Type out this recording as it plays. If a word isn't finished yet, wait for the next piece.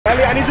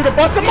I need you to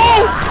bust some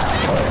more.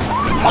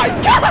 My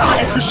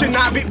God, you should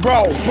not be,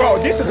 bro.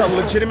 This is a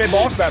legitimate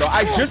boss battle.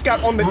 I just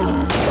got on the.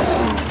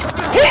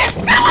 He's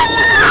still alive.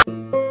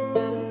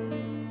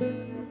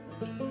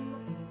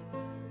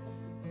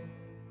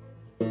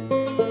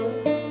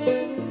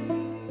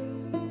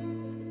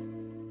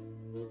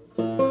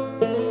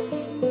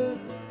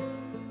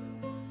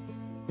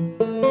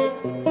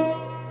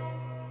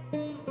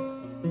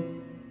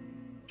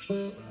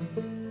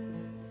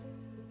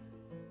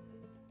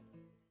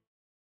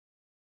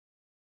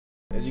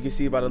 As you can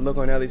see by the look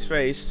on Ellie's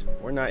face,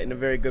 we're not in a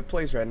very good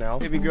place right now.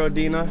 Baby girl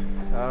Dina,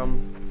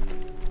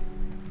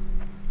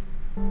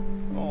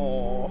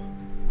 oh,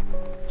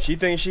 she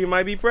thinks she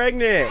might be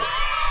pregnant.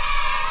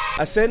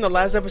 I said in the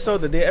last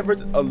episode, did they ever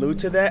allude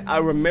to that? I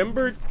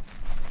remembered.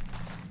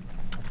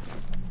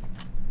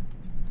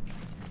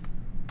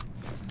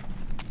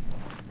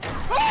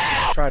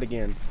 Try it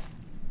again.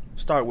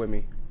 Start with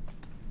me.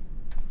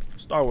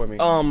 Start with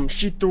me.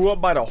 She threw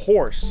up by the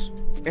horse,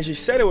 and she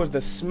said it was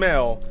the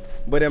smell.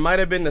 But it might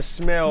have been the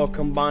smell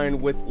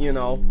combined with, you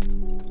know,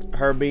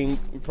 her being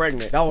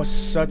pregnant. That was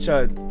such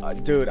a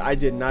dude, I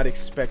did not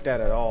expect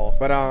that at all.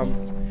 But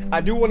I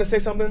do want to say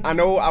something. I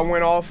know I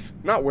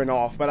not went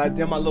off, but I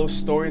did my little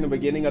story in the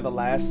beginning of the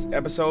last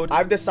episode.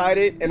 I've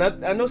decided, and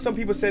I know some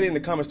people said it in the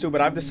comments too, but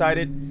I've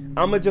decided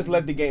I'm gonna just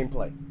let the game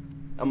play.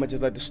 I'm gonna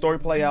just let the story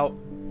play out.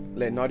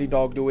 Let Naughty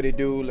Dog do what it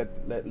do.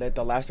 Let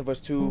The Last of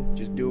Us 2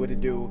 just do what it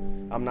do.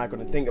 I'm not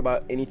gonna think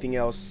about anything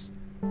else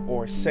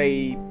or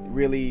say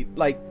really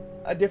like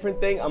a different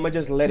thing. I'm gonna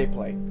just let it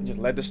play, just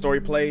let the story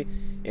play,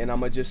 and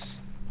I'm gonna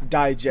just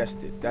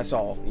digest it. That's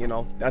all, you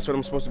know. That's what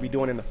I'm supposed to be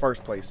doing in the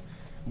first place.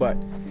 But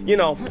you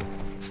know,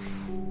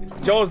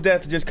 Joel's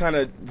death just kind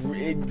of,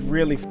 it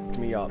really fucked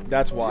me up.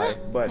 That's why.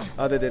 But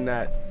other than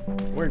that,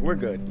 we're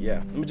good. Yeah,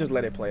 let me just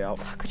let it play out.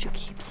 How could you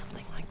keep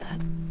something like that?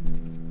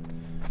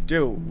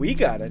 Dude, we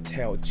gotta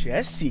tell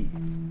Jesse.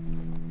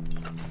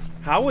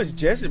 How is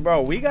Jesse,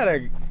 bro? We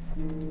gotta,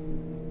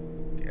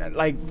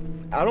 like,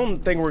 I don't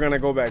think we're gonna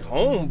go back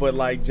home, but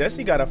like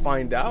Jesse gotta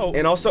find out.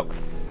 And also,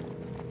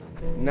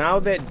 now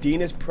that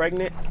Dina's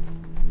pregnant,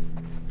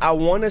 I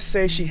want to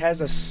say she has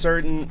a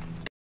certain,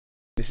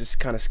 this is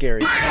kind of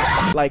scary,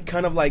 like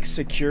kind of like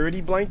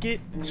security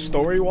blanket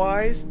story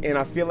wise, and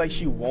I feel like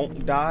she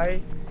won't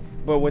die.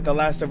 But with The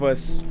Last of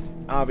Us,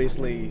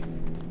 obviously,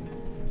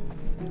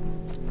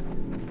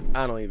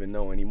 I don't even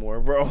know anymore,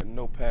 bro.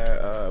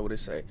 Notepad, what did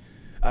it say?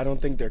 I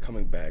don't think they're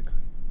coming back.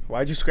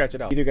 Why'd you scratch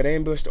it out? Either got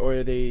ambushed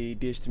or they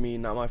ditched me.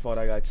 Not my fault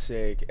I got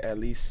sick. At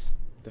least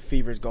the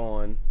fever's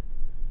gone.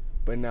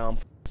 But now I'm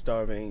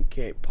starving.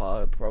 Can't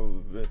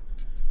probably.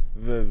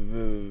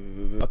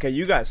 Okay,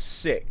 you got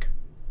sick.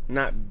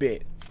 Not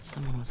bit.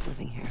 Someone was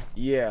living here.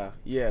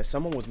 Yeah,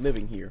 someone was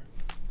living here.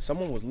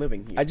 Someone was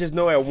living here. I just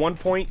know at one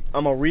point,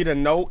 I'm gonna read a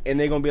note and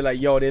they're gonna be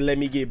like, yo, they let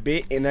me get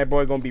bit. And that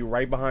boy gonna be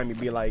right behind me.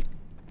 Be like,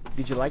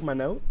 did you like my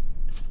note?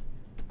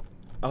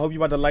 I hope you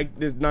about to like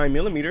this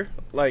 9mm.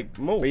 Like,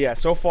 move. But yeah,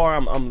 so far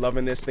I'm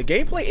loving this. The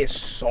gameplay is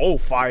so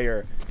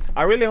fire.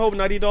 I really hope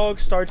Naughty Dog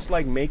starts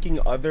like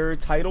making other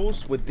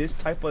titles with this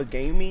type of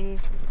gaming,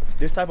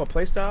 this type of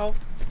playstyle.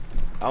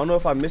 I don't know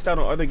if I missed out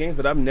on other games,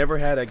 but I've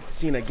never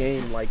seen a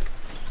game like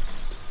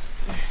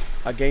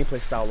a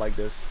gameplay style like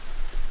this.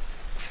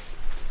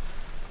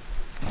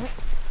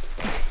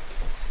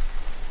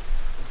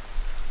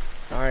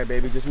 All right,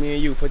 baby, just me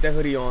and you. Put that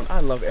hoodie on. I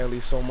love Ellie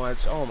so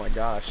much. Oh my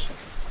gosh.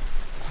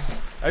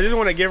 I just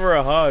want to give her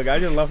a hug. I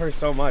just love her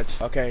so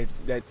much. Okay,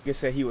 that guy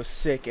said he was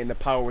sick and the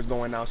power was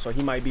going out, so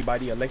he might be by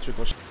the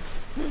electrical shits.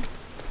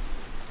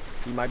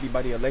 He might be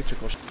by the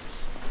electrical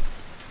shits.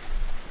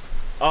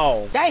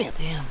 Oh. Damn.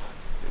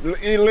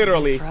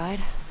 Literally.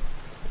 Fried?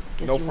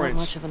 Guess No you French. weren't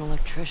much of an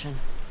electrician.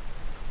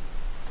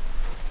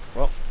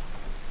 Well,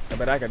 I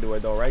bet I can do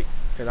it though, right?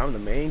 Because I'm the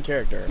main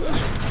character.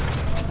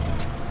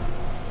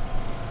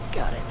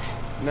 Got it.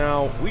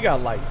 Now, we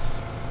got lights.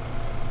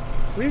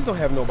 Please don't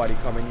have nobody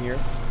coming here.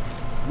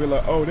 We're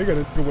like, oh, they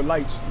gotta do with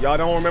lights. Y'all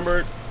don't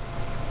remember?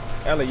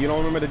 Ellie, you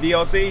don't remember the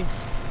DLC?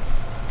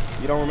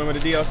 You don't remember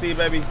the DLC,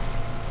 baby?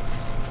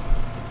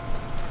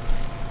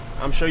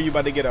 I'm sure you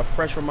about to get a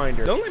fresh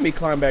reminder. Don't let me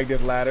climb back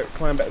this ladder.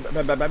 Don't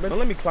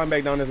let me climb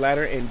back down this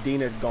ladder and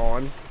Dina's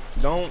gone.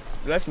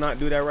 Let's not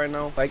do that right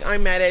now. Like,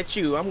 I'm mad at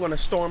you. I'm gonna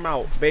storm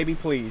out. Baby,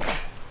 please.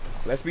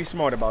 Let's be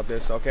smart about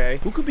this, okay?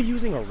 Who could be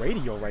using a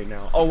radio right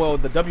now? Oh, well,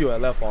 the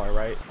WLFR,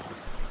 right?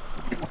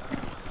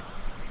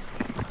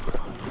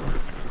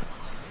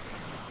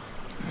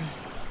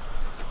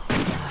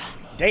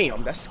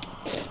 Damn, that's...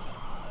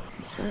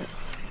 What's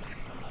this?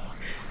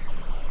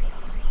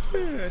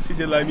 Yeah, she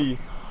just like me.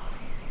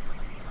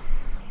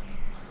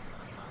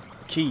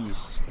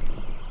 Keys.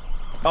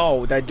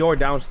 Oh, that door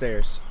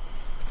downstairs.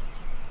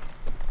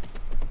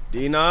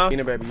 Dina,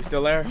 baby, you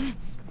still there?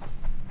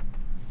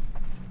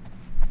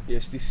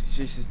 Yes,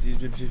 she's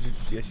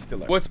still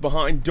there. What's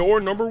behind door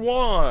number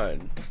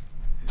 1?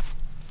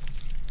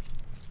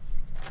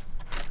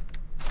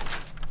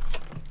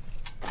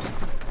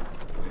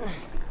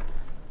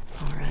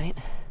 All right.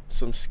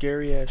 Some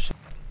scary ass shit.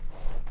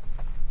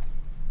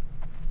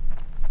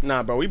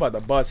 Nah, bro, we about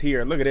to bust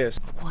here. Look at this.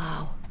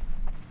 Wow.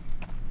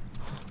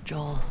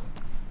 Joel,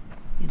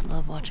 you'd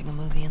love watching a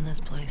movie in this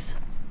place.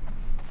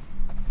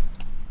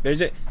 They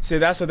just see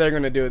that's what they're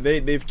gonna do.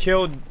 They've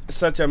killed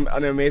such an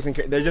amazing.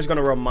 They're just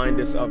gonna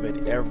remind us of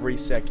it every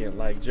second.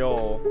 Like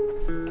Joel.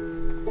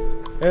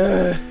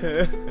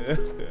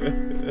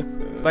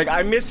 Like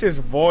I miss his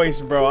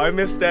voice, bro. I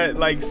miss that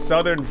like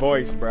southern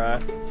voice,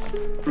 bruh.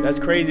 That's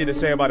crazy to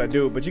say about a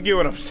dude, but you get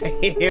what I'm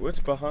saying. What's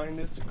behind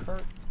this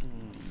curtain?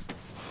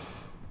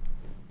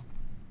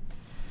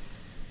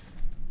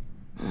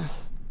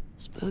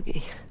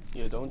 Spooky.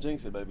 Yeah, don't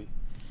jinx it, baby.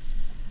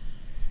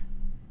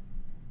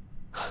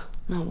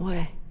 No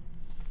way.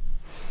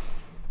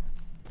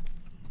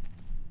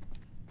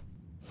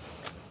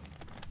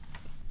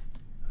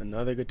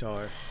 Another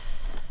guitar.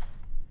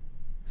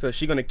 So is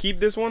she gonna keep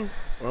this one?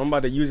 Or I'm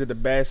about to use it to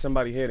bash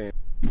somebody head in.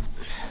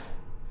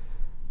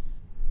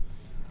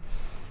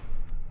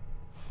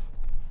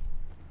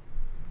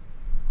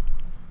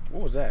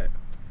 What was that?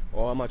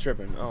 Oh, am I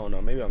tripping? I don't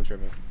know. Maybe I'm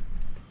tripping.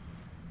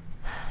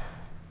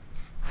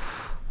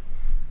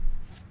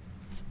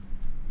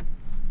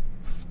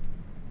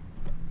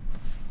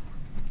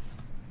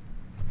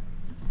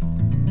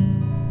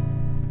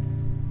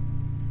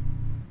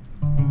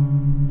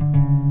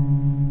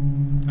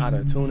 Out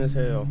of tune as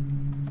hell.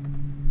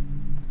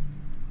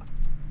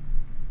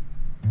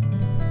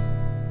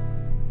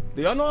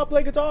 Do y'all know I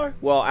play guitar?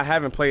 Well, I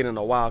haven't played in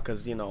a while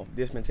because, you know,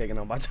 this been taking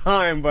up my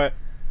time, but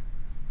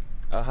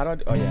how do I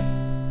do? Oh,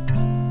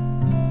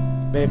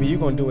 yeah. Baby, you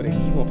gonna do it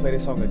again. You gonna play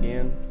this song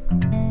again?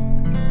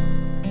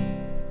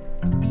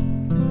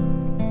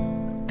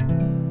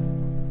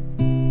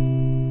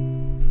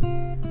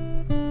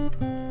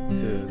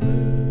 To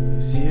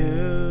lose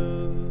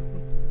you,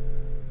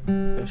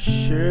 I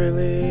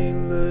surely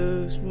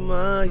lose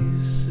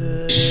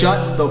myself.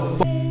 Shut the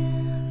fuck.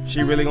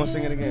 She really gonna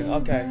sing it again?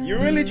 Okay. You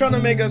really trying to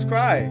make us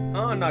cry,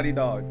 huh, Naughty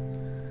Dog?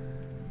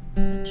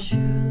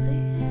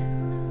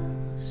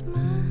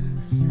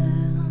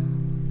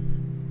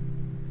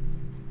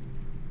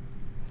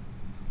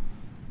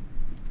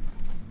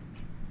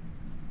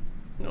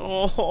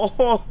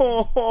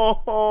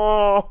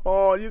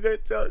 Oh, you can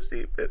tell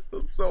she missed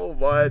him so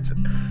much.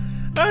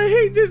 I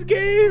hate this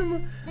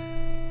game.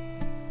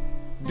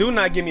 Do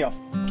not give me a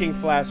fucking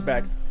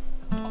flashback.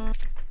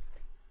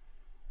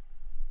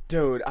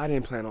 Dude, I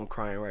didn't plan on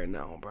crying right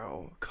now,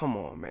 bro. Come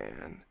on,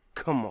 man.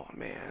 Come on,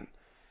 man.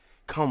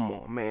 Come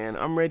on, man.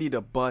 I'm ready to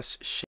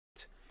bust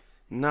shit.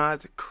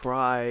 Not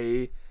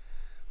cry.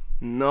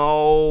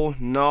 No,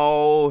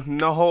 no,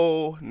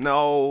 no,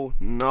 no,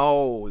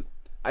 no.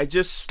 I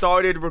just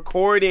started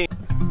recording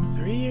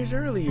 3 years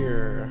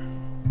earlier.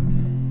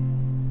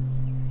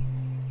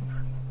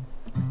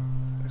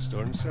 It's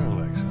starting to sound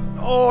like something.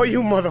 Oh,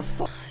 you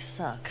motherfucker. I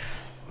suck.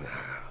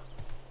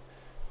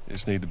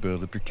 Just need to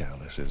build up your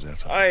calluses,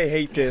 that's all. I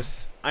hate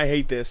this. I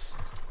hate this.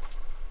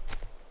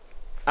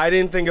 I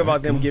didn't think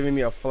about them giving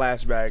me a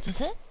flashback.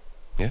 Is it?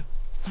 Yeah.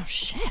 Oh,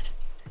 shit.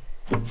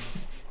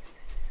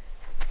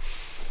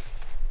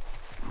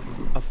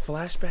 A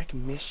flashback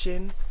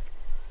mission?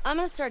 I'm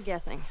gonna start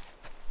guessing.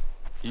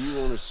 You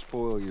want to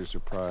spoil your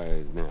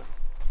surprise now?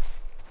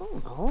 I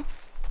don't know.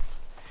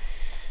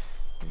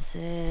 Is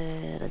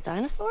it a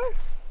dinosaur?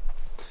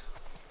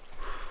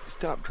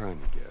 Stop trying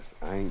to guess.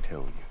 I ain't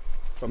telling you.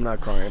 I'm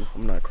not crying.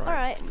 I'm not crying. All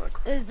right. I'm not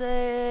crying. Is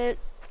it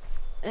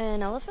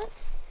an elephant?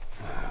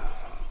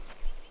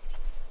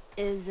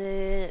 Is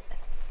it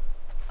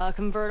a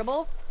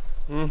convertible?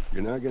 You're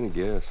not gonna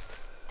guess.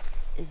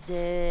 Is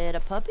it a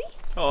puppy?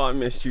 Oh, I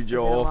missed you, Is it a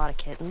Joel. lot of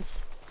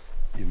kittens?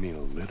 You mean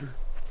a litter?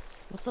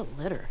 What's a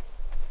litter?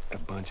 A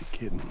bunch of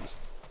kittens.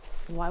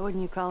 Why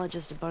wouldn't you call it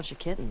just a bunch of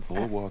kittens?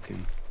 More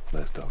walking,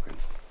 less talking.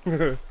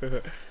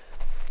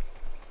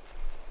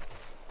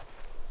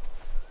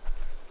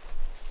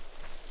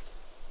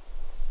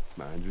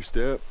 Mind your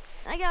step.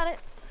 I got it.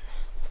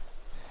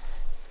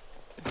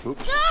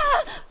 Oops.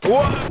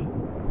 What?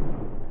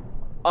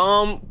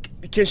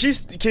 Can she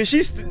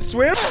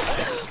swim?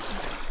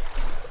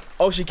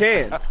 Oh, she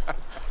can.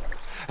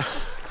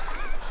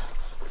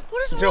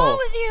 What is Joel. wrong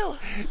with you?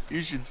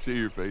 You should see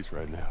your face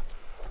right now.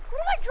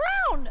 What if I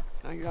drowned?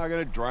 You're not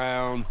gonna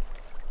drown.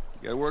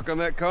 You gotta work on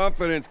that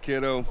confidence,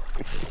 kiddo.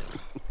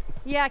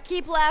 Yeah,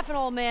 keep laughing,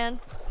 old man.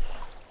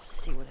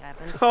 See what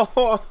happens. This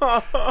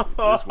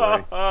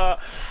way.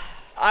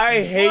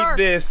 I hate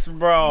this,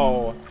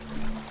 bro.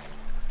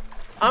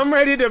 I'm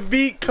ready to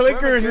beat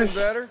clickers and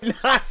better.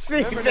 not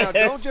see Remember this. now,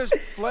 don't just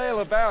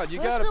flail about. You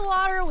Push gotta. the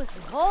water with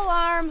your whole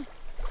arm.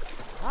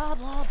 Blah,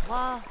 blah,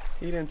 blah.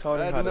 He didn't taught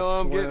her I how to know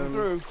I'm swim. getting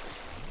through.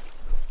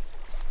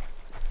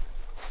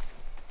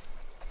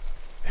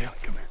 Hey,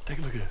 come here. Take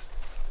a look at this.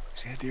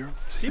 See that deer?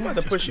 She about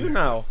to push you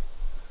now.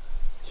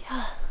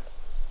 Yeah.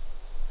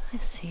 I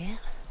see it.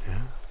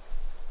 Yeah.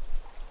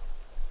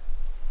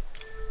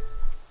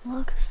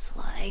 Looks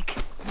like.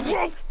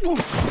 Called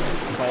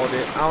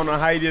it. I don't know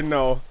how you didn't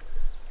know.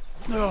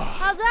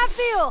 How's that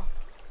feel?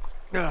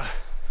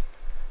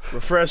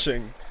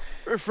 Refreshing.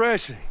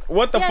 Refreshing.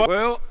 What the Yes. fuck?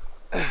 Well,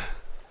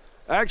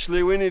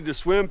 Actually, we need to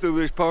swim through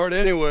this part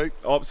anyway.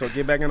 Oh, so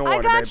get back in the water,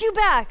 I got babe. you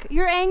back.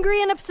 You're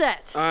angry and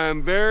upset. I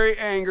am very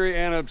angry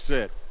and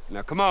upset.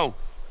 Now, come on.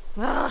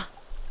 Ugh.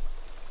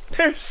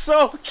 They're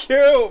so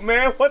cute,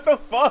 man. What the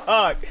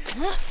fuck?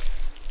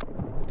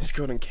 This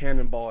girl done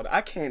cannonballed.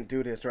 I can't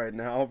do this right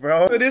now,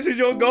 bro. So this is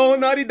your goal,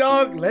 Naughty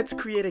Dog? Let's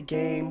create a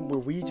game where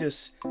we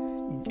just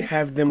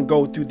have them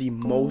go through the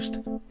most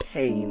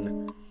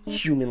pain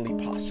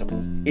humanly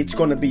possible. It's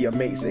gonna be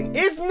amazing.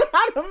 It's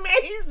not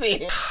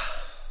amazing.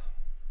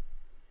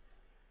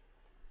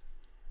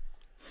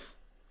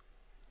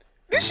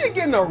 This shit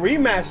getting a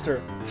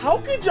remaster. How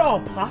could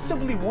y'all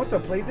possibly want to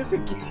play this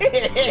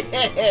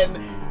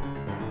again?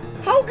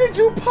 How could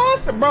you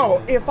possibly,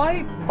 bro? If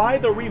I buy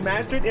the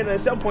remastered, and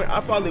at some point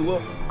I probably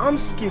will, I'm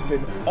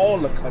skipping all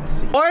the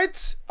cutscenes.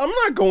 What? I'm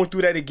not going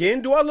through that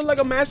again. Do I look like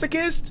a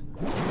masochist?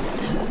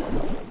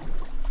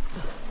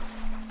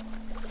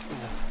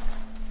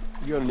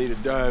 You're gonna need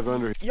to dive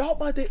under. Y'all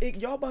about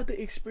to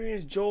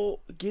experience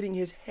Joel getting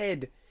his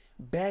head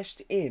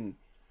bashed in.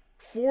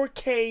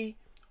 4K,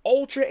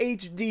 Ultra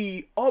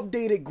HD,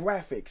 updated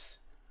graphics.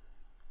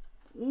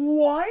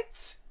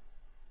 What?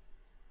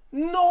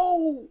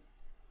 No.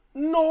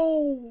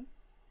 No,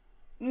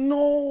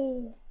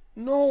 no,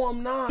 no,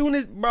 I'm not doing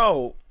this,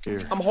 bro.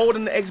 Here. I'm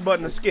holding the X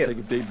button to skip. Take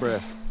a deep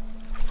breath.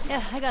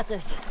 Yeah, I got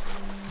this.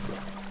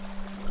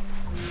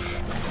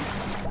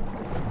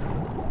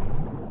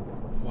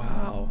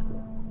 Wow.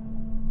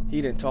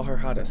 He didn't taught her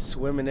how to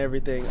swim and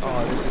everything.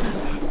 Oh, this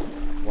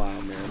is wow,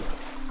 man.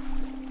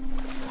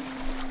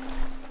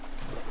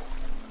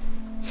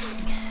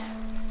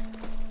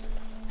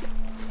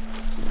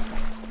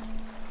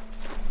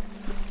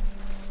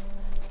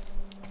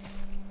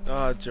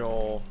 Ah,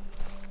 Joel.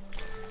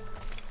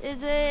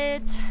 Is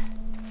it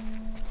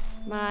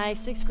my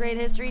 6th grade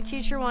history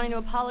teacher wanting to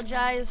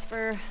apologize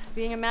for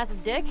being a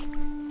massive dick?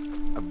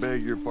 I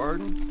beg your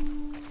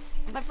pardon?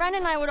 My friend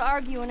and I would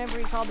argue whenever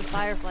he called the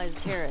Fireflies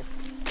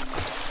terrorists.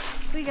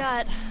 We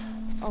got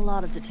a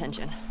lot of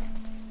detention.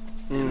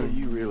 You know,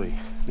 you really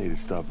need to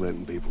stop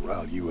letting people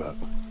rile you up.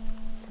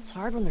 It's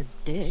hard when they're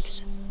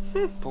dicks.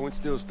 Point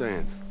still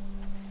stands.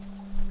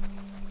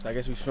 I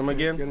guess we swim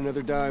again? Get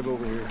another dive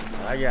over here.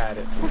 I got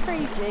it. Where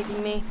are you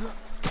taking me?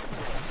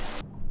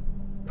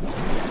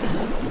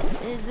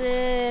 Is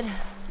it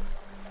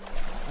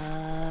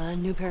a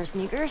new pair of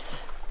sneakers?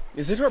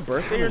 Is it her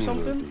birthday or How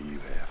many something? do you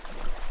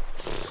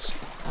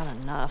have? Not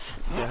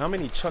enough. Yeah, how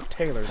many Chuck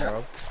Taylors,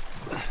 bro?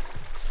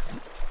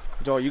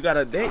 Joel, you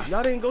gotta,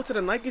 y'all didn't go to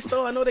the Nike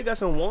store? I know they got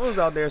some ones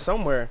out there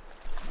somewhere.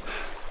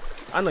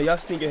 I know y'all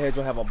sneakerheads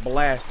will have a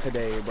blast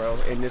today, bro,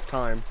 in this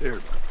time. Here.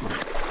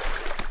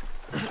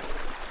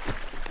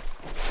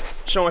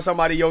 Showing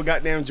somebody your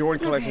goddamn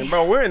Jordan collection.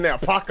 Bro, we're in the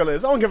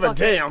apocalypse. I don't give a Fuck it.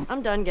 damn.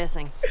 I'm done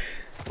guessing.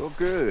 Well,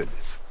 good.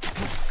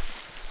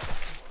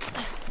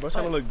 Bro,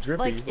 trying to look drippy.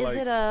 Like, is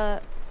it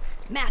a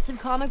massive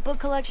comic book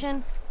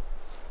collection?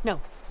 No,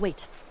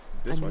 wait.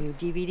 This a one? new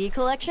DVD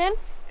collection?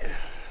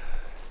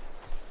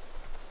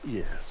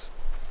 Yes.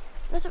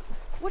 That's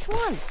which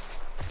one?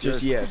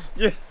 Just yes.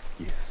 Yeah.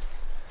 Yes.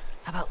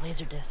 How about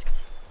laser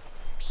discs?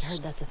 I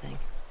heard that's a thing.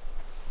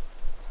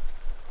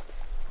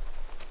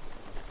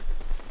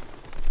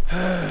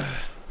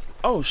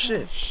 Oh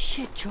shit.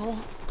 Shit, Joel.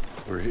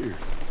 We're here.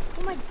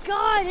 Oh my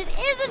god, it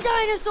is a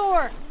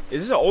dinosaur!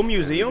 Is this an old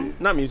museum?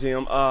 Not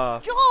museum.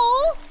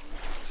 Joel!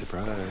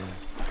 Surprise.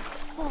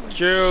 Holy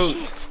Cute.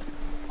 shit.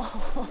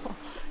 Oh,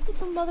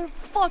 it's a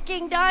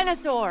motherfucking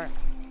dinosaur.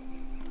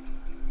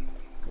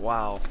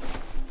 Wow.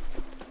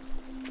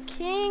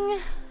 King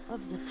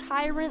of the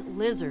tyrant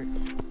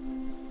lizards.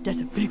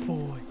 That's a big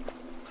boy.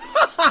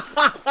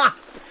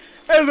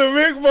 That's a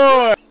big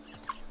boy.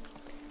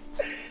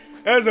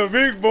 That's a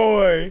big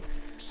boy.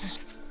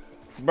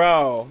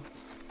 Bro.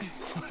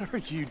 What are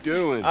you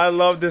doing? I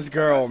love this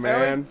girl,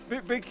 man.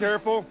 Ellie, be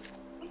careful.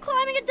 I'm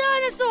climbing a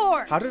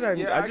dinosaur! How did I?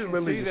 Yeah, I just can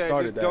literally see just that.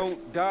 started that.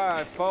 Don't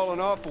die falling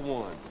off of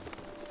one.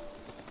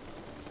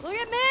 Look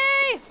at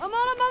me! I'm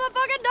on a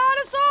motherfucking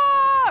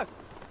dinosaur!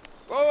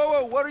 Whoa, whoa,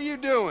 whoa! What are you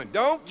doing?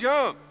 Don't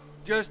jump.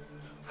 Just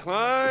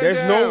climb There's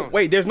down.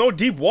 there's no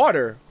deep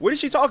water. What is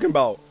she talking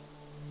about?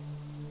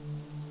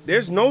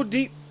 There's no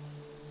deep.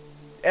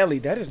 Ellie,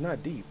 that is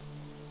not deep.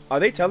 Are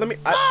they telling me?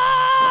 Hey,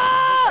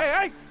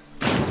 hey!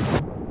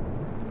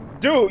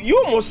 Dude,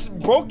 you almost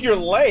broke your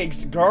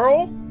legs,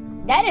 girl.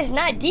 That is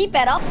not deep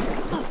at all.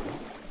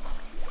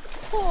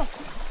 Oh,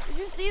 did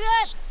you see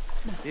that?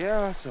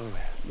 Yeah, I saw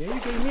that. Yeah,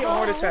 you gave me a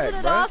heart attack, Isn't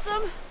it bro.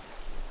 awesome?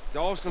 It's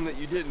awesome that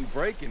you didn't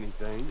break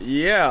anything.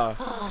 Yeah,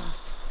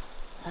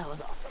 That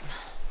was awesome.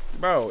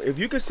 bro. If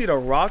you could see the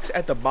rocks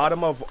at the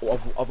bottom of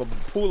a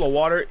pool of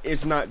water,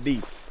 it's not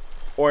deep,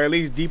 or at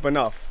least deep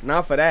enough.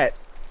 Not for that.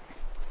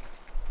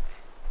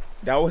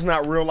 That was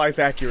not real life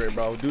accurate,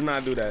 bro. Do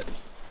not do that.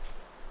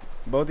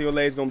 Both of your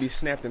legs gonna be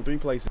snapped in 3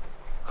 places.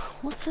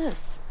 What's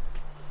this?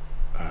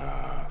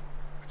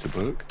 It's a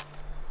book?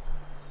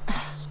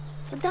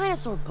 It's a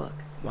dinosaur book.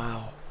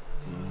 Wow.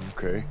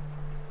 Okay.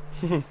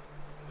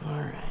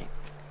 Alright.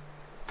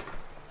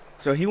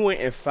 So he went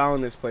and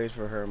found this place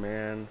for her,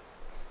 man.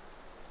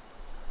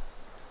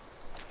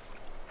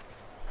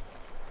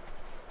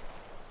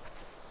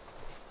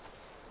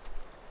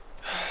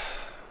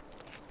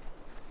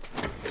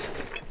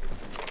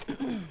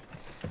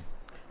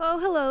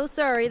 hello.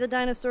 Sorry, the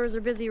dinosaurs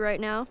are busy right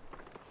now.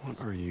 What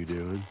are you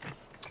doing?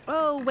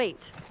 Oh,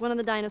 wait. One of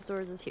the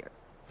dinosaurs is here.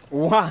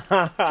 Wow.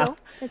 Joel,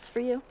 it's for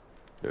you.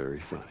 Very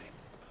funny.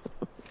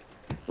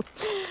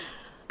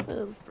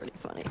 That was pretty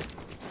funny.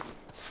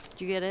 Did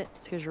you get it?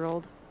 It's because you're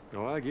old.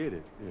 Oh, I get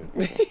it.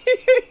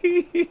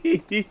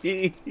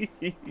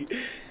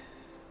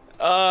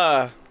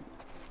 Yeah.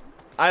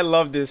 I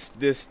love this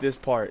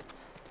part.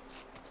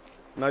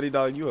 Naughty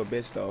Dog, you a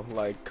bitch though.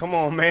 Like, come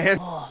on, man.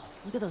 Oh,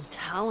 look at those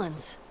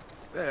talons.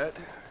 That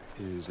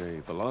is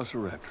a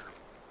velociraptor.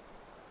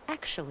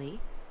 Actually,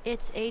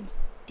 it's a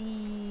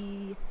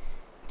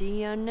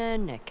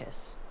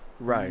Deinonychus.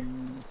 Right.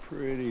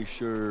 Pretty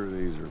sure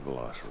these are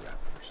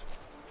velociraptors.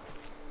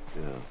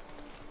 Yeah.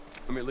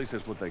 I mean, at least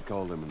that's what they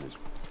called them in this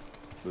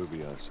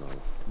movie I saw.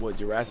 What,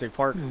 Jurassic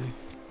Park?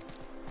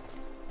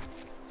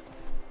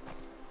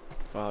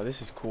 Wow,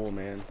 this is cool,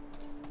 man.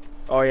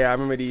 Oh yeah, I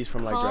remember these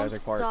from like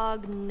Jurassic Park.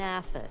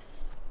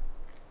 Compsognathus.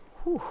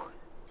 Whew,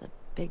 it's a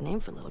big name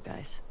for little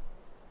guys.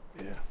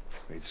 Yeah,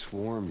 they'd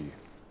swarm you.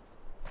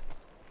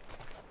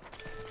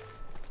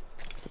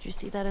 Did you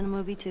see that in a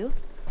movie too?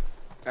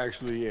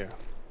 Actually, yeah.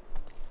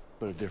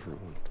 But a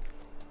different one.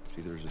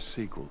 See, there's a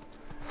sequel.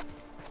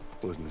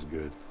 Wasn't as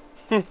good.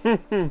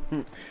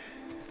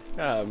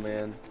 Oh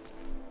man.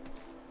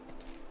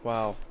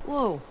 Wow.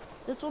 Whoa,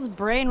 this one's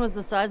brain was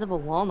the size of a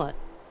walnut.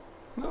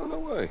 No, no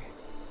way.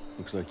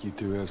 Looks like you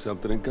two have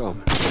something in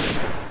common.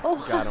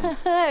 Oh, Got him.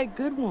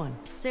 good one.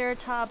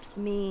 Ceratops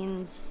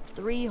means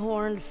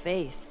three-horned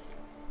face.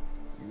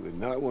 You would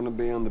not want to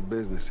be on the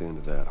business end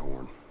of that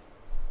horn.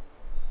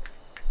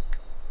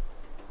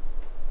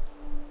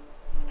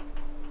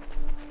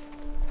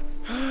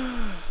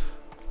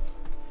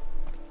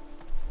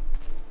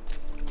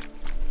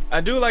 I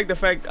do like the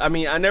fact, I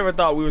mean, I never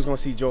thought we was going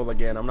to see Joel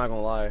again. I'm not going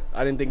to lie.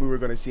 I didn't think we were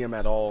going to see him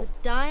at all.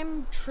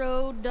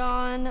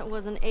 Dimetrodon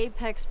was an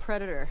apex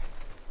predator.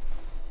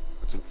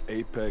 It's an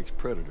apex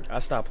predator. I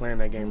stopped playing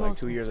that game like Most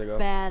 2 years ago.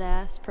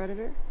 Badass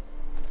predator.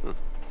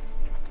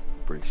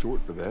 Pretty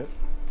short for that.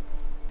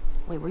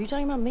 Wait, were you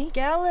talking about me?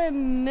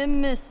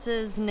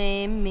 Gallimimus's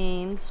name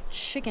means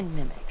chicken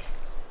mimic.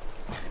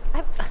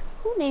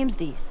 Who names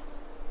these?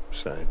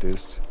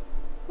 Scientists.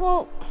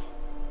 Well,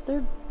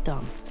 they're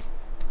dumb.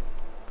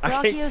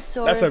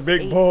 Brachiosaurus That's a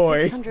big ate boy.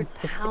 600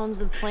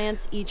 pounds of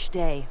plants each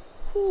day.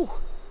 Whew.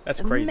 That's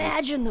crazy.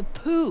 Imagine the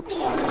poops.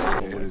 Yeah,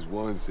 there's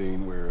one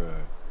scene where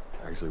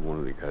actually one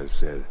of the guys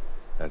said,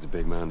 "That's a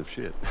big mound of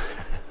shit."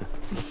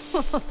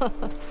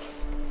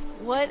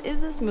 What is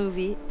this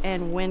movie,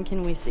 and when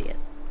can we see it?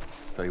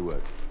 Tell you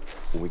what,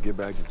 when we get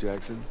back to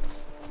Jackson,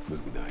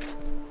 movie night.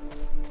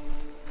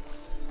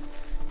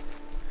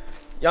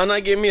 Y'all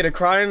not getting me to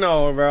cry?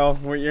 No, bro.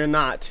 You're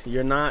not.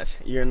 You're not.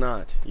 You're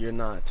not. You're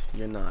not.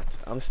 You're not.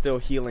 I'm still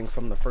healing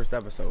from the first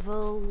episode.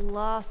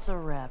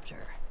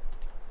 Velociraptor.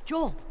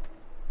 Joel,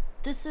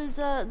 this is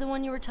the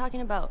one you were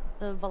talking about,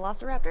 the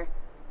Velociraptor?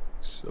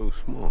 So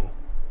small.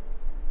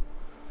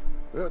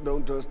 Well,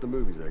 don't trust the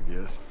movies, I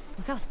guess.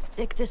 Look how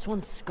thick this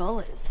one's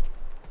skull is.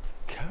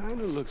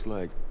 Kinda looks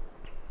like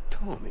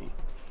Tommy.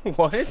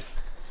 What?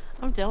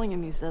 I'm telling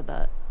him you said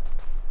that.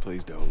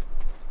 Please don't.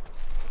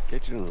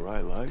 Get you in the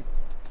right light.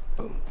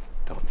 Boom.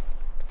 Tommy.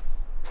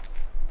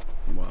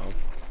 Wow.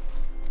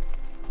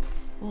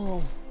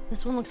 Whoa,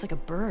 this one looks like a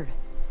bird.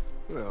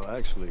 Well,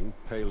 actually,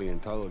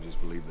 paleontologists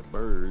believe the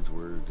birds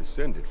were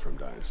descended from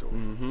dinosaurs.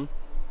 Mm-hmm.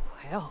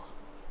 Well,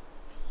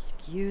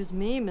 excuse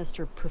me,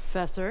 Mr.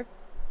 Professor.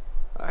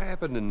 I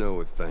happen to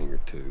know a thing or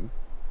two.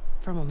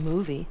 From a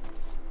movie.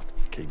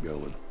 Keep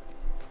going.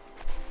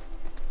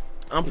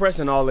 I'm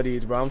pressing all of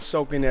these, bro. I'm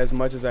soaking as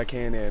much as I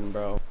can in,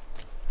 bro.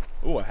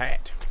 Ooh, a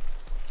hat.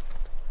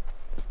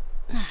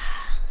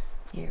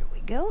 Here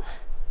we go.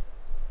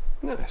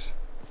 Nice.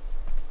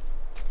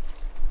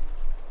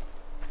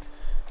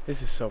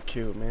 This is so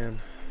cute,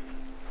 man.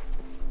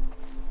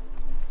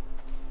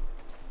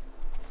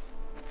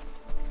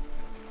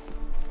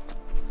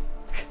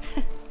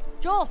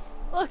 Joel,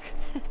 look.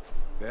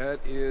 That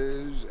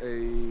is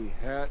a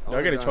hat. Do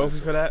I get a trophy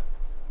for that?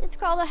 It's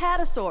called a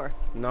hatasaur.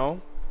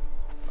 No?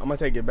 I'm gonna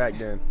take it back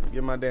then.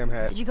 Give my damn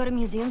hat. Did you go to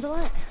museums a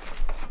lot?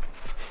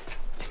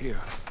 Yeah.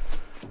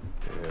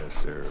 Yeah,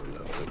 Sarah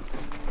loved it.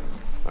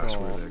 I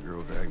swear that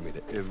girl dragged me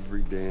to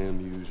every damn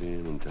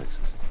museum in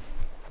Texas.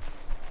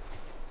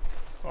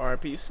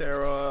 R.I.P.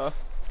 Sarah.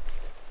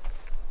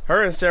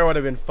 Her and Sarah would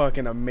have been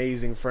fucking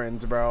amazing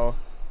friends, bro.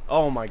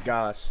 Oh my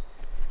gosh.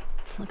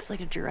 Looks like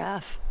a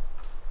giraffe.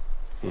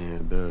 Yeah,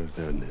 it does,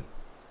 doesn't it?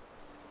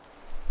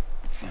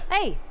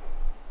 Hey!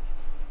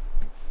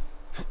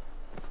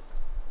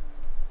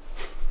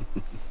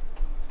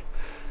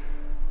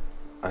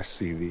 I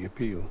see the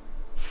appeal.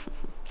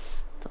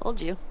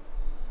 Told you.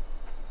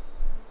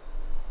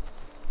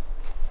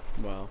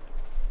 Wow.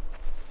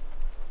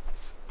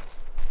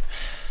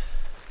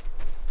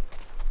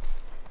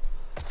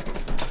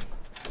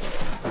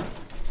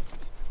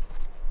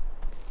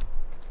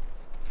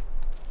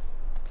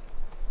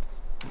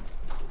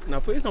 Now,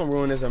 please don't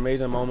ruin this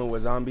amazing moment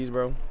with zombies,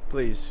 bro.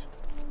 Please.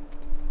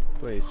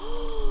 Please.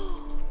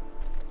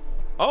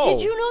 Oh.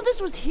 Did you know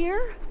this was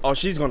here? Oh,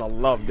 she's gonna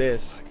love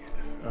this.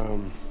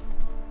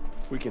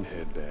 We can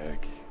head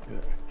back.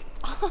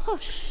 Oh,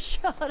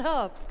 shut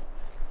up.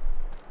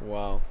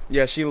 Wow.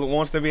 Yeah, she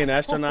wants to be an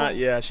astronaut.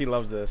 Yeah, she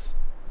loves this.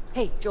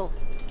 Hey, Joel,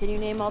 can you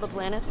name all the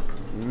planets?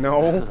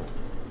 No.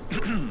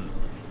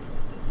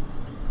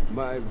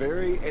 My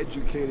very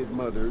educated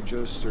mother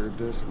just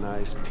served us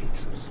nice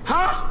pizzas.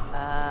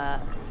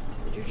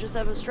 Did you just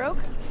have a stroke?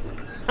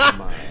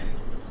 My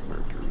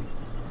Mercury,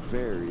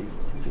 very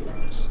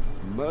Venus.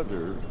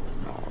 Mother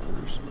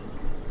Mars.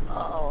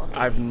 Oh, okay.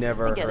 I've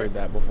never get heard it.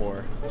 that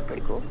before. That's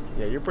pretty cool.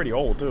 Yeah, you're pretty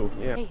old too.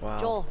 Yeah. Hey, Wow.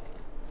 Joel,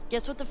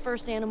 guess what the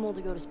first animal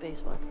to go to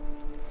space was?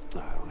 I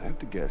don't have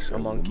to guess. A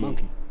I'm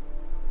monkey.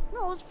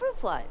 No, it was fruit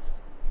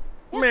flies.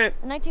 Yeah, Man.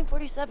 in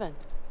 1947.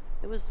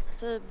 It was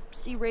to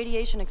see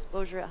radiation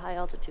exposure at high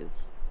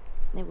altitudes.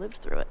 And they lived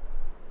through it.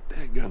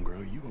 Dadgum,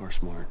 girl, you are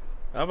smart.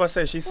 I was about to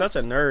say she's such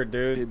a nerd,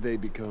 dude. Did they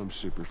become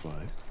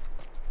superflies?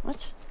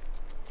 What?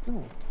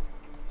 Ooh.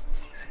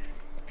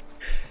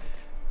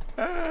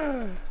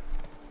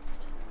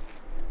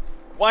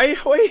 Why?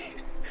 Wait.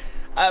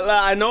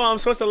 I know I'm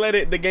supposed to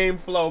let the game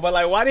flow, but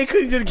like, why they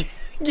couldn't just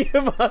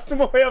give us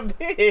more of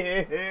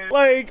this?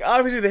 Like,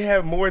 obviously they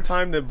have more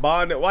time to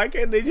bond. Why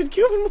can't they just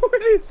give them more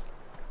of this?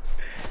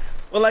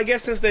 Well, I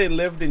guess since they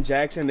lived in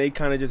Jackson, they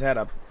kind of just had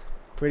a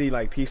pretty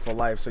like peaceful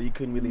life, so you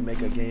couldn't really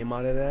make a game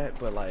out of that.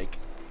 But like,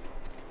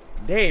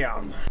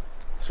 damn,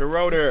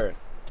 Schroeder.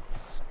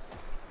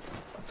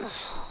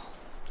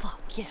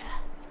 Fuck yeah.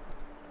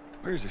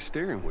 Where's the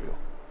steering wheel?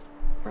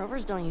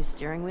 Rovers don't use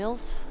steering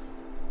wheels.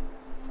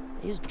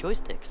 They use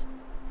joysticks.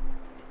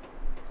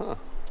 Huh.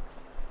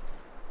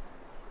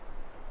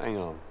 Hang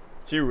on.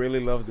 She really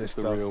loves this It's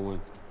the stuff. real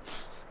one.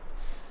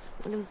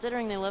 Well,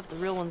 considering they left the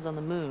real ones on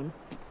the moon,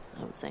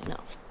 I would say no.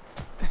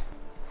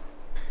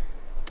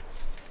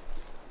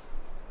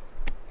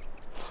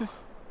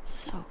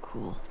 So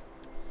cool.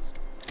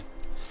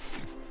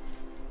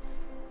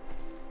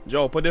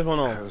 Joe, put this one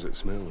on. How's it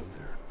smelling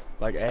there?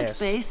 Like Like ass.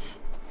 space.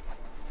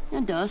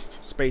 And dust.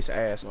 Space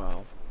ass.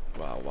 Wow.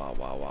 Wow, wow,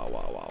 wow, wow,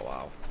 wow, wow,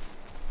 wow.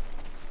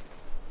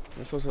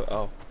 This was a,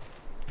 oh.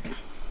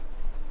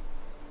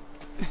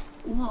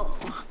 Whoa.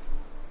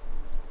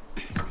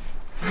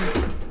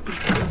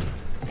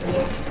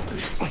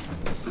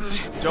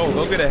 Joe,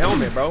 go get a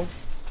helmet, bro.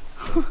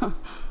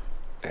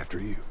 After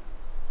you.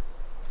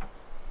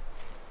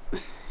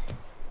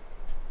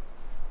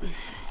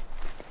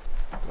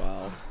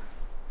 Wow.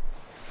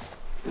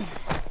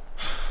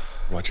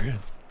 Watch your head.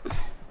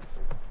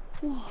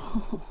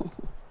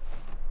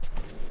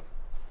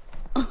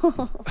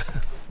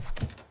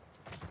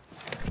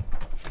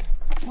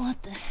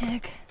 What the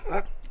heck?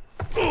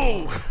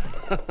 Oh!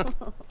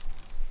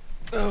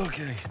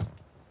 Okay.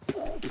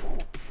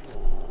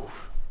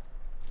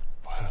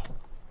 Wow.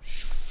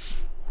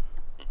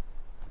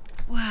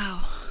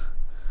 Wow.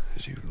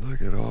 As you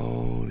look at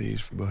all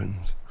these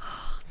buttons.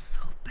 It's so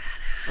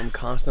badass. I'm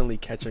constantly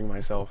catching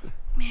myself.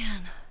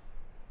 Man.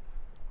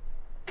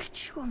 Could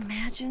you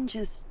imagine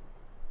just...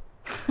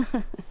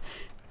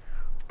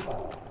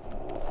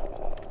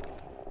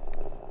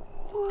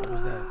 What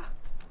was that?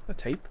 A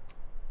tape?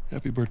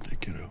 Happy birthday,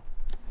 kiddo.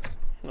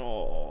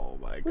 Oh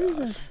my What is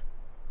gosh. this?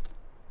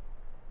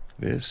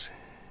 This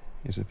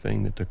is a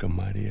thing that took a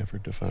mighty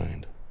effort to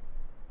find.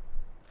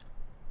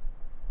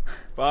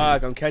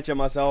 Fuck, I'm catching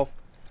myself.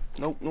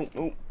 Nope, nope,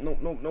 nope, nope,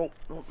 nope, nope,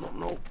 nope, nope,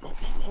 nope, nope,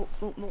 nope,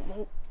 nope, nope,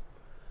 nope.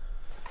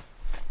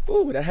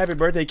 Ooh, that happy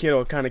birthday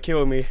kiddo kind of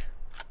killed me.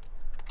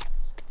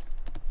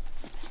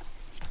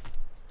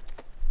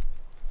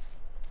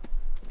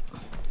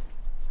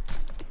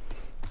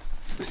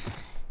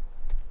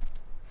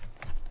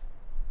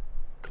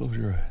 Close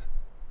your eyes.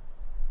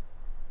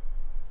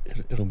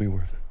 It'll be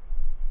worth it.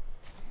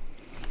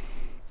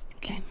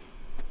 Okay.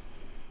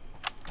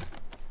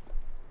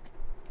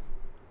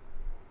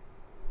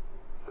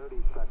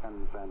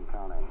 Seconds and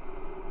counting.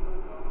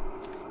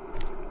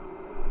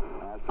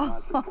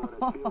 Astronauts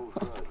reported fuel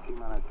good.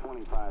 T-minus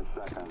 25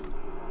 seconds.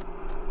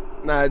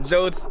 Nah,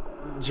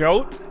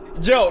 Jolt.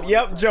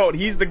 Yep, Jolt.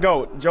 He's the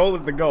GOAT. Joel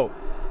is the GOAT.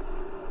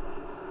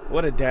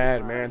 What a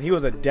dad, man. He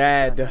was a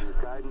dad.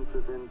 Guidance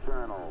is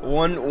internal.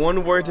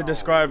 One word to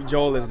describe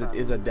Joel is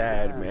a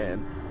dad,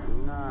 man.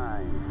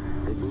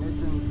 9.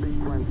 Ignition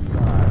sequence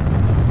start.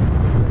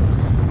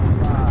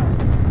 5,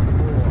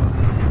 4,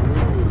 3,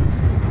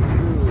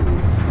 2,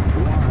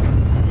 1,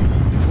 0.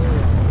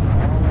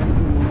 All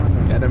engine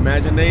running. That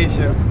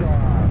imagination.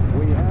 Liftoff.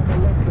 We have a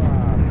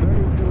liftoff.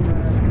 32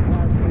 minutes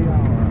past the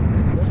hour.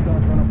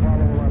 Liftoff on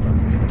Apollo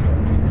 11.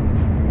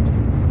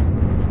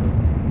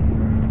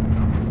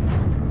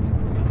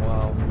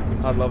 Wow.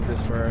 I love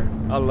this for her.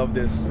 I love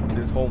this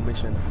whole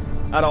mission.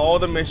 Out of all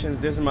the missions,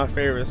 this is my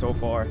favorite so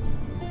far.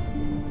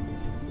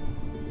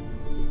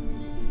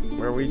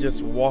 Where we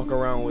just walk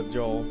around with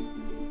Joel.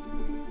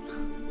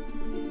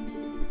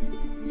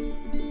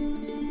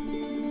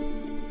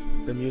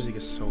 The music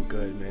is so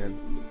good, man.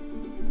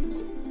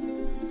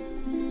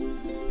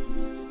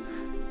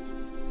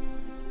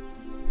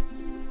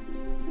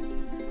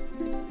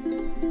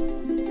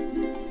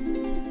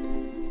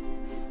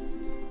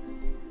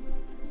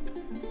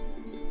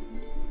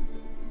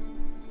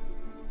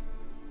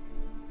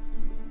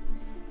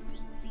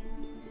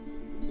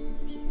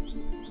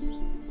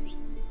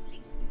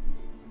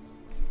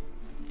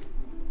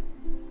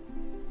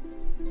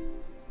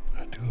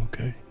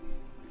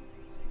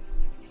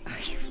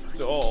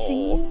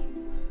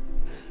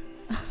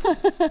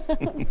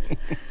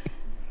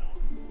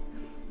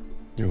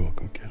 You're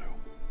welcome, kiddo.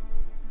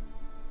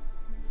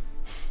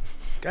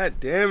 God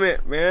damn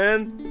it,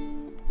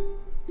 man.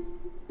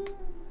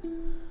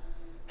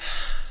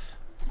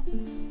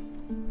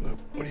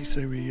 What do you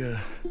say we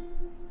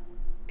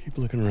keep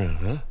looking around,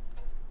 huh?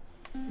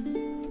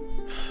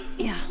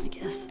 Yeah, I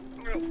guess.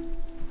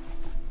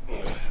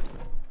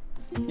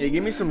 Yeah,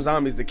 give me some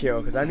zombies to kill,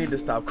 because I need to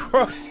stop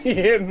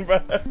crying, bro.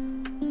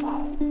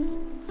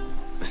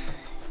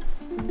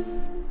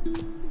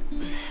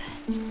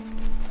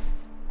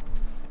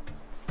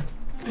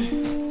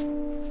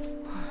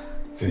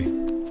 Hey.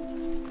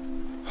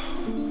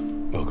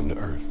 Welcome to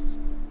Earth.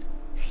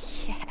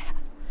 Yeah.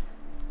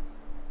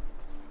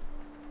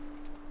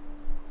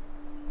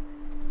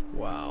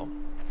 Wow.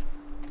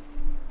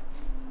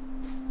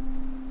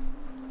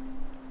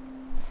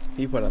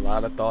 He put a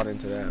lot of thought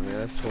into that, man.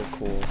 That's so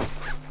cool.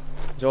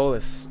 Joel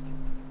is...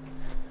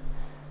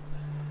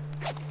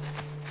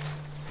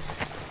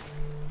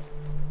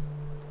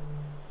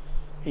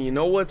 Hey, you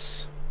know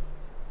what's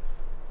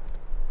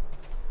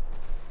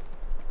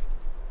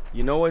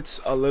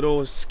a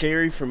little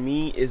scary for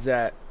me is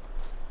that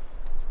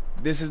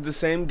this is the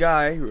same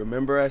guy.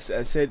 Remember, I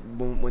said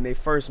when they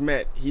first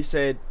met, he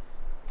said,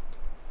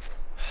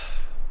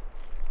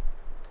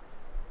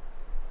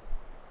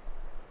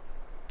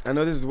 I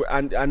know this is.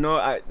 I know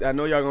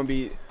y'all gonna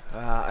be.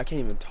 I can't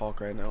even talk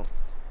right now.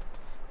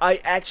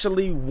 I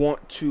actually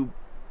want to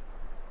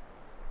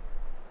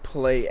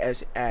play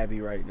as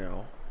Abby right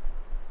now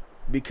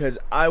because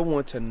I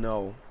want to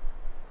know.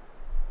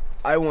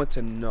 I want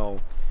to know,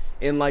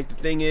 and like the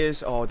thing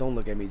is, oh, don't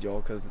look at me,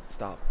 Joel, because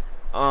stop.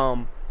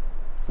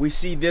 We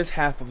see this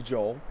half of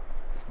Joel,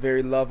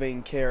 very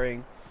loving,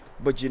 caring,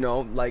 but you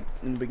know, like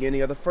in the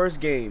beginning of the first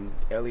game,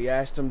 Ellie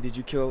asked him, "Did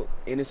you kill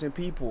innocent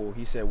people?"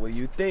 He said, "What do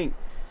you think?"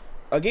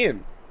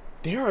 Again,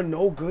 there are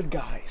no good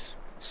guys.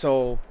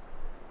 So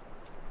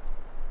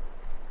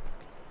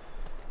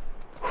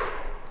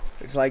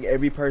it's like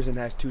every person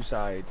has two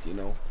sides, you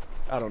know.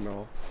 I don't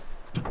know.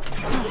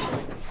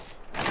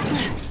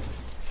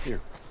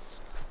 Here.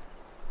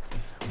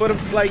 But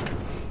if, like,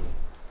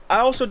 I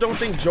also don't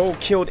think Joel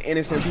killed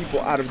innocent people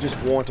out of just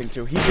wanting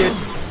to. He did,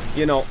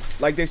 you know,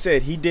 like they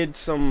said, he did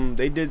some.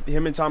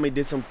 Him and Tommy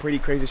did some pretty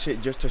crazy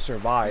shit just to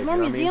survive. There's more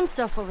you know museum what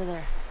stuff over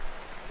there.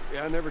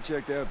 Yeah, I never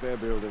checked out that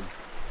building.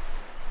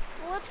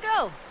 Well, let's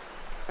go.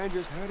 And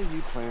just how do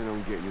you plan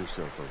on getting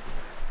yourself over there?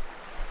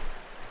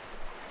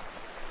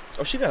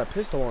 Oh, she got a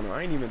pistol on her.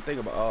 I ain't even think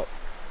about.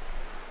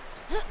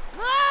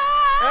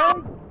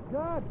 Ah!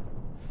 God!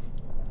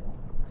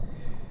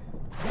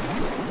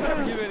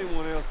 Never give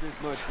anyone else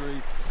this much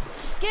grief.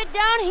 Get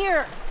down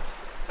here.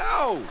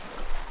 No!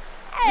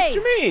 Hey, What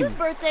you mean? whose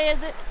birthday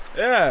is it?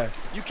 Yeah.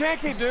 You can't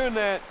keep doing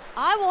that.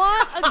 I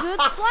want a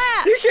good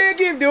splash. You can't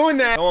keep doing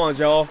that. Come on,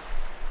 Joel.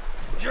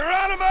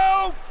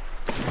 Geronimo!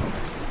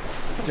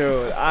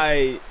 Dude,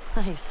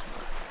 Nice.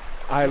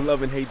 I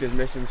love and hate this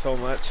mission so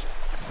much.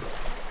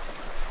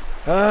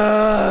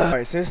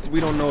 Alright, since we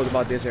don't know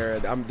about this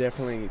area, I'm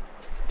definitely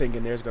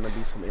thinking there's gonna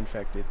be some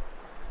infected.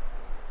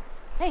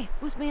 Hey,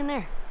 who's being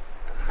there?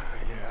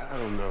 Yeah, I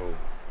don't know.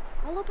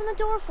 I'll open the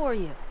door for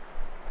you.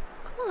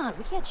 Come on,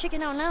 we can't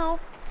chicken out now.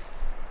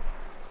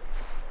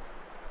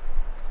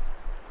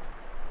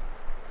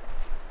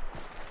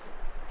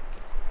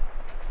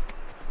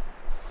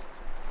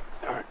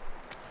 Alright.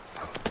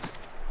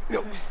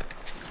 Yo.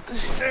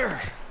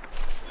 There.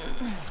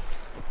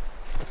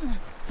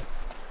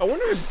 I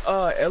wonder if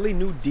Ellie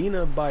knew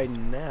Dina by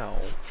now.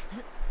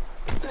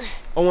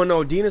 Oh well,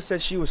 no, Dina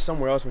said she was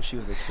somewhere else when she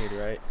was a kid,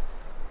 right?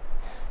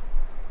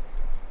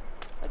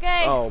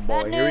 Okay. Oh,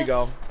 boy, bad here we news.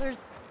 go.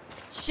 There's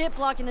shit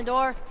blocking the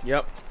door.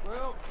 Yep.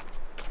 Well,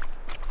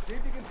 see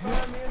if you can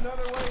find me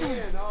another way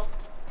in.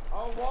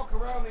 I'll walk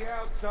around the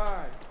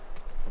outside.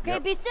 Okay,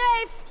 Yep. be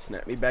safe.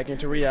 Snap me back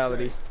into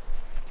reality.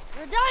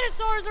 There are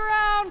dinosaurs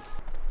around.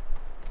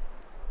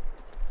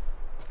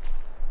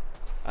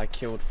 I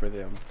killed for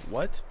them.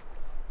 What?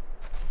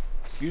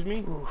 Excuse me?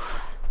 Ooh.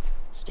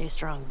 Stay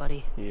strong,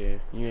 buddy. Yeah,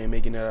 you ain't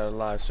making it out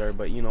alive, sir,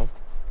 but you know.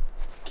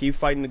 Keep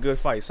fighting the good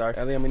fight, sir.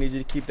 Ellie, I'm gonna need you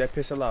to keep that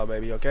pistol out,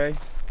 baby, okay?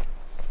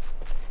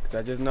 Cause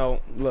I just know,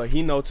 look,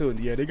 he know too.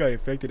 Yeah, they got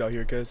infected out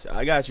here, cuz.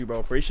 I got you, bro.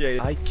 Appreciate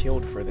it. I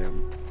killed for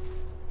them.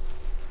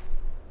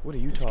 What are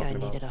you This talking guy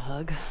about? needed a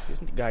hug. This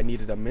guy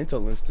needed a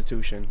mental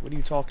institution. What are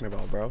you talking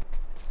about, bro?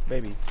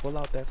 Baby, pull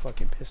out that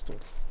fucking pistol.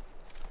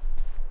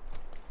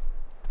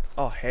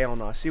 Oh, hell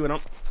no. See what I'm...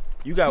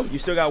 You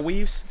still got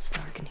weaves? It's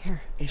dark in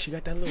here. And she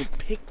got that little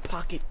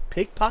pickpocket?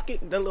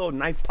 That little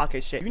knife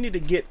pocket shit. You need to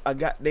get a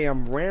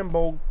goddamn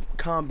Rambo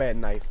combat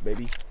knife,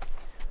 baby.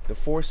 The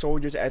 4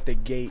 soldiers at the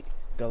gate.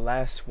 The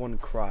last one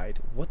cried.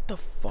 What the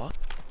fuck?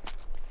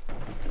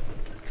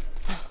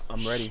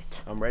 I'm ready.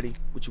 Shit. I'm ready.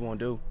 What you want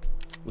to do?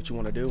 What you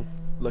want to do?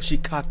 Look, she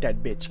cocked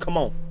that bitch. Come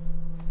on.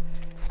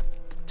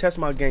 Test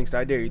my gangster.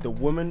 I dare you. The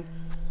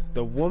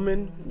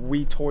woman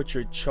we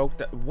tortured,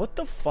 choked. What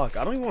the fuck?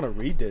 I don't even want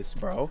to read this,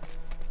 bro.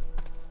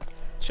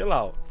 Chill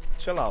out.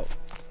 Chill out.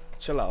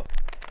 Chill out.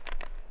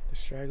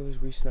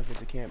 Stragglers, we snuck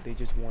into camp. They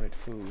just wanted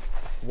food.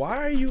 Why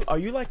are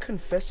you like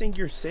confessing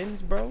your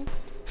sins, bro?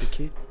 The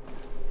kid.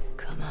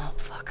 Come on,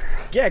 fucker.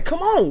 Yeah, come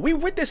on. We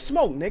with this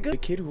smoke, nigga. The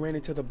kid who ran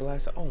into the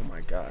blast. Oh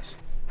my gosh.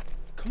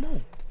 Come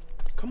on.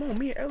 Come on.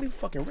 Me and Ellie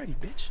fucking ready,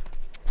 bitch.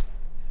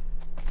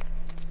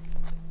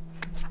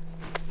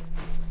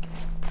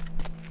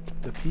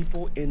 The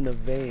people in the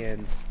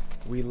van,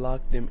 we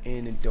locked them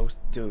in and dosed.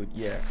 Dude,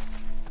 yeah.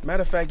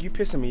 Matter of fact, you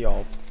pissing me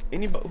off.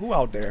 Anybody who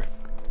out there?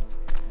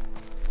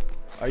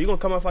 Are you gonna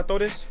come if I throw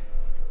this?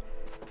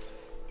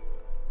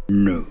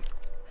 No.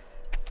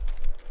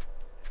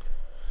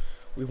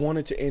 We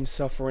wanted to end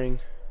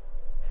suffering.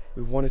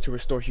 We wanted to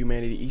restore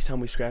humanity. Each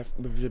time we scrapped,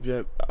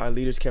 our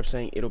leaders kept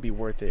saying it'll be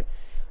worth it.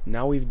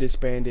 Now we've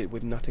disbanded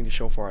with nothing to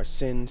show for our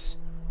sins.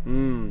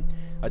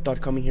 I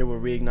thought coming here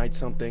would reignite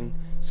something,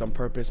 some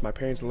purpose. My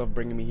parents love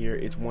bringing me here.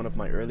 It's one of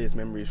my earliest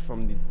memories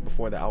from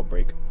before the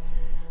outbreak.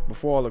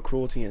 Before all the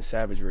cruelty and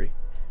savagery.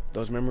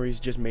 Those memories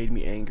just made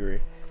me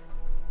angrier.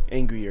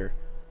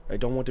 I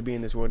don't want to be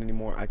in this world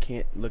anymore. I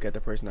can't look at the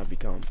person I've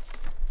become.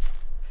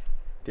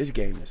 This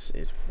game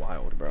is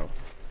wild, bro.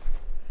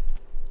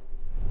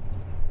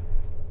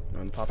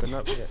 Nothing popping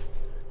up yet.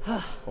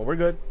 Oh, we're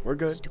good. We're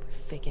good. Stupid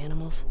fake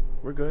animals.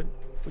 We're good.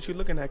 What you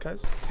looking at,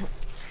 cuz?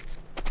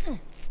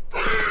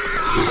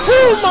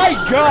 Oh my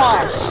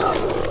gosh!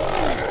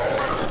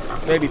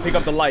 Baby, pick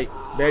up the light,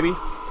 baby.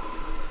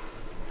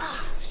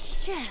 Oh,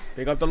 shit.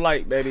 Pick up the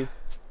light, baby.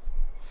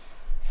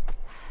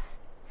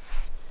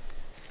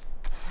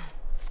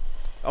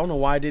 I don't know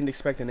why I didn't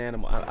expect an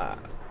animal.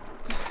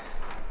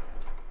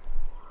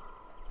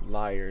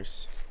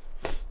 Liars.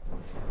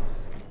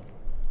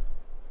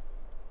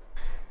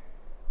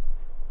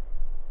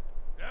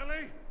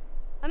 Ellie?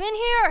 I'm in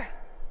here.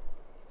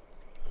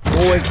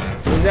 Boys,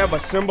 does that have a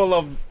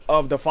symbol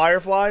of the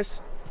fireflies?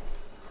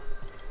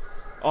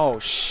 Oh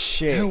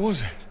shit. Hell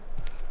was it?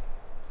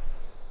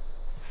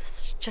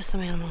 It's just some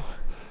animal.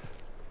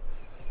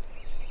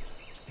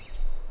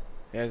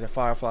 There's a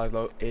fireflies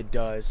logo. It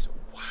does.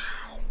 Wow.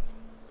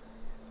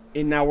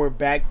 And now we're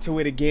back to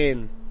it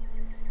again.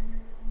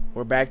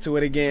 We're back to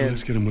it again.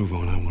 Let's get a move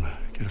on. I want to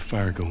get a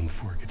fire going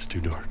before it gets too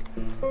dark.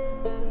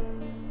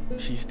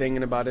 She's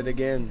thinking about it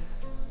again.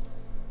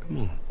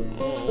 Come on.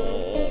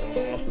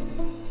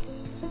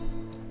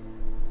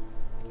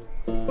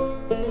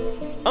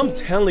 I'm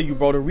telling you,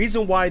 bro, the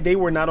reason why they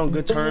were not on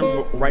good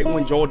terms right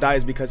when Joel died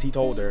is because he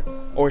told her.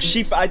 Or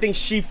I think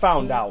she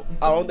found out.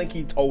 I don't think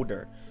he told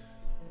her.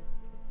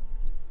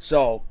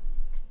 So,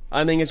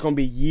 I think it's going to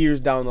be years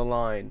down the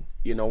line,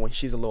 you know, when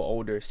she's a little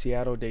older.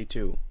 Seattle Day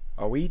 2.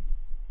 Are we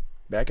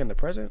back in the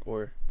present,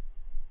 or?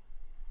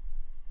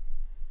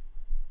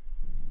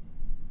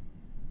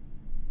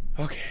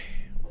 Okay.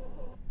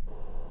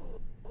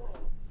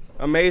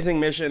 Amazing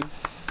mission.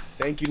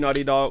 Thank you,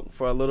 Naughty Dog,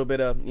 for a little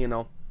bit of, you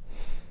know,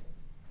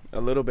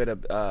 a little bit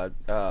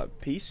of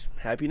peace,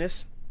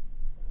 happiness.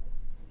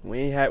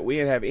 We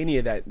didn't have any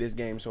of that this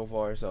game so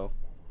far, so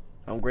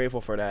I'm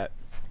grateful for that.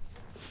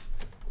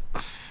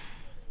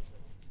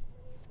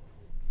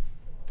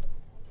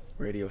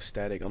 Radio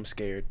static. I'm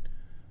scared.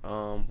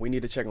 We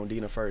need to check on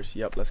Dina first.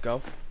 Yep, let's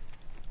go.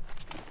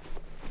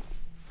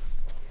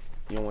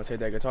 You don't want to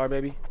take that guitar,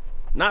 baby?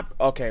 Not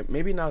okay.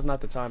 Maybe now's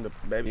not the time to,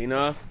 baby.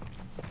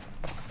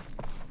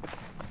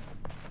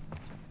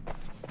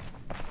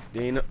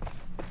 Dina.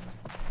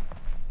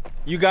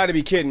 You got to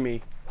be kidding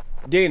me.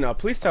 Dina,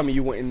 please tell me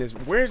you went in this.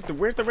 Where's the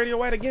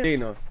radio at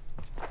again?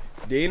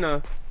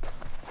 Dina,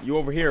 you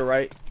over here,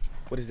 right?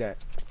 What is that?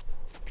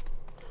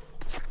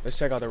 Let's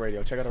check out the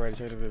radio. Check out the radio.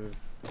 Check out the radio.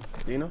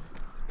 Dina?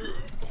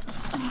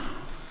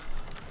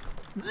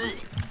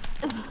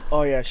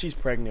 Oh yeah, she's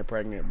pregnant,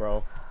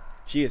 bro.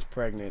 She is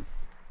pregnant.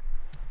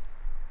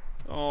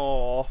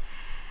 Oh.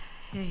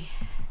 Hey.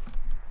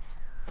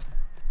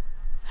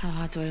 How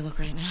hot do I look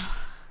right now?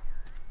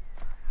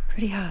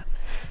 Pretty hot.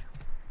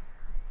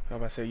 I was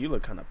about to say, you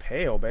look kind of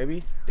pale,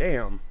 baby.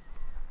 Damn.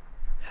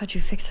 How'd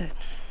you fix it?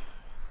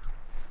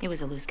 It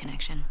was a loose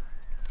connection.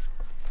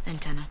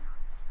 Antenna.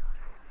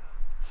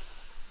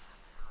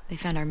 They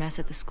found our mess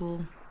at the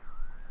school.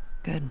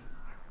 Good.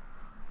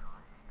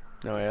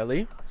 No,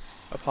 Ellie.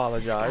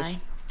 Apologize. This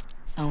guy,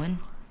 Owen.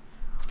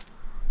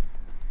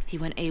 He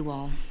went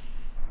AWOL.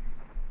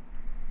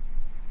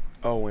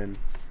 Owen.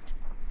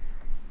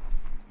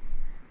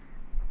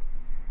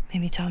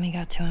 Maybe Tommy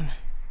got to him.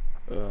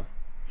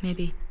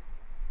 Maybe.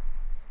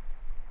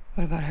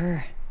 What about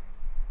her?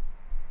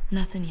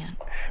 Nothing yet.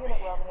 Unit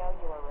Romeo,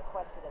 you are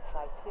requested at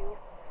Site 2.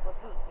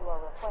 Repeat, you are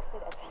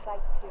requested at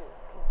Site 2.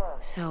 Confirm.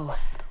 So,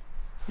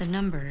 the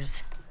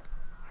numbers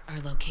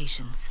are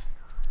locations.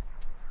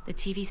 The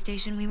TV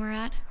station we were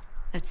at,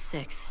 that's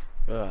 6.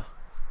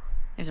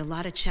 There's a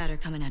lot of chatter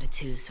coming out of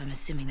 2, so I'm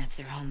assuming that's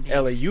their home base.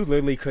 Ellie, you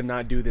literally could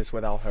not do this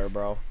without her,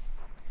 bro.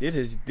 This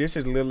is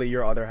literally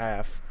your other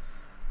half.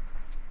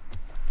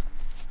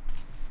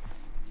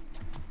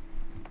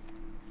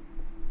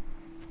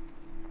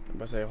 I'm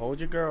about to say, hold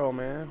your girl,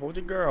 man. Hold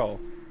your girl.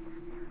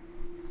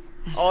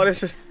 Oh,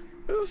 this is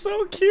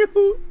so cute.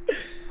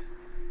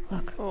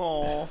 Look.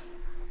 Oh.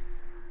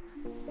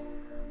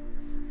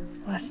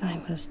 Last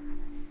night was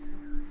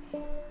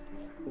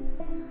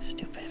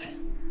stupid.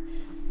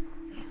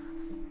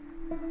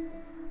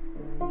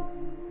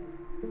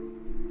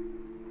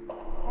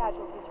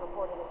 Casualties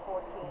reported at 14.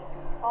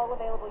 All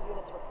available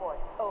units report.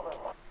 Over.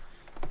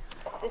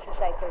 This is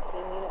Site 13.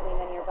 Unit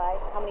Lima nearby.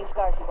 How many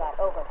scars you got?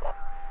 Over.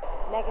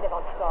 Negative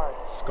on scars.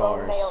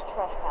 Scars. Lone male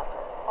trespasser.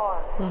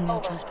 Armed. Lone male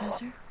Over.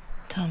 trespasser?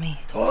 Tommy.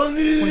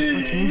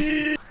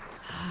 Tommy!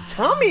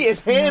 Tommy is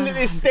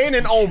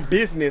standing on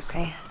business.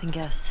 Okay, then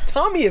guess.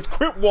 Tommy is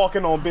crip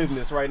walking on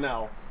business right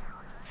now.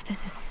 If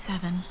this is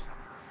 7,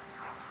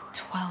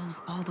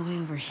 12's all the way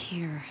over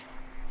here.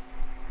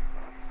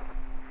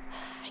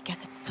 I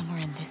guess it's somewhere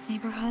in this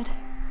neighborhood.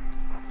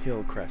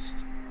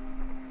 Hillcrest.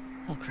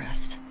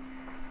 Hillcrest.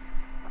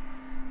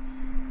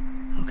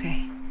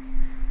 Okay.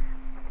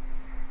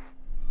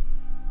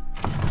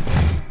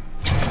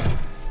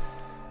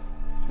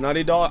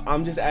 Naughty Dog,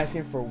 I'm just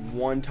asking for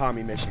one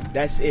Tommy mission.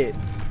 That's it.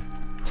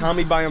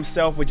 Tommy by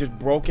himself with just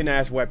broken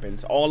ass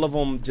weapons. All of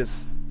them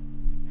just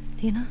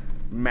Tina?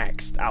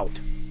 maxed out.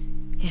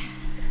 Yeah.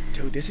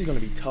 Dude, this is gonna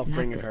be tough Not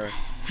bringing good. her.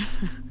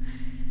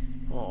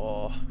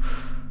 Oh.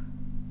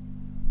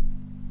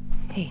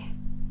 Hey.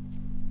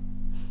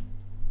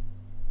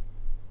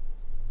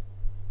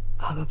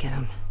 I'll go get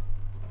him.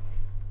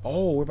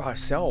 Oh, we're by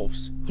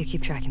ourselves. You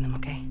keep tracking them,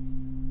 okay?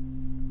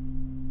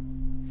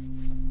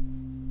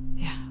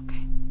 Yeah,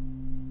 okay.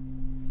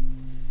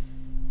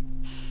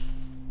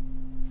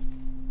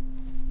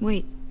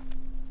 Wait.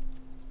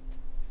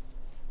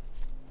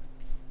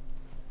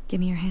 Give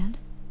me your hand.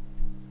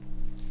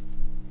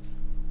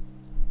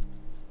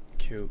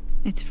 Cute.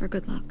 It's for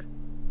good luck.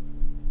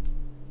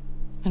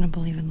 I don't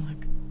believe in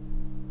luck.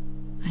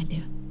 I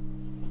do.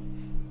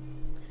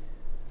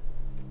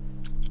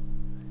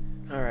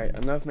 Alright,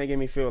 enough making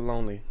me feel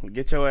lonely.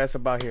 Get your ass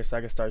about here so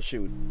I can start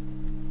shooting.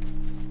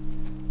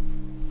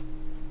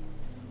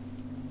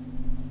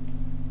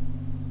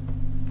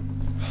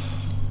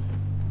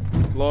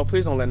 Lord,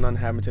 please don't let nothing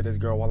happen to this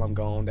girl while I'm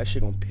gone. That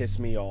shit gonna piss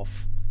me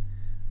off.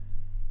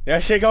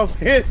 That shit gonna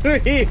piss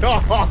me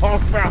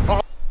off,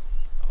 bro.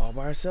 All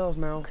by ourselves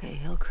now. Okay,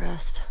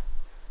 Hillcrest.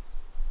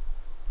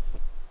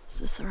 Is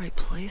this the right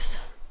place?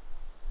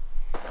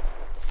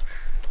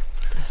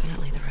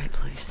 Definitely the right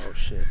place. Oh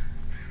shit.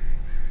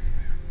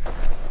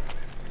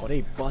 Oh,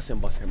 they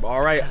busting.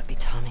 All right, Gotta be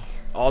Tommy.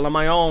 all on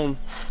my own.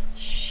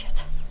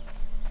 Shit.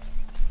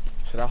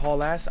 Should I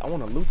haul ass? I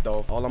want to loot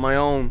though. All on my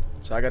own,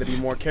 so I got to be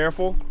more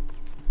careful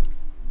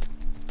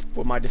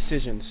with my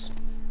decisions.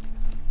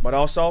 But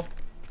also,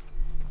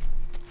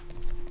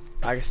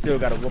 I still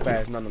got to whoop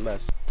ass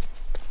nonetheless.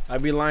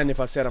 I'd be lying if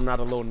I said I'm not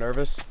a little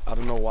nervous. I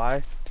don't know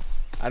why.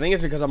 I think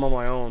it's because I'm on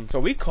my own. So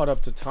we caught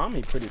up to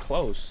Tommy pretty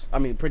close. I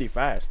mean, pretty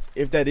fast.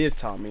 If that is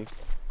Tommy.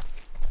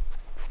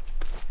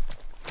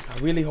 I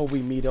really hope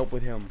we meet up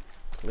with him.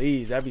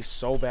 Please, that'd be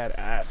so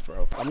badass,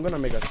 bro. I'm gonna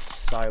make a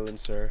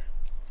silencer.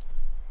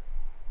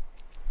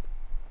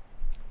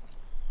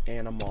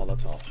 And a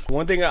Molotov.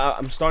 One thing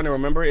I'm starting to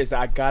remember is that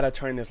I gotta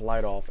turn this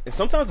light off. And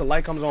sometimes the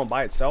light comes on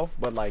by itself,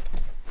 but like,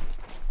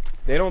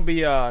 they don't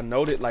be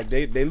noted, like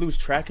they lose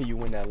track of you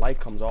when that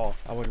light comes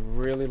off. I would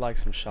really like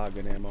some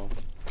shotgun ammo.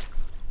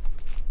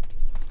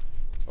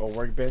 Oh,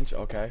 workbench,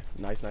 okay.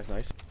 Nice. Let's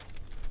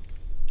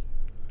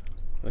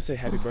say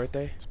happy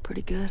birthday. It's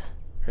pretty good.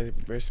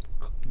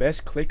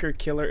 Best clicker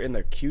killer in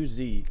the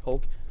QZ.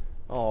 Hulk.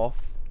 Oh,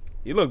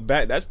 you look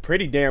bad. That's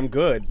pretty damn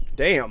good.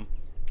 Damn.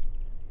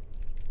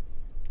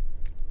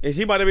 Is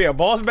he about to be a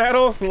boss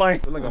battle?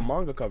 like a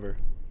manga cover.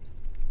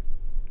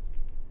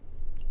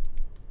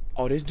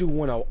 Oh, this dude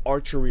won an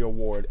archery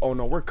award. Oh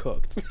no, we're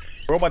cooked.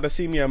 Bro about to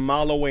see me a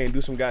mile away and do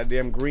some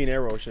goddamn green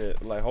arrow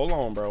shit. Like, hold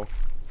on, bro.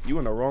 You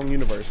in the wrong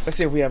universe. Let's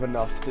see if we have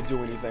enough to do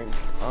anything.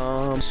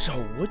 So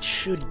what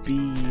should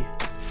be...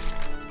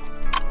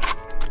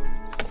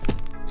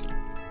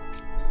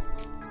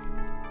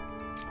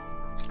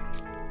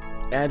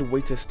 Add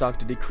weight to stock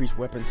to decrease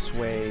weapon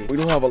sway. We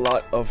don't have a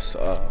lot of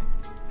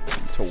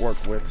to work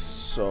with,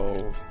 so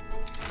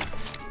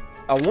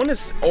I want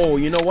to. Oh,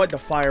 you know what? The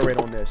fire rate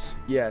on this.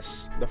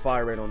 Yes, the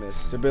fire rate on this.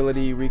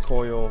 Stability,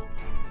 recoil,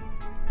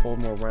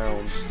 hold more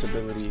rounds.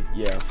 Stability,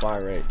 yeah,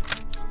 fire rate.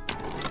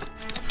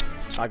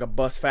 I could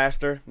bust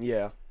faster.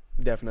 Yeah,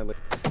 definitely.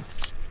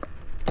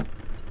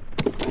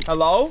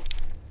 Hello?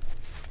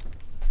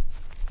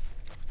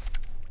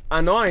 I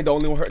know I ain't the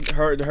only one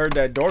heard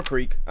that door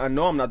creak. I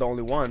know I'm not the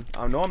only one.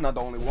 I'm gonna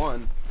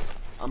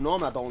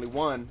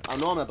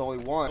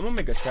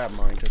make a trap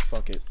mine, cause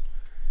fuck it.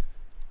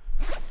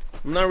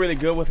 I'm not really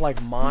good with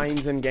like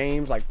mines in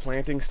games, like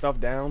planting stuff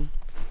down,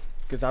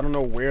 cause I don't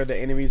know where the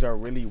enemies are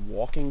really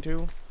walking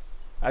to.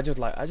 I just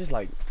like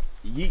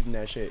yeeting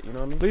that shit. You know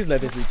what I mean? Please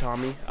let this be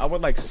Tommy. I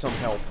would like some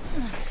help.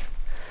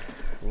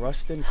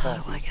 Rustin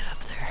coffee. How do I get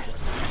up there?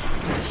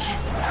 Shit.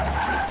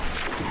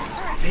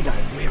 They got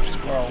whips,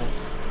 bro.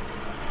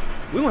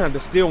 We gonna have to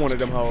steal one of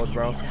them hoes,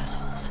 bro. These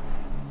assholes.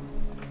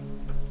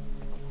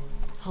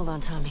 Hold on,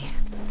 Tommy.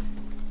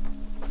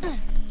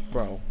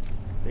 Bro,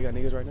 they got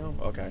niggas right now?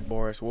 Okay.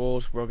 Forest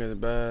wolves, broken the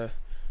bed.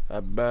 I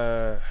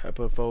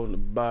put food in the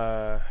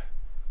bar.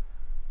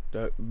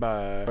 Bro,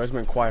 it's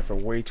been quiet for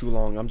way too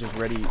long. I'm just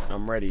ready.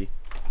 I'm ready.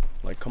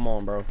 Like, come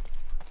on, bro.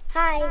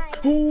 Hi.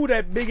 Ooh,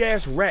 that big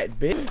ass rat,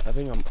 bitch. I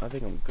think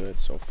I'm good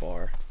so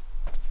far.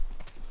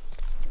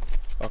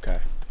 Okay.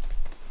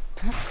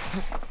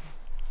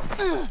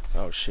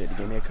 Oh shit, he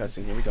gave me a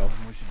cutscene. Here we go.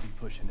 We should be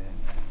pushing in.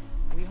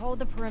 We hold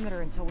the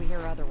perimeter until we hear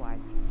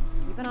otherwise.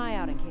 Keep an eye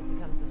out in case he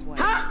comes this way.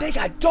 They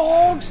got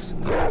dogs.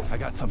 I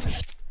got something.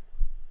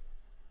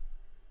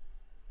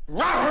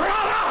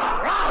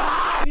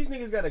 These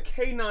niggas got a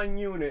K9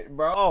 unit,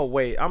 bro. Oh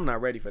wait, I'm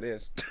not ready for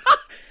this.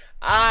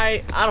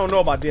 I don't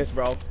know about this,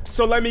 bro.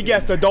 So let me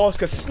guess, the dogs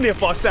could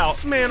sniff us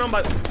out. Man, I'm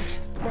about,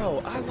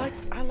 bro. I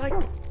like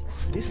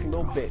this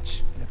little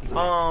bitch. This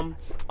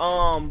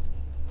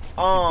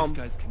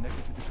guy's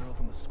connected to the girl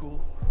from the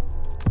school.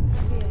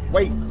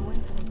 Wait.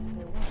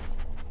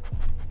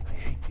 I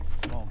hate these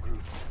small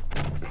groups.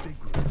 The big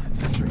group tends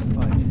to straight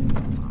fight.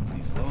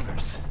 These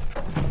loners,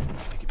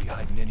 they could be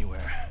hiding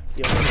anywhere.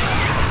 Yeah.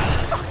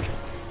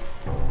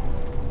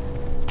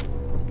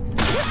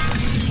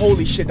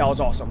 Holy shit, that was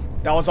awesome.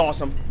 That was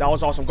awesome. That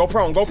was awesome. Go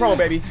prone,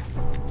 baby.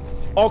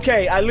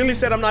 Okay, I literally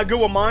said I'm not good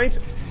with mines.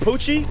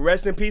 Poochie,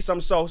 rest in peace. I'm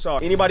so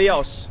sorry. Anybody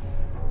else?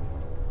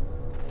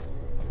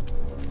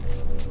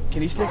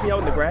 Can he sniff me out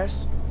in the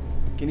grass?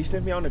 Can he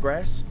sniff me out in the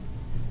grass?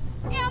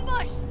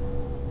 Ambush!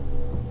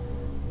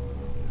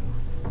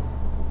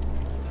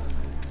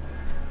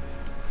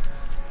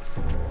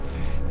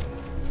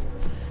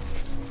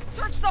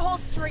 Search the whole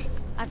street.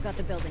 I've got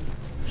the building.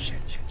 Shit.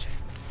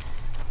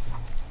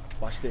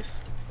 Watch this.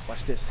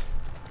 Watch this.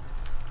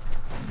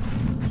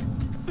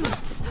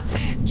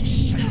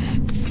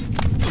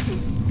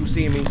 You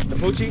seeing me? The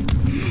Poochie?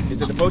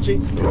 Is it the Poochie?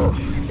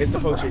 It's the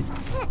Poochie.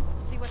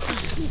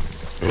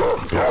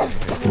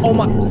 Oh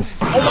my.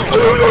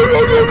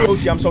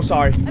 Poochie, I'm so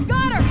sorry. I've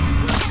got her!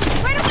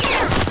 Right over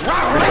here!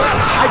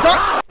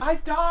 I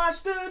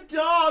dodged the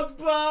dog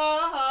bite.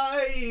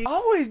 I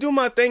always do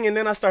my thing and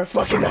then I start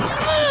fucking up.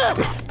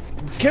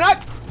 Can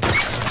I?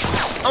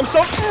 I'm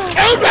so.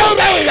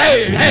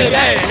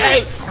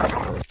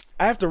 I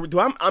have to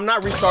do. I'm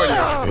not restarting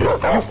this.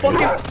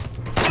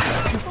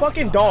 You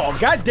fucking dog.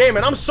 God damn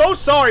it. I'm so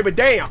sorry, but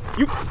damn.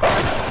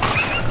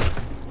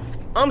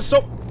 I'm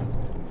so.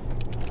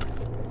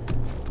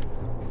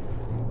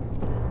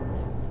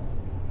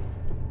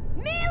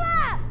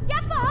 Mila!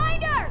 Get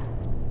behind her!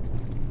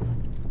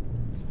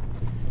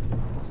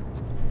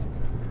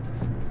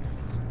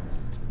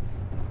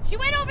 She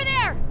went over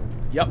there!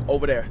 Yep,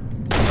 over there.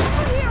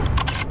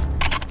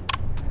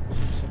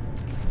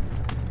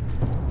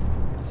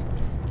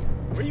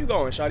 Where you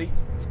going, shawty?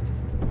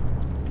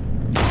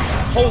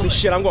 Holy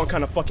shit, I'm going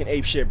kind of fucking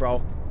ape shit,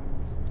 bro.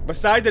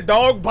 Besides the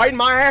dog biting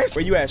my ass.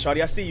 Where you at,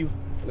 shawty? I see you.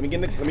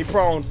 Let me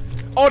prone.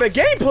 Oh, the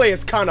gameplay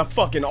is kind of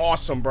fucking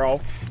awesome,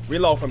 bro.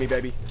 Reload for me,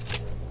 baby.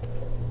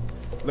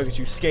 Look at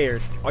you,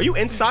 scared. Are you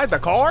inside the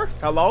car?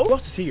 Hello? Who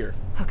else is here?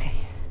 Okay.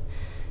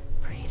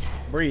 Breathe.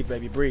 Breathe,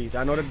 baby, breathe.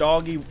 I know the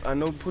doggy, I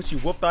know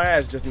Poochie whooped our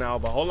ass just now,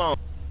 but hold on.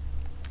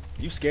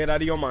 You scared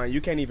out of your mind.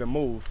 You can't even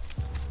move.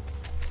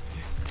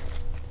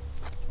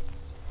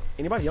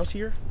 Anybody else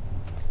here?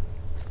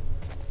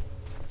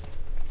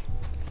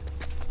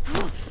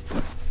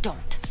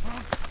 Don't.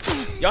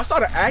 Y'all saw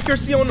the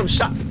accuracy on them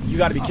shots? You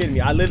gotta be kidding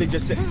me. I literally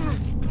just said,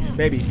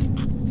 baby,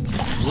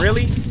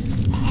 really?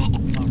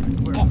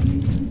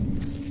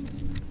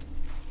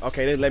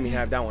 Okay, they let me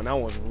have that one. That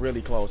one was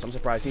really close. I'm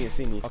surprised he didn't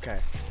see me. Okay,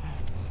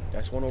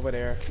 that's one over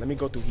there. Let me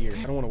go through here.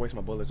 I don't want to waste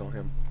my bullets on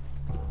him.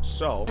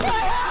 So,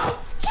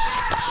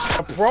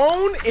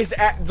 prone is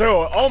at, dude,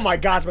 oh my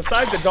gosh,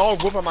 besides the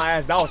dog whooping my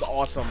ass, that was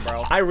awesome,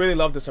 bro. I really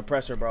love the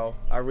suppressor, bro.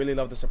 I really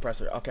love the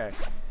suppressor. Okay,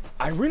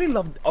 I really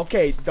love,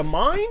 okay, the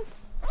mine.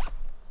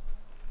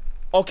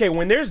 Okay,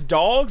 when there's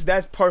dogs,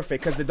 that's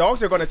perfect, because the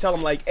dogs are going to tell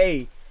them, like,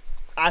 hey,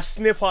 I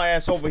sniff her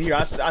ass over here.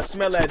 I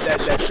smell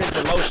that scent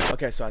of lotion.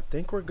 Okay, so I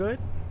think we're good.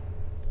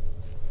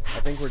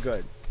 I think we're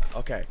good.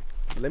 Okay,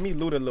 let me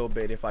loot a little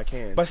bit if I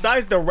can.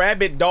 Besides the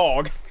rabbit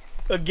dog,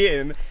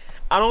 again,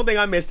 I don't think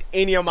I missed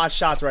any of my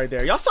shots right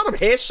there. Y'all saw them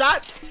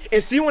headshots?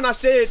 And see when I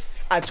said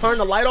I turned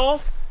the light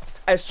off?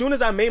 As soon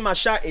as I made my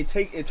shot, it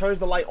turns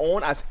the light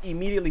on. I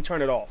immediately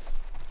turn it off.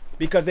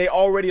 Because they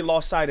already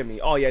lost sight of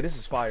me. Oh yeah, this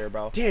is fire,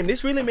 bro. Damn,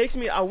 this really makes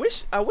me, I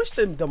wish the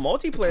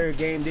multiplayer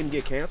game didn't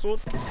get canceled.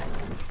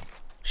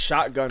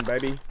 Shotgun,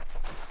 baby.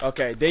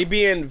 Okay, they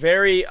being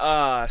very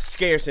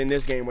scarce in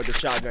this game with the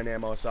shotgun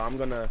ammo, so I'm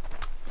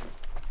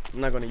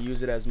not gonna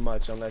use it as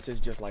much unless it's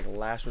just like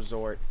last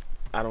resort.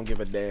 I don't give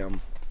a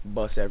damn.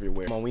 Bus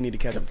everywhere. Come on, we need to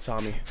catch up to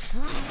Tommy.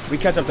 We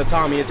catch up to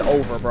Tommy, it's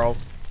over, bro.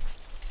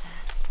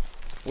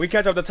 We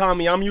catch up to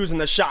Tommy, I'm using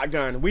the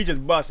shotgun. We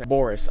just busting.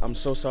 Boris, I'm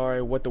so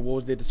sorry. What the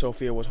wolves did to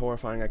Sophia was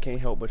horrifying. I can't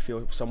help but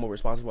feel somewhat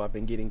responsible. I've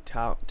been getting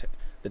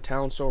the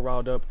town so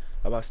riled up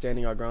about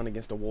standing our ground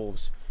against the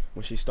wolves.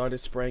 When she started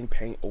spraying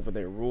paint over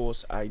their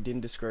rules, I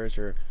didn't discourage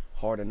her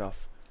hard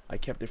enough. I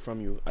kept it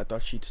from you. I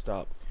thought she'd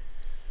stop.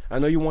 I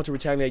know you want to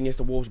retaliate against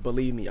the wolves,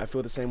 believe me. I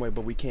feel the same way,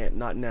 but we can't.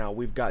 Not now.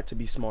 We've got to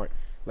be smart.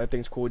 Let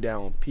things cool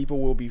down. People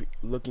will be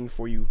looking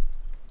for you.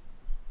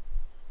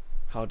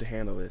 how to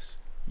handle this.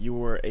 You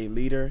were a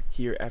leader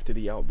here after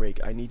the outbreak.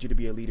 I need you to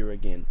be a leader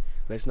again.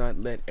 Let's not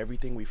let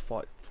everything we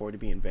fought for to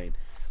be in vain.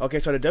 Okay,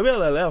 so the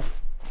WLF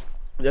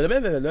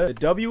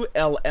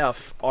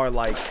are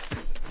like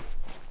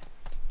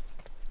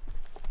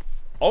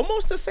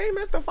almost the same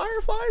as the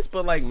Fireflies,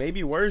 but like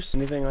maybe worse.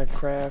 Anything I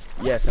craft?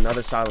 Yes,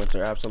 another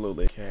silencer,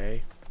 absolutely.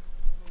 Okay.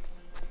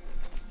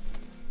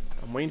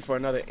 I'm waiting for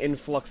another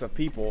influx of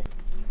people.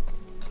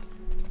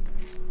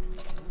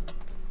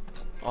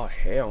 Oh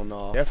hell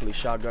no! Definitely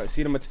shotgun.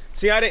 See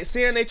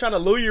the they trying to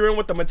lure you in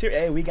with the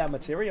material. Hey, we got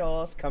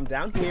materials. Come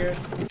down here.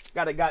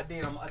 Got a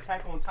goddamn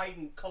Attack on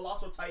Titan,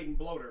 Colossal Titan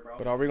bloater, bro.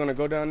 But are we gonna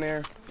go down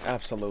there?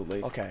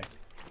 Absolutely. Okay.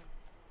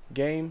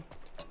 Game.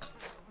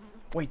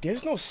 Wait,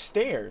 there's no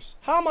stairs.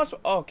 How am I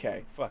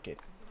okay, fuck it.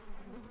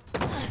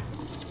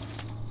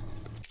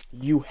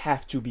 You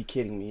have to be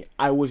kidding me.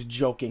 I was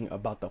joking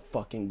about the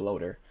fucking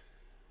bloater.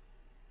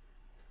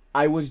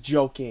 I was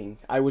joking.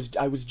 I was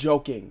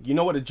joking. You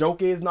know what a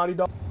joke is, Naughty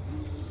Dog?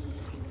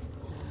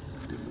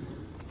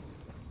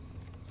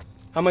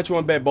 How much you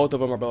want to bet both of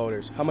them are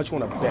bloaters? How much you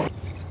want to bet?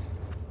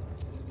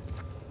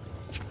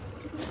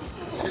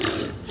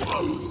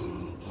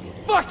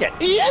 Fuck it!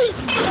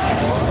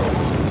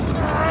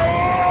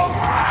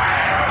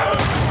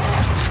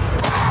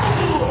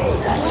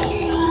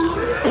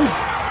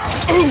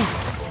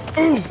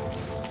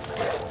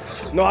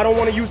 No, I don't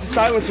want to use the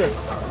silencer.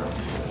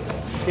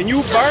 Can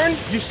you burn,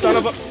 you son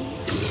of a...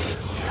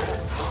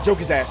 Joke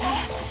his ass.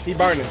 He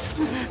burning.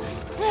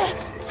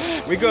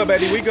 We good,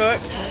 baby. We good.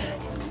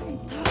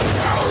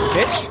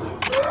 Bitch.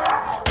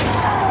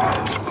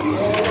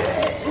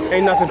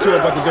 Ain't nothing to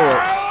it but to do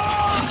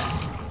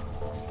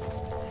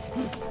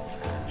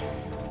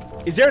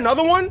it. Is there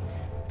another one?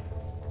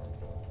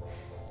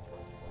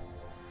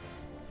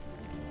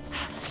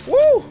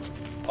 Woo!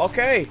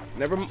 Okay,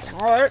 never.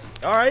 All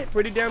right,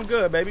 pretty damn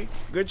good, baby.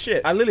 Good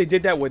shit. I literally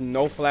did that with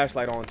no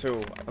flashlight on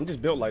too. I'm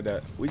just built like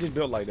that. We just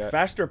built like that.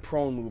 Faster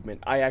prone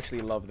movement. I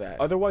actually love that.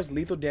 Otherwise,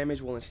 lethal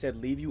damage will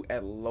instead leave you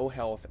at low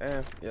health.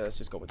 Yeah, let's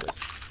just go with this.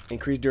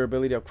 Increased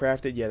durability of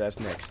crafted. Yeah, that's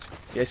next.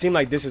 Yeah, it seemed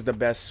like this is the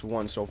best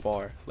one so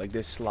far. Like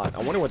this slot. I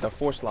wonder what the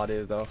fourth slot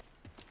is though.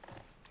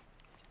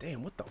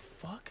 Damn, what the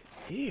fuck?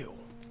 Ew.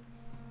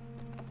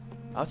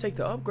 I'll take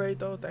the upgrade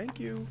though.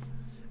 Thank you.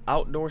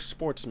 Outdoor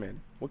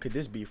sportsman. What could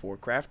this be for?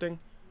 Crafting?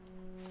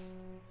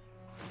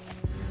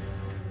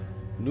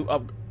 New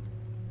up.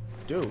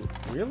 Dude,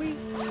 really?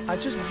 I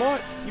just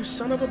bought, you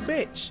son of a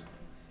bitch.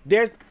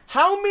 There's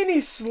how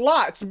many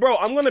slots, bro?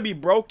 I'm gonna be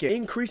broken.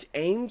 Increase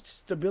aim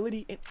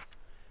stability.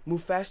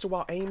 Move faster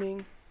while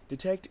aiming.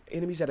 Detect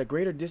enemies at a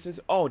greater distance.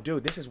 Oh,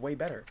 dude, this is way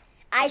better.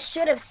 I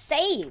should have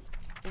saved.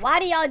 Why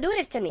do y'all do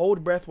this to me?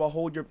 Hold breath while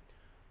hold your.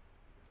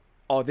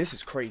 Oh, this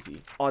is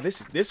crazy. Oh,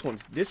 this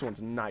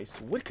one's nice.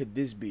 What could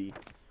this be?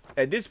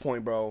 At this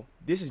point, bro,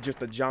 this is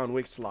just a John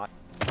Wick slot.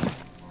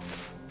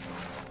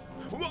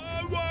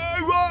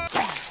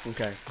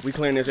 Okay, we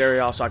clearing this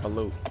area out so I can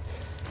loot.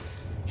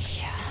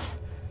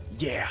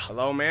 Yeah.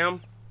 Hello,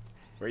 ma'am.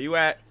 Where you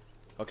at?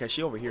 Okay,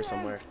 she over here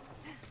somewhere.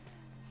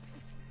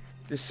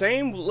 The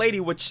same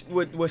lady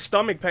with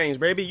stomach pains,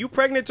 baby. You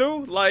pregnant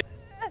too? Like,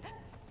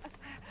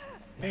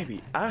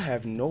 baby, I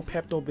have no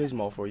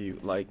Pepto-Bismol for you.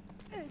 Like,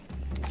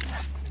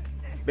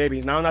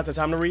 baby, now not the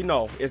time to read.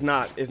 No, it's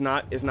not. It's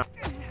not. It's not.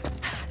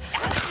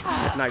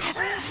 Nice.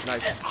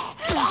 Nice.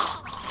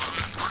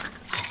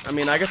 I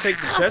mean, I could take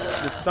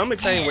the stomach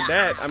pain with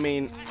that. I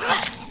mean,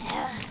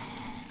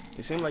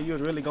 it seemed like you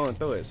was really going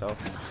through it, so.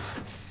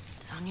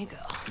 Down you go.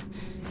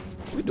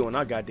 We doing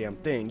our goddamn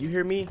thing. You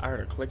hear me? I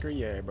heard a clicker.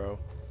 Yeah, bro.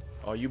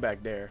 Oh, you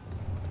back there.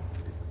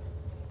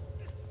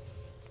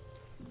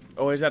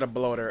 Oh, is that a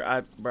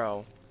bloater?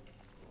 Bro.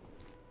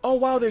 Oh,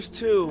 wow, there's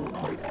two.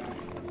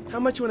 How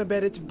much you want to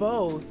bet it's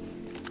both?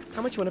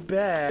 How much you want to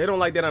bet? They don't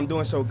like that I'm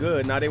doing so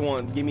good. Now they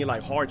want to give me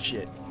like hard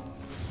shit.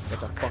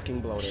 That's a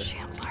fucking bloater.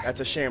 Shambler. That's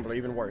a shambler,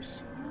 even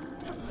worse.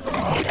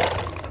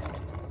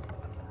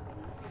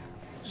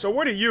 So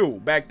what are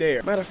you back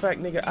there? Matter of fact,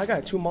 nigga, I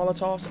got 2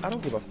 Molotovs. I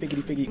don't give a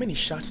figgity. How many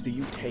shots do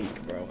you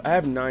take, bro? I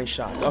have 9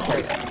 shots.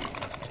 Okay.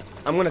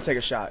 I'm gonna take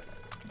a shot.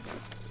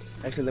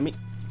 Actually, let me.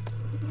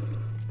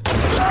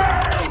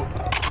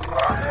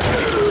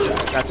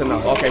 That's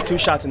enough. Okay, 2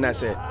 shots and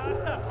that's it.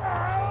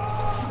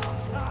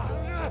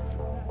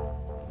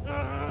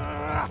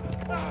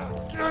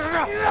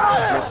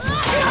 Miss.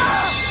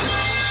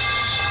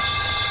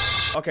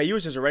 Okay, you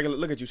was just a regular.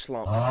 Look at you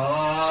slump.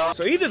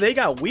 So either they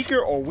got weaker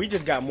or we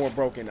just got more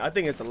broken. I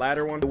think it's the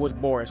latter one. It was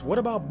Boris. What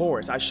about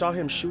Boris? I saw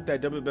him shoot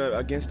that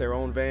against their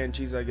own van.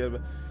 She's like,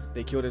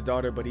 they killed his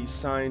daughter, but he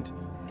signed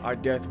our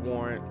death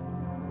warrant.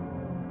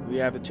 We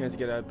have the chance to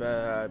get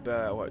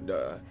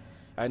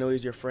I know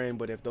he's your friend,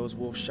 but if those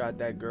wolves shot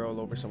that girl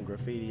over some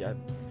graffiti, I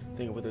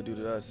think of what they'll do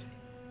to us.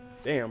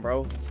 Damn,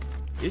 bro.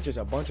 It's just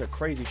a bunch of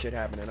crazy shit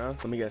happening, huh?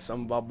 Let me get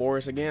something about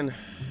Boris again.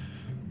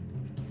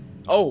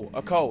 Oh,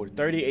 a code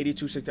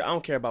 308260. I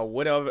don't care about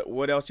what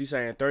else you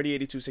saying.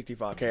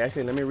 308265. Okay,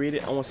 actually, let me read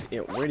it. I want to see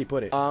it. Where'd he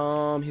put it?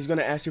 He's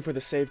gonna ask you for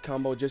the save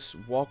combo. Just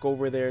walk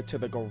over there to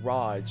the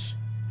garage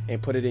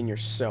and put it in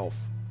yourself.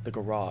 The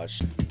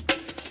garage.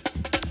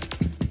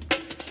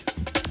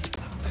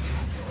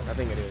 I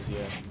think it is,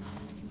 yeah.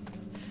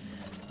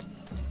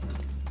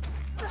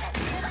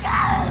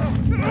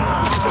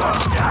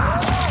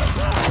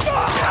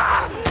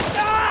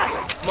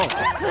 Come on.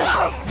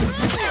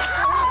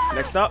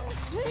 Next up.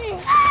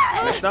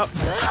 Next up.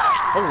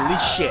 Holy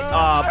shit.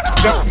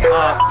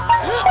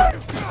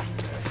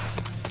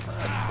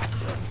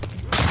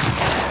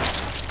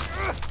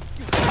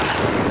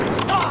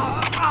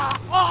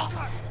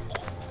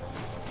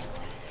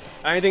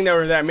 I didn't think there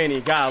were that many.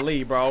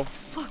 Golly, bro. What the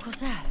fuck was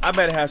that? I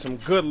better have some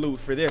good loot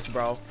for this,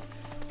 bro.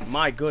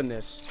 My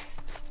goodness.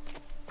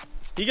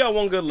 He got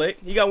one good lick.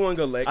 He got one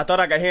good lick. I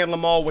thought I could handle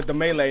them all with the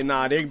melee.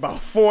 Nah, they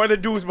about 4 of the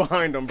dudes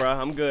behind him, bro.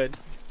 I'm good.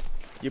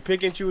 You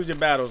pick and choose your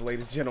battles,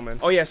 ladies and gentlemen.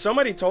 Oh, yeah.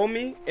 Somebody told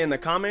me in the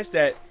comments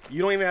that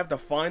you don't even have to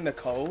find the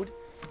code.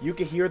 You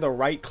can hear the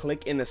right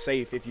click in the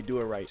safe if you do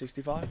it right.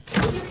 65?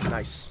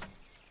 Nice.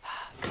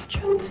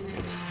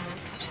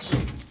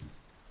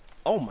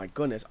 Oh, my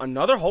goodness.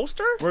 Another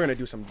holster? We're going to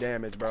do some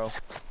damage, bro.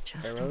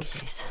 Just in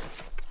case.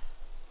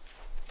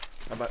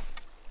 How about...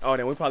 Oh,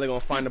 then we're probably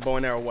gonna find the bow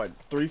and arrow, what,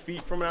 3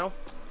 feet from now?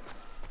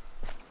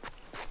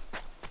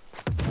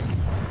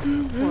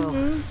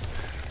 Whoa.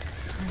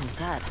 What was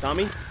that?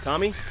 Tommy?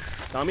 Tommy?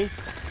 Tommy?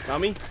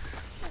 Tommy?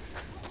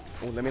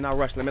 Oh, let me not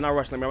rush. Let me not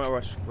rush. Let me not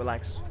rush.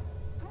 Relax.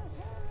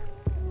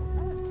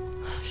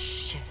 Oh,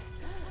 shit.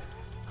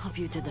 Hope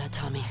you did that,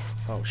 Tommy.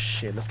 Oh,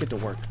 shit. Let's get to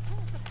work.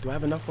 Do I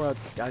have enough for a...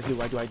 I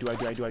do.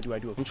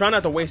 I'm trying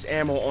not to waste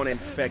ammo on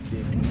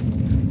infected.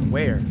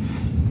 Where?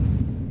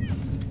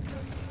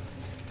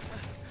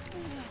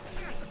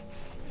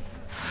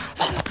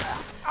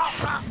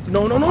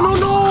 No, no, no, no,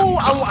 no!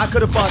 I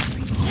could have bust.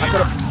 I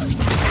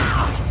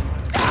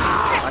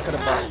could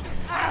have bust.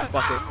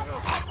 Fuck it.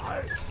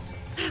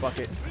 Fuck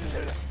it.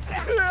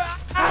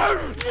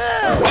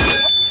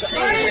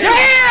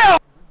 Damn!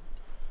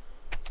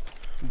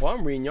 Boy,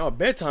 I'm reading y'all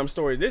bedtime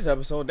stories this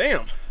episode.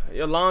 Damn.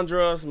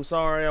 Yolandra, I'm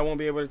sorry. I won't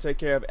be able to take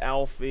care of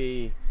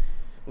Alfie.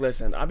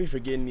 Listen, I be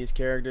forgetting these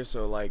characters,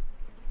 so like...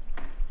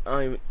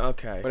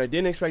 okay. What I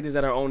didn't expect is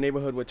that our own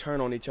neighborhood would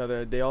turn on each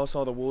other. They all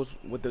saw the wolves,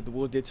 what the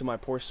wolves did to my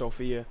poor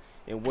Sophia,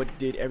 and what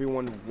did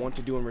everyone want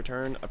to do in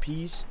return?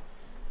 Appease?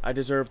 I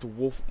deserved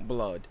wolf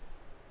blood.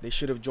 They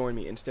should have joined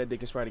me. Instead, they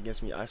conspired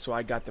against me, so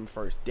I got them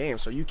first. Damn,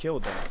 so you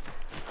killed them.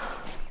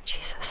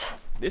 Jesus.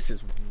 This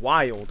is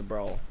wild,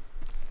 bro.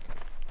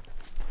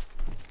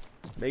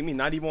 Make me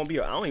not even want to be,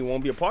 I don't even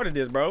want to be a part of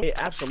this, bro. Hey,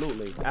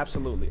 absolutely,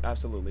 absolutely,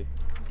 absolutely.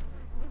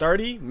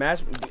 30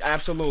 mass,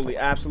 absolutely,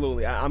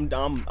 absolutely. I'm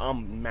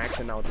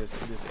maxing out this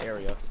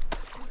area.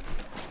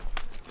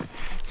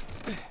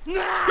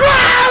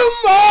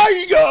 Oh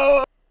my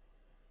god!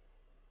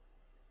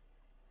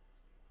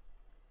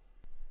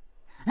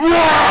 Oh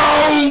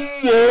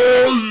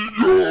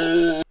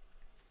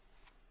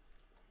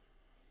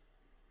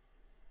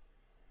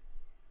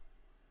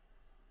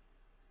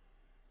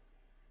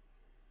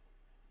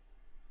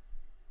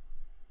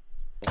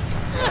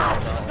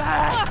my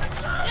god!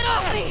 Get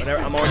off me!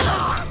 Whatever, I'm already.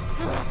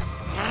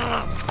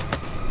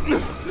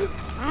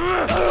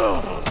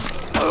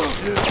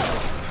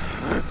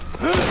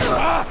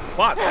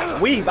 Fuck!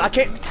 Weave! I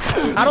can't.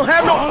 I don't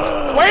have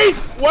no. Wait!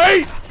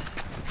 Wait!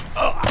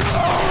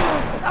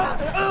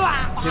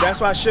 See,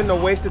 that's why I shouldn't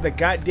have wasted the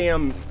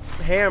goddamn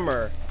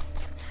hammer.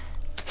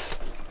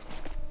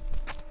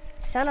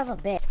 Son of a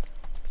bitch.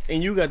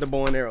 And you got the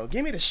bow and arrow.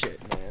 Give me the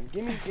shit, man.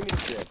 Give me the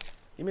shit.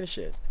 Give me the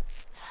shit.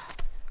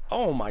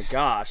 Oh my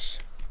gosh.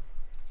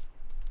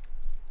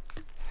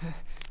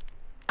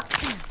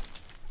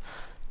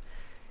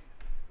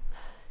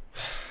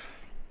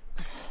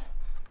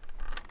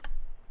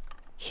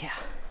 Yeah,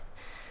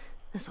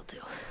 this'll do.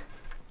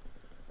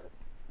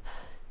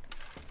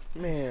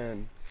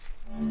 Man.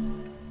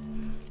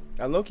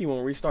 I low-key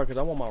won't restart because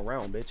I want my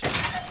round, bitch.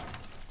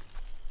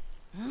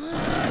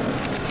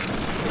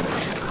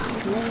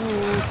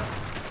 Ooh.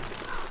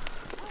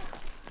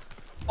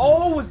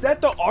 Oh, was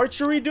that the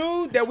archery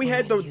dude that we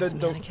had the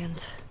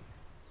mannequins?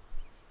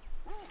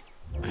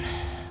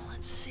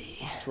 Let's see.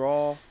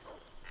 Draw.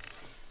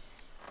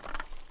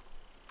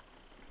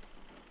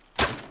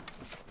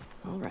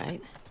 All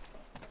right.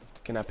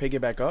 Can I pick it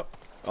back up?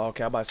 Oh,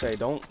 okay, I'm about to say,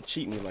 don't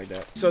cheat me like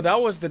that. So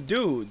that was the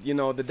dude, you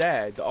know, the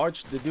dad,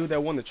 the dude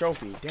that won the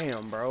trophy.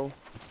 Damn, bro.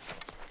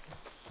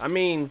 I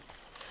mean,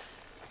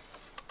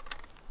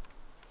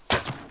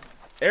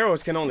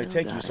 arrows can only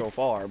take you so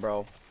far,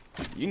 bro.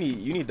 You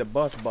need the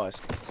bust.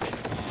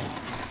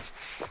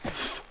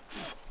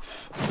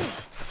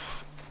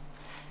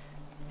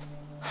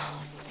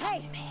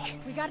 Hey,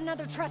 we got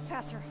another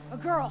trespasser, a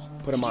girl.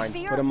 Put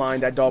in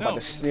mind that dog about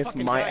to sniff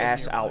my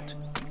ass out.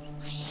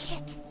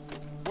 Shit.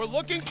 We're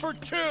looking for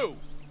 2.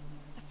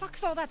 The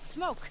fuck's all that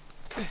smoke?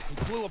 He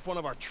blew up one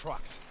of our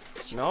trucks.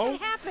 No? What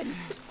happened?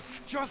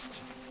 Just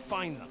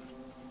find them.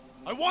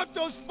 I want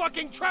those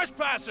fucking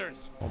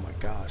trespassers. Oh my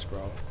gosh,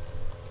 bro.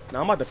 Now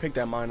I'm about to pick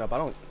that mine up. I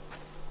don't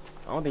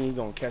think he's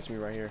gonna catch me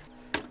right here.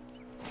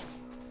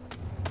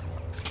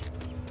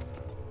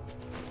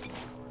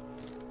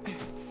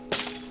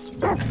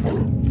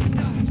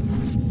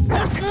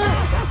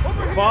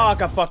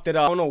 Fuck, I fucked it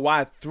up. I don't know why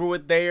I threw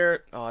it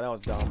there. Oh, that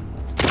was dumb.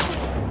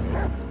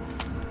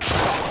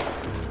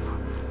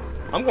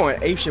 I'm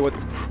going ape shit with...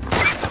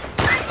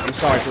 I'm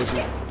sorry,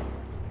 Pussy.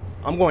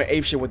 I'm going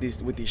ape shit with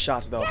these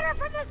shots, though. Get her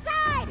from the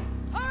side!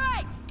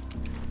 Alright!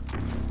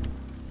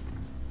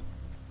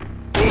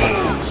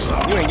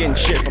 You ain't getting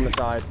shit from the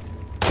side.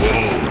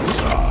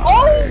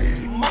 Oh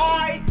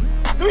my!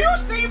 Do you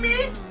see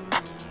me?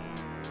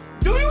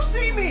 Do you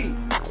see me?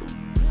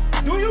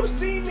 Do you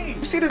see me?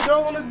 You see this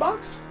girl on this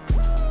box?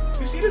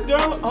 You see this girl?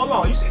 Hold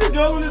on. You see this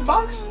girl on this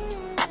box?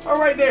 Oh,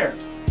 right there.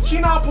 She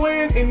not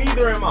playing, and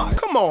neither am I.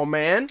 Come on,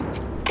 man.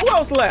 Who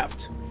else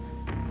left?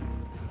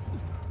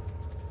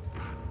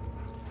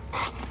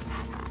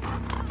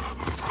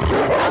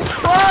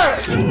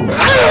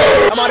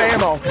 I'm out of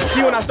ammo.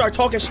 See when I start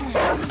talking shit.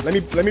 Let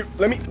me. Don't let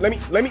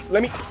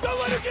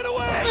her get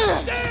away.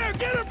 There,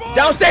 get her, boy.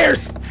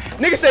 Downstairs.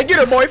 Nigga said get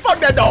her, boy.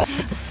 Fuck that dog.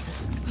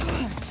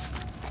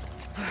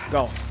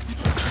 Go.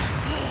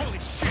 Holy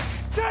shit.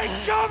 Take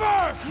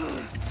cover.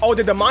 Oh,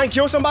 did the mine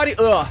kill somebody?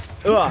 Oh,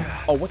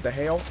 what the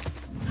hell?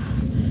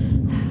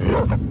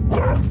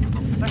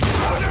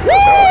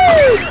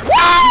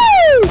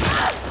 Woo!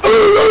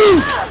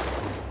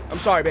 I'm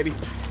sorry, baby.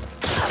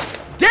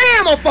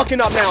 Damn, I'm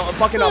fucking up now. I'm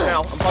fucking up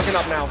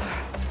now.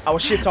 I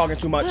was shit talking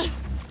too much.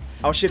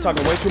 I was shit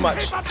talking way too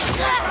much.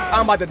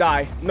 I'm about to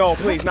die. No,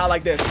 please, not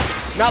like this.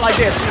 Not like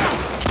this.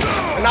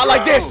 Not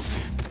like this.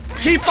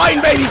 Keep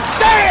fighting, baby.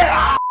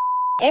 Damn!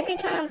 Every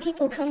time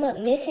people come up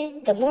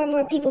missing, the more and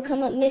more people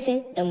come up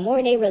missing, the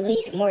more they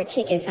release more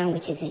chicken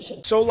sandwiches and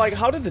shit. So, like,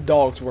 how did the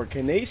dogs work?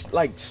 Can they,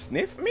 like,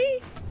 sniff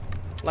me?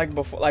 Like,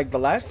 before, like, the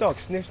last dog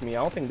sniffed me.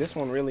 I don't think this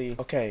one really...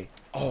 Okay.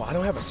 Oh, I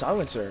don't have a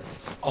silencer.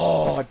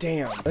 Oh,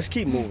 damn. Let's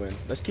keep moving.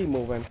 Let's keep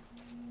moving.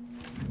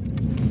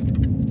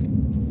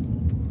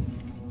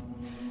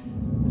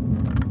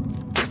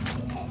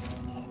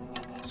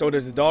 So,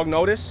 does the dog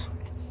notice?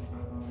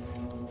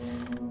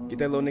 Get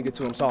that little nigga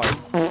too. I'm sorry.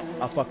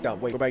 I fucked up.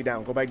 Wait, go back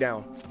down. Go back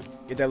down.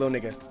 Get that little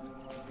nigga.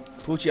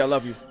 Poochie, I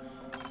love you.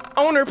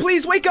 Owner,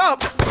 please wake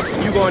up.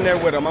 You go in there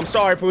with him. I'm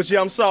sorry,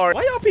 Poochie. I'm sorry.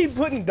 Why y'all keep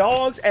putting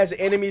dogs as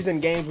enemies in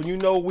games when you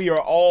know we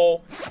are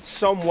all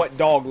somewhat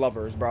dog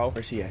lovers, bro?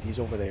 Where's he at? He's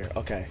over there.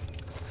 Okay.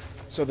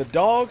 So the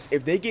dogs,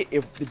 if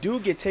the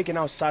dude get taken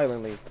out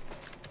silently,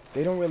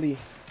 they don't really...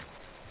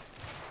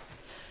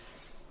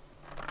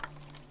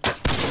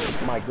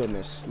 My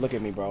goodness. Look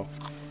at me, bro.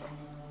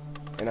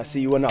 And I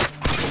see you enough.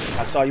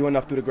 I saw you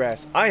enough through the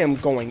grass. I am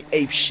going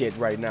ape shit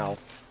right now.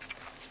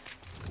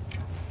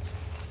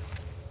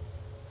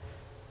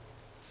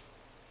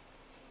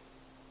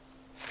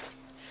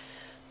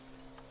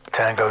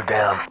 Tango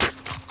down.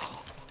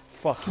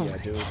 Fuck yeah,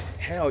 dude.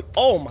 Hell,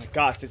 oh my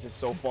gosh, this is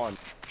so fun.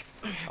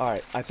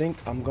 Alright, I think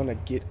I'm gonna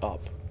get up.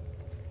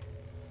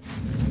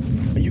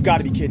 You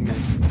gotta be kidding me.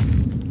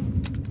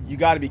 You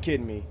gotta be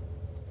kidding me.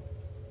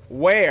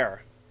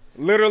 Where?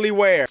 Literally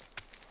where?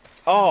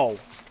 Oh.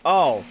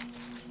 Oh.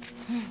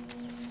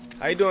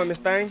 How you doing, Miss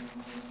Thing?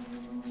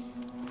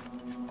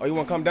 Oh, you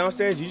wanna come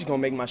downstairs? You just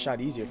gonna make my shot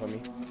easier for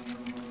me.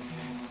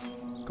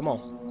 Come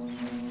on.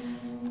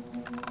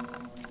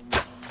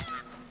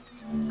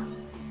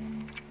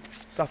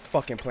 Stop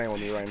fucking playing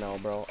with me right now,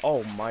 bro.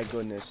 Oh my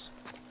goodness.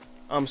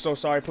 I'm so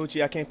sorry,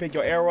 Poochie. I can't pick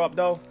your arrow up,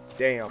 though.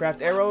 Damn.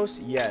 Craft arrows?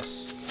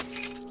 Yes.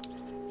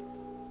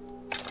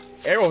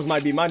 Arrows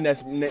might be my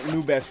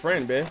new best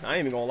friend, man. I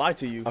ain't even gonna lie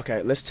to you.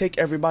 Okay, let's take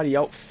everybody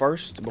out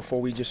first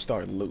before we just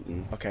start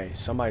looting. Okay,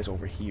 somebody's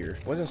over here.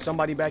 Wasn't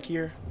somebody back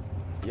here?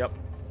 Yep.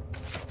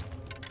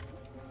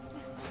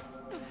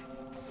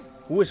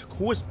 Who is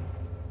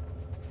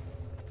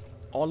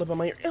all up in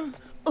my ear?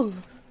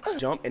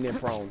 Jump and then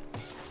prone.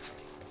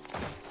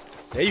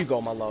 There you go,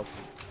 my love.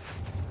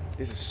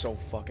 This is so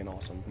fucking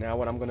awesome. Now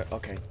what I'm gonna...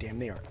 Okay, damn,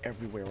 they are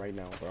everywhere right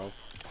now, bro.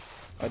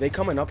 Are they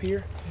coming up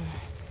here?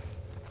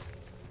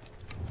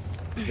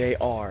 They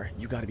are.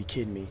 You gotta be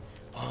kidding me.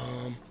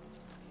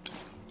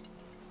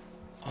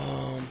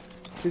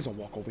 Please don't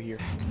walk over here.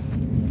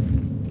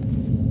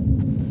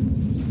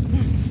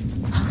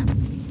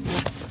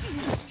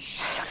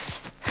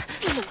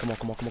 Come on.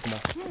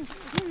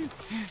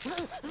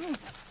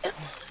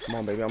 Come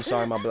on, baby. I'm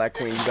sorry, my black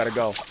queen. You gotta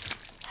go.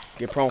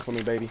 Get prone for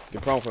me, baby.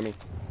 Get prone for me.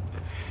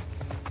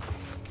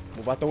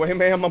 Move out the way,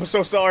 ma'am. I'm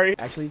so sorry.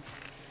 Actually.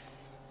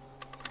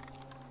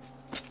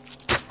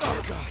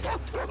 Oh, God.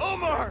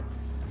 Omar!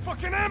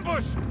 Fucking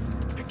ambush!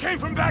 It came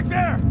from back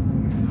there!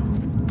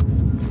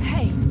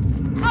 Hey,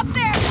 up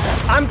there!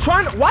 I'm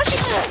trying to...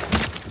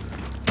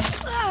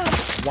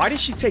 Why did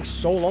she take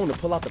so long to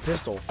pull out the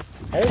pistol?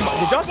 Oh my...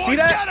 Did y'all see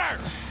that?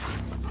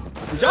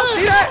 Did y'all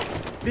see that?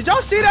 Did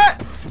y'all see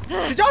that?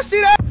 Did y'all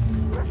see that?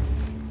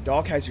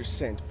 Dog has your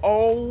scent.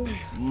 Oh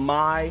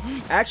my...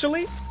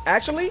 Actually?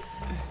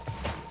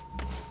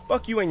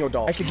 Fuck you and your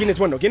dog. Actually, get in this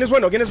window. Get in this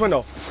window. Get in this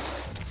window.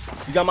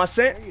 You got my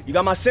scent? You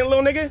got my scent,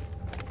 little nigga?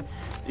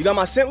 You got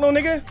my scent, little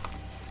nigga?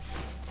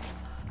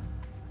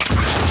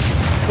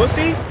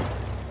 Pussy?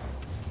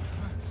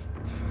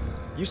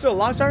 You still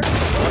alive, sir?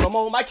 I'm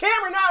on my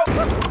camera now! Oh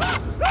my...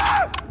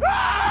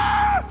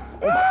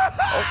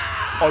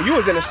 Oh. Oh, you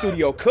was in the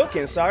studio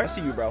cooking, sorry. I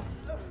see you, bro.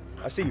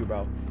 I see you,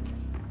 bro.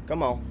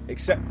 Come on.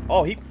 Except,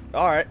 oh, he,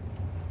 all right.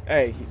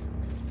 Hey,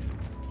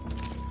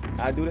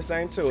 I do the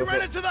same too. She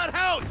ran into that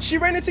house. She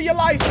ran into your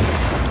life.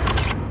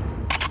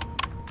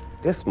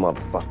 This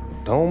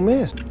motherfucker don't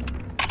miss.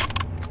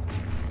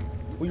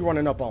 Who you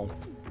running up on?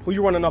 Who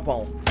you running up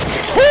on?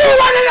 Who you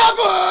running up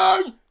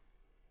on?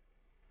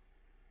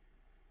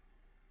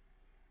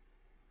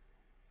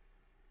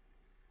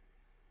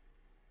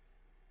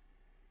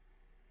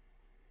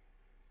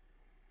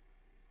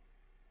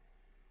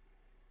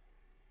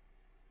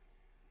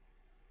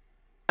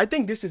 I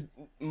think this is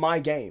my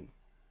game.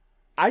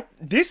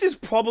 This is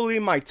probably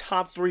my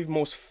top 3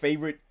 most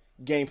favorite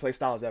gameplay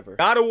styles ever.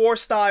 God of War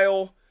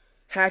style,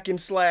 hack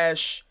and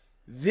slash.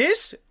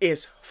 This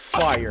is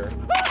fire.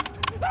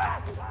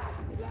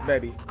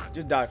 Baby,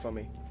 just die for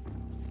me.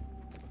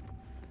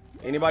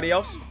 Anybody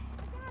else?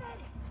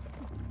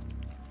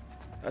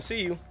 I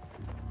see you.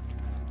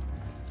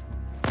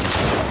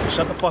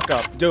 Shut the fuck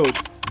up, dude.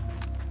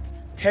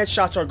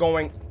 Headshots are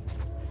going.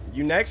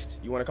 You next?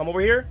 You want to come over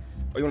here?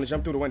 Or you want to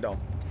jump through the window?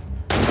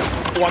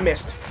 Oh, I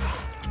missed.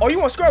 Oh, you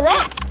want square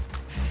rock?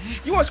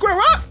 You want square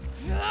rock?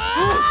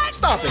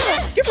 Stop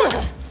it. Get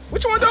fucking.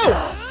 What you want to do?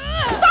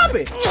 Stop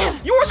it.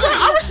 You want square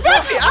rock? I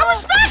respect it. I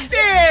respect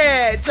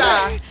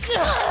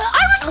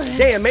it.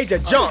 Damn, major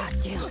jump.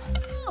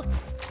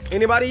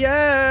 Anybody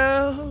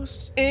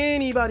else?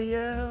 Anybody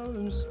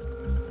else?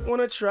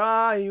 Wanna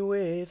try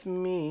with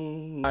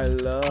me? I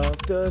love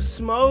the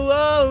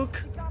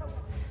smoke.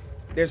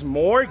 There's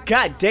more?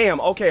 God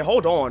damn. Okay,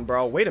 hold on,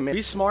 bro. Wait a minute.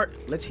 Be smart.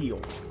 Let's heal.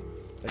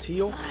 Let's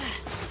heal.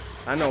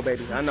 I know,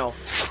 baby. I know.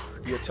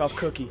 You're a tough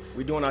cookie.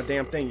 We doing our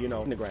damn thing, you know.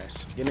 Get in the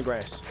grass. Get in the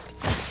grass.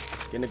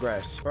 Get in the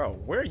grass. Bro,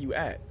 where are you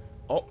at?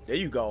 Oh, there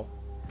you go.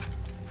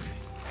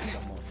 You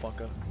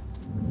motherfucker.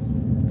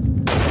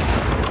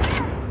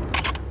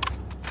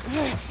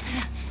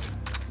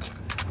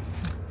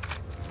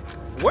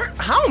 Where?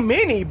 How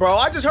many, bro?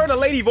 I just heard a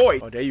lady voice.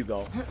 Oh, there you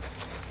go.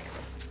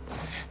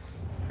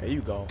 There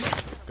you go.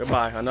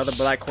 Goodbye. Another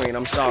black queen.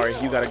 I'm sorry.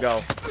 You gotta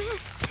go.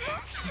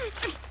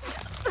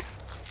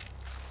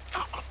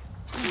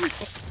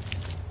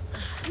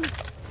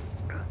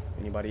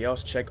 Anybody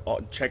else? Check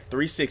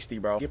 360,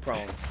 bro. Get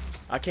prone.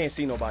 I can't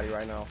see nobody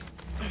right now.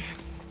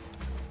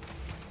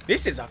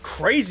 This is a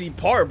crazy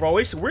part, bro.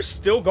 We're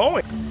still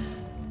going.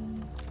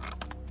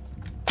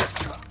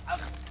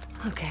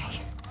 Okay.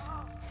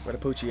 Where the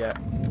poochie at?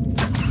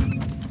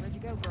 Where'd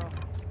you go, girl?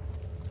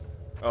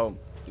 Oh,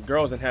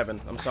 girl's in heaven.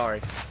 I'm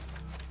sorry.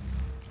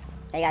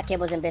 They got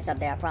kibbles and bits up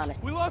there, I promise.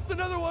 We lost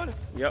another one.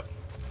 Yep.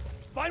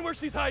 Find where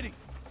she's hiding.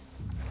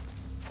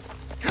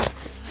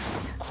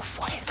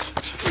 Quiet.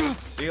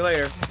 See you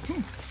later.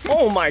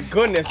 Oh my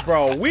goodness,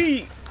 bro.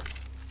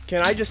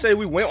 Can I just say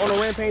we went on a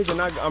rampage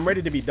and I'm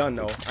ready to be done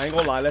though. I ain't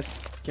gonna lie.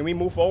 Can we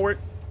move forward?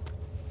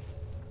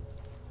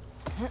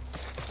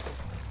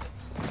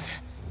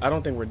 I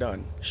don't think we're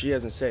done. She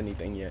hasn't said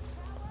anything yet.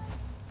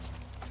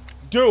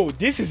 Dude,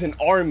 this is an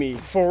army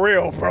for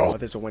real, bro. Oh,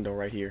 there's a window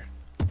right here.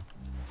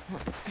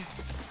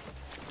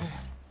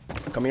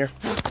 Come here.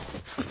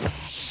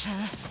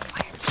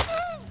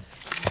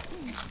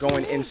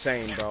 Going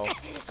insane, bro.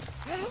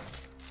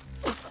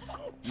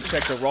 You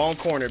checked the wrong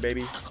corner,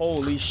 baby.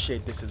 Holy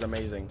shit, this is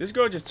amazing. This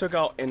girl just took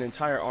out an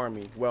entire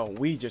army. Well,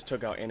 we just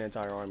took out an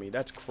entire army.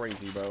 That's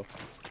crazy, bro.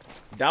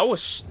 That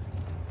was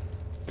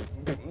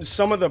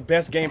some of the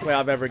best gameplay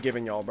I've ever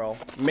given y'all, bro.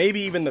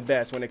 Maybe even the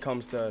best when it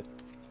comes to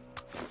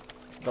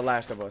The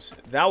Last of Us.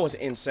 That was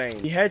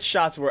insane. The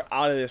headshots were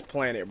out of this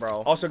planet,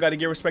 bro. Also got to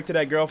give respect to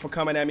that girl for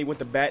coming at me with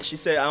the bat. She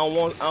said, I don't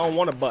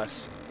want to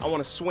bust. I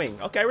want to swing.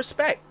 Okay,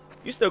 respect.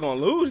 You still gonna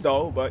lose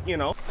though, but you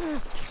know.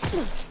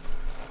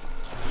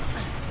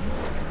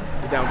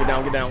 Get down, get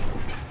down, get down.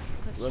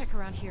 Let's check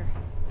around here.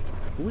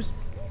 Who's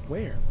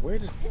where? Where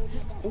does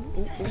ooh.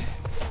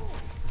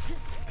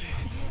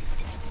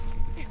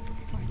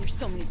 Why are there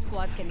so many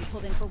squads getting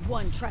pulled in for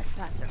one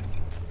trespasser?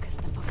 Because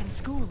the fucking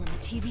school and the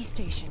TV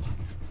station.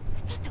 I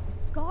thought that was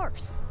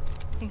scars.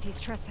 I think these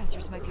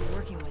trespassers might be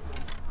working with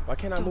them. Why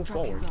can't I move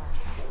forward?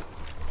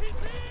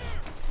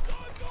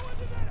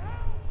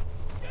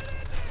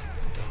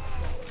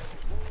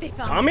 They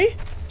found Tommy? me.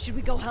 Should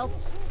we go help?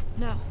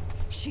 No,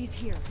 she's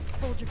here.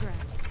 Hold your ground.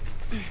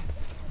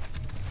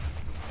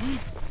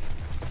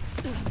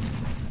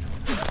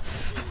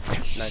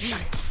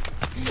 Nice.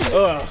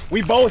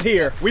 We both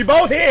here. We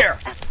both here.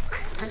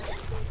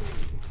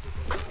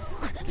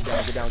 Get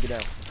down, get down, get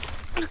down.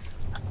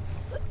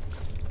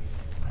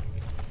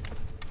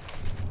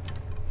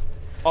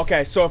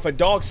 Okay, so if a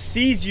dog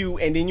sees you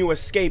and then you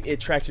escape,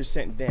 it tracks your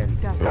scent then.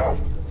 Go.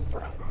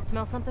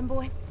 Smell something,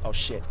 boy? Oh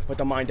shit. Put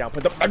the mine down.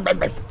 Put the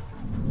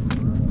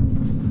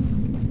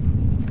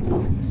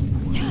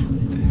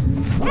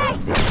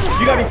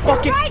You gotta be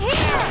fucking right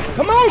here.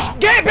 Come on,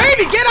 get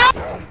baby, get up!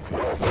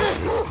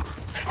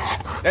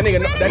 That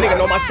nigga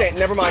know my scent,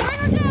 never mind.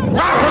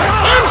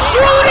 I'm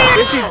shooting!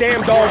 It's these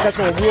damn dogs that's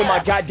gonna ruin my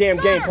goddamn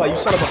gameplay, you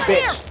son of a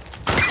bitch.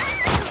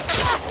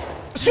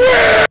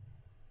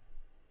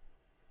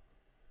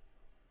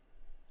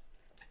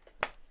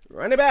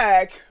 Run it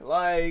back.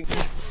 Like,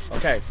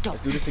 okay,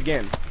 let's do this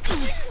again.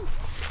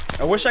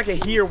 I wish I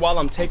could hear while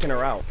I'm taking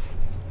her out.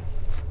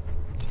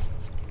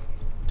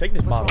 Take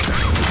this bottle.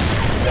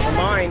 Never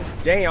mind.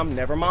 Damn,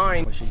 never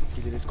mind. She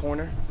get to this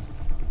corner.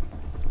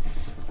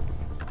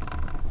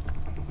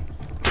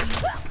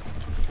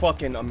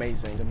 Fucking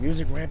amazing. The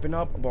music ramping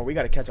up. Boy, we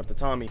gotta catch up to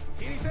Tommy.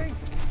 Anything?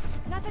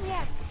 Nothing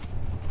yet.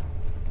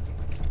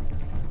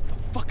 What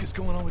the fuck is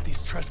going on with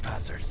these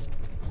trespassers?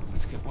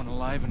 Let's get one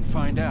alive and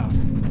find out.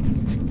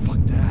 Fuck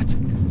that.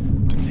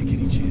 Don't take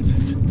any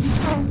chances.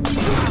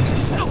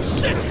 Oh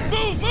shit!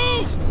 Move!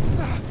 Move!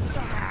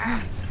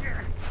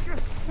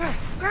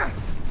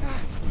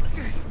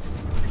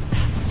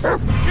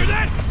 Hear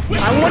that?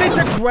 I wanted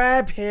to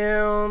grab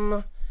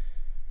him.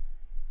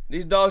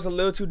 These dogs a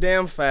little too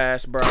damn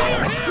fast, bro.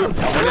 I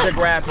wanted to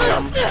grab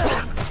him.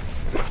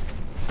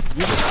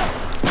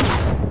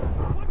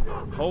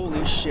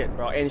 Holy shit,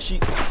 bro. And she...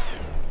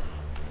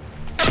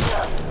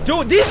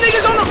 Dude, these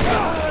niggas on the...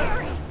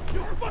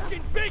 You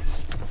fucking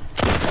bitch!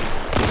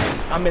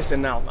 I'm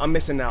missing now. I'm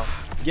missing now.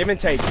 Give and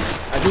take.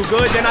 I do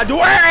good, then I do...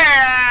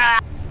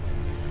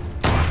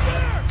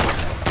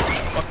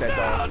 Fuck that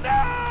dog.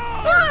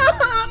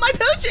 My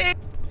poochie!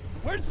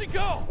 Where'd she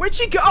go? Where'd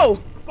she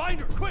go? Find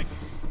her, quick!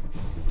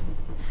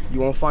 You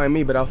won't find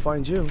me, but I'll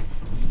find you.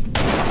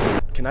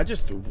 Can I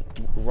just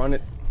run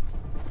it?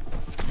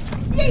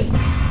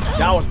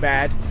 That was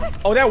bad.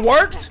 Oh, that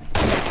worked?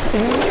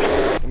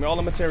 Give me all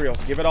the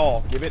materials. Give it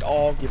all. Give it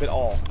all. Give it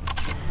all.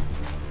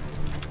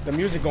 The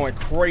music going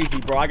crazy,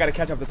 bro. I gotta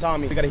catch up to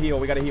Tommy. We gotta heal.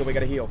 We gotta heal. We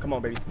gotta heal. Come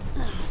on, baby.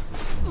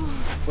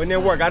 Wouldn't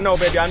it work? I know,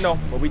 baby. I know.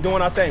 But we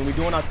doing our thing. We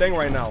doing our thing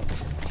right now.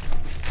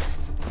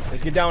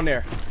 Let's get down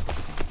there.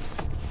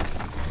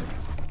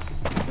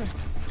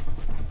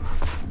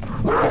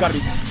 We gotta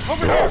be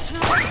over here.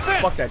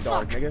 Fuck that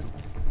dog, nigga.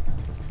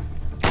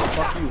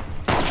 Fuck you.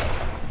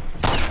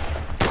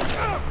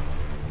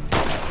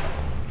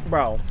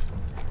 Bro.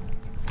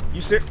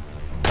 You sick?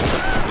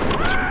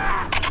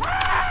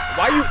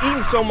 Why you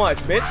eating so much,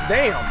 bitch?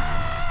 Damn.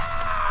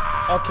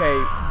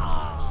 Okay.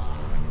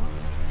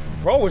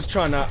 Bro was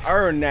trying to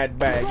earn that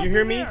bag. You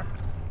hear me?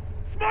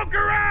 Smoke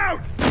her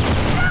out!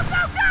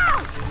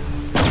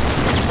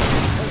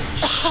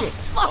 Shit.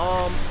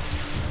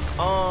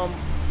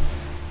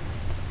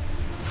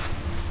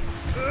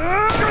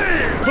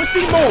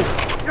 Pussy move!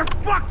 You're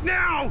fucked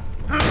now!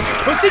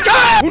 Pussy go!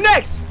 Who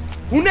next?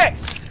 Who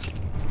next?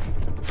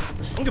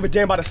 I don't give a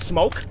damn about the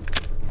smoke.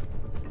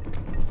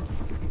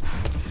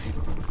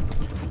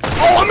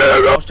 Oh, I'm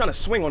in! I was trying to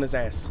swing on his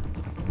ass.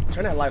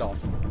 Turn that light off.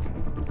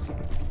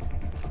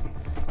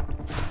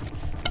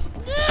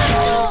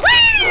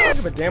 I don't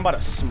give a damn about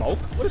the smoke.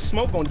 What is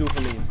smoke gonna do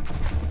for me?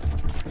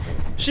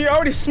 She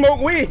already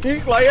smoked weed.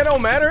 Like, it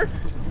don't matter.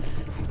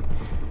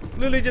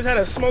 Literally just had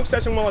a smoke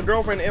session with my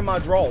girlfriend in my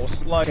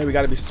drawers. Like, hey, we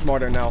gotta be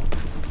smarter now.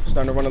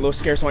 Starting to run a little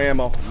scarce on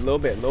ammo. A little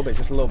bit,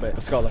 just a little bit.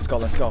 Let's go, let's go,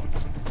 let's go.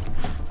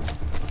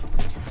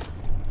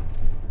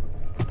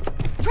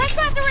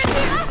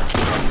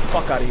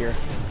 Fuck out of here.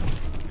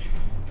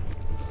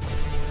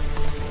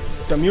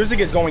 The music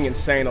is going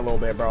insane a little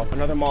bit, bro.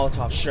 Another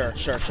Molotov, sure.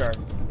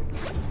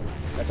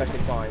 That's actually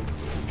fine.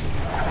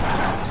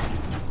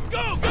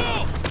 Go!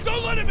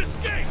 Don't let him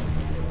escape!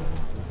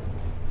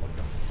 What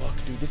the fuck,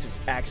 dude? This is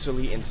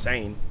actually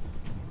insane.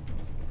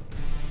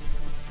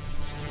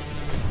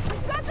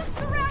 We've got them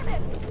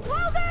surrounded!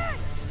 Hold it!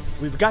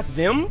 We've got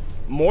them?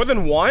 More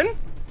than one?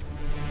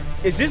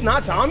 Is this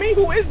not Tommy?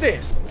 Who is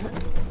this?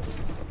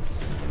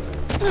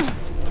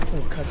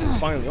 Oh, cousin,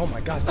 finally. Oh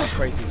my gosh, that's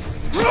crazy.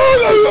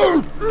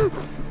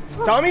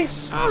 Tommy?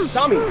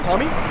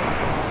 Tommy?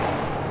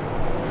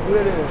 Who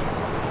it is?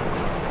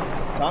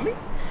 Tommy?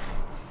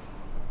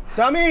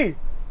 Tommy!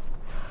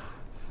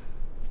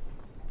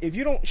 If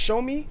you don't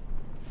show me...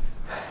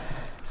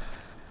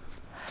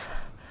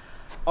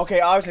 Okay,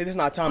 obviously this is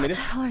not Tommy. What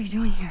the hell are you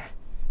doing here?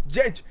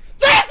 Jesse!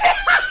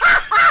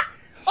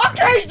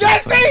 Okay,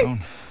 Jesse!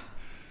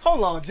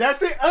 Hold on,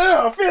 Jesse.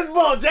 Fist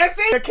bump,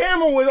 Jesse. The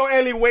camera was on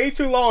Ellie way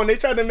too long. They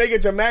tried to make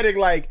it dramatic,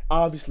 like,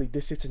 obviously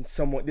this isn't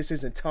someone. This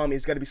isn't Tommy.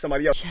 It's got to be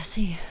somebody else.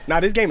 Jesse. Nah,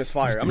 this game is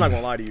fire. I'm not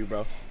gonna lie to you,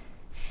 bro.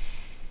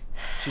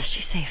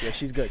 She's safe. Yeah,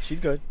 she's good. She's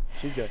good.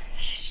 She's good.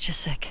 She's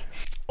just sick.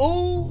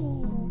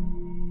 Ooh.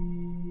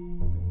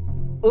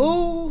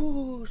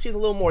 She's a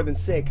little more than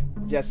sick,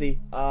 Jesse.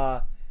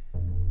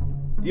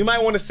 You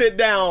might want to sit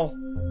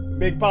down,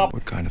 Big Pop.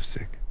 What kind of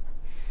sick?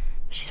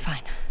 She's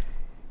fine.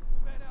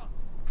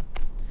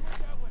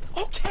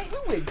 Okay,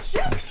 wait,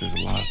 Jesse. There's a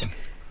lot of them.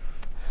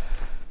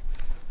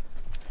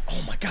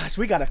 Oh my gosh,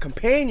 we got a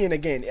companion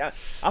again. I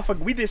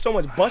forgot we did so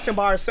much busting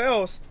by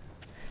ourselves.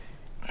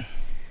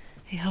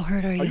 Hey, how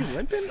hurt are you? Are you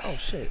limping? Oh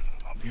shit.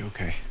 I'll be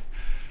okay.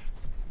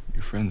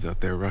 Your friends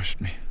out there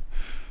rushed me.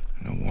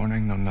 No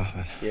warning, no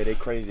nothing. Yeah, they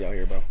crazy out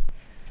here, bro.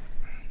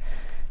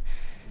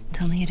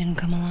 Tell me you didn't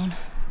come alone.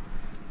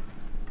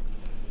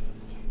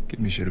 Give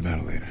me shit about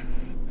it later.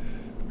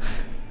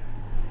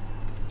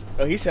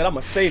 Oh, he said I'm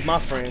gonna save my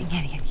friends.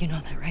 Fucking idiot, you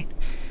know that, right?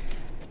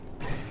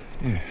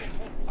 Yeah.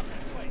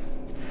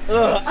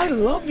 I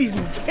love these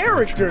new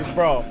characters,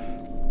 bro.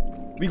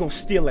 We gonna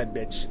steal that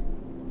bitch.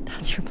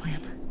 That's your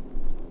plan.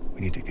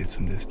 We need to get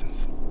some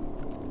distance.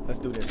 Let's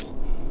do this.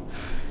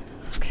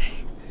 Okay.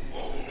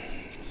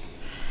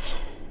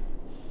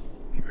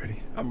 You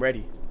ready? I'm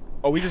ready.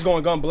 Are we just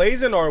going gun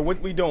blazing or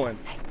what we doing?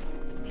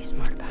 Be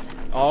smart about it.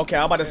 Oh, okay,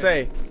 I'm about to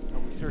say. What are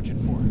we searching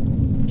for?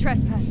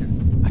 Trespasser.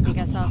 I think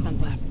I saw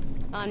something.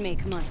 On me,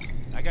 come on.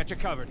 I got you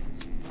covered.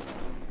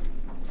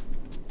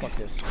 Fuck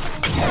this.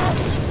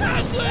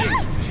 Ashley!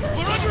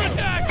 We're under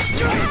attack!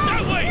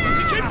 That way!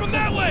 It came from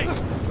that way!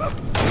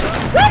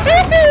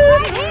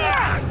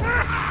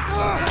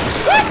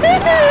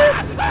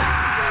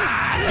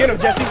 Get him,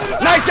 Jesse.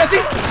 Nice,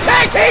 Jesse.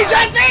 Tag team,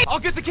 Jesse. I'll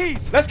get the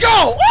keys. Let's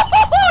go.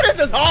 This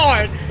is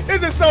hard.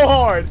 This is so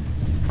hard.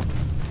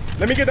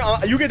 Let me get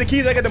the. You get the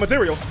keys. I get the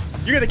materials.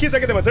 You get the keys. I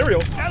get the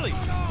materials. Ellie!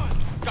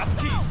 Got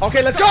the keys.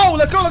 Okay, let's go.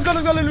 Let's go. Let's go.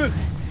 Let's go. Let's go.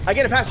 I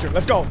get a passenger.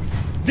 Let's go.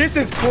 This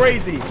is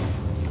crazy.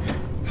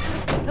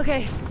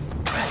 Okay. Get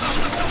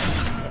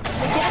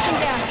some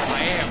gas. I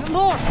am.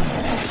 More.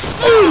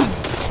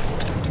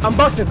 I'm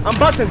busting. I'm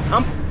busting.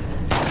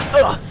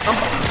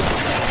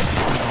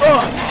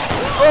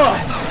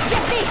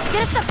 Jesse,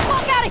 get us the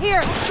fuck out of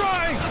here.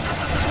 Trying.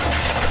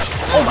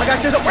 Oh my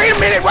gosh, wait a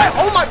minute. Wait.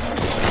 Oh my.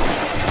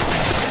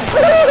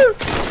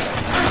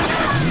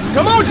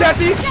 Come on,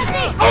 Jesse.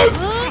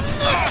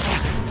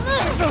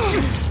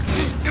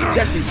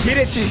 Jesse, get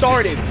it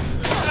started.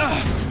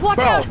 Watch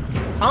out.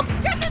 I'm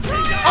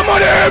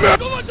on him.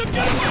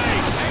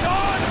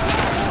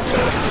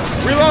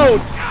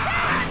 Reload.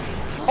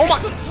 Oh my.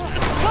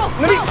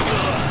 Let me.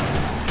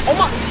 Oh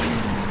my.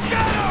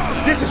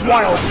 This is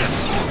wild.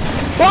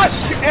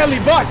 Bust, Ellie,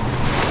 bust.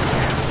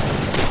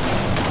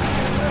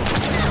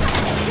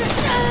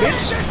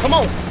 Bitch, come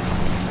on.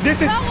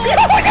 This is. This is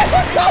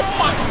so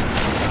fun.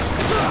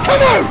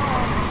 Come on.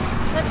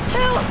 That's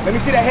two. Let me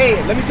see the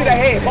head. Let me see the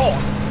head.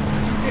 Pause.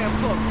 Damn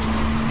close.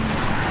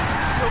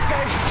 You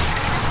okay?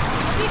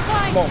 Be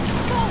fine. Come on.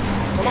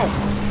 Come on.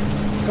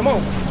 Come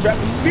on.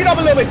 Speed up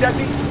a little bit,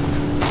 Jesse.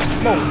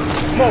 Move.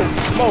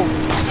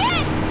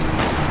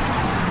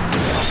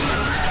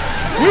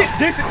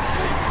 This is.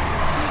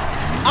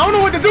 I don't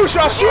know what to do.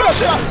 Should I shoot or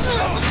should I?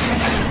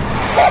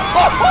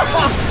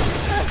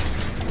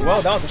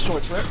 Well, that was a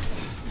short trip.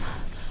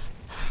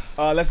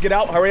 Let's get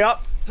out. Hurry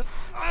up.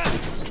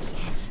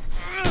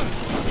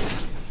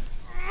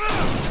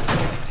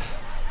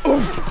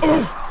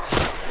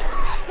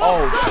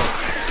 Oh.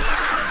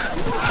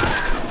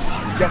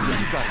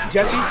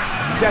 Jesse.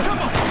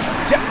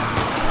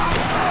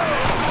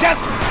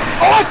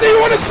 Oh, I see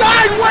you on the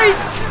side. Wait.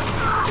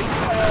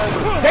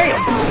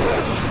 Damn.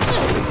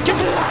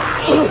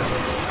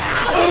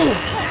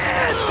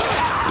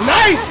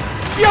 Nice.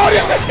 Yo,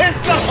 this is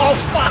so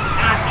fun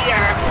out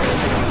here.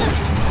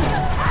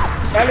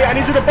 Ellie, I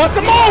need you to bust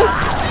some more.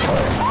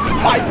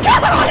 My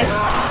gosh.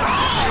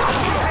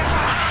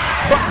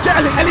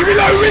 Ellie,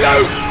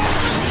 reload.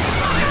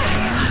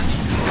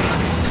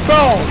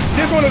 Bro,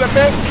 this is one of the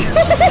best.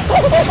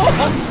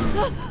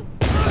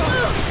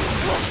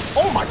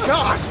 Oh my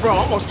gosh, bro. I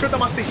almost tripped on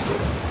my seat.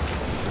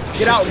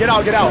 Get out.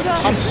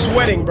 I'm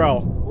sweating,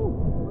 bro.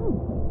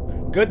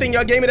 Good thing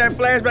y'all gave me that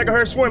flashback of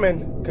her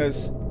swimming,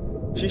 because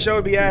she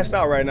should be assed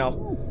out right now.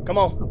 Come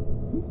on.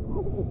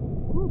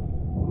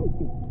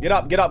 Get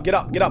up.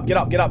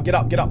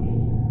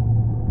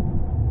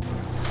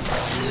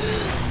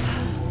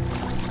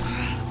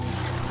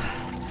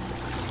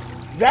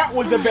 That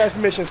was the best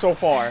mission so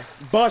far,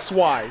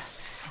 bus-wise.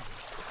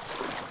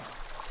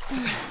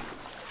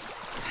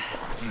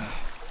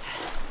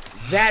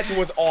 That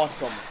was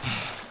awesome.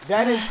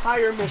 That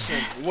entire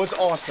mission was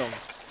awesome.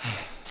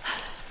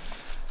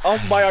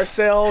 Us by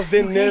ourselves,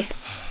 then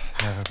this.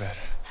 Never better.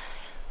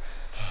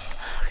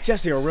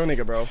 Jesse, a real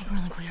nigga, bro. I think we're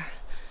on the clear.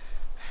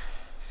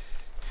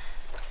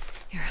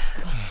 Here,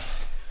 come on.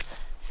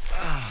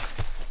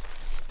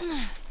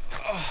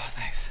 Oh,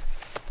 thanks.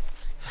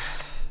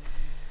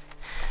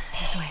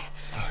 This way.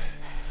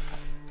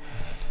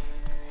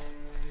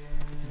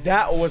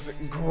 That was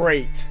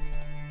great.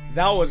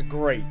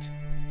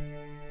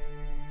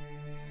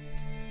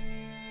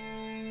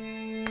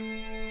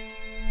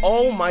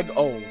 Oh my.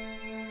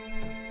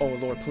 Oh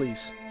Lord,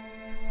 please.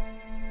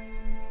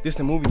 This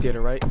the movie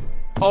theater, right?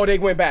 Oh, they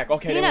went back.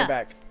 Okay, Dina. They went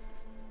back.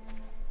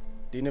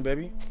 Dina,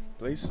 baby,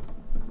 please.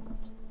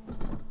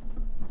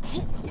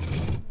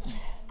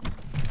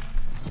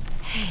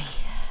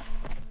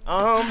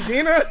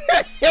 Dina.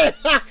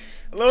 A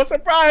little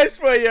surprise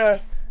for you.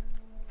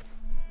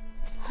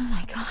 Oh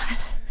my God.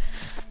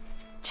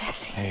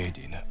 Jesse. Hey,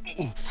 Dina.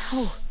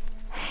 Oh,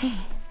 hey.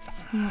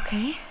 You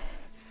okay?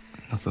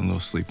 Nothing a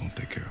little sleep won't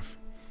take care of.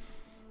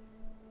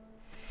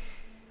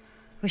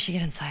 We should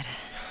get inside.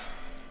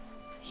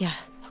 Yeah,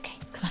 okay,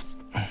 come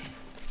on.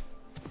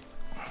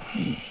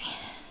 Easy.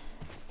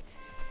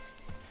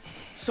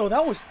 So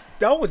that was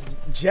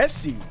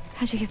Jesse.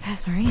 How'd you get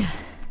past Maria?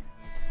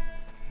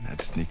 I had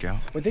to sneak out.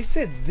 But they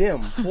said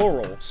them,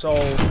 plural, so.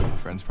 My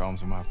friend's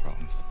problems are my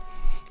problems.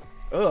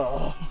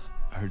 Ugh.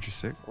 I heard you're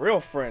sick. Real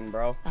friend,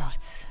 bro. Oh,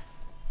 it's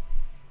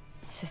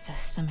It's just a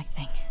stomach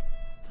thing.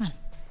 Come on.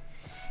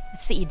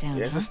 Let's sit you down.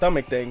 Yeah, it's a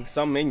stomach thing.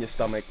 Something in your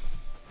stomach.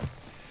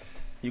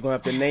 You're gonna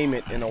have to name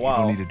it in a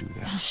while. You don't need to do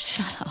that. Oh,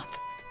 shut up.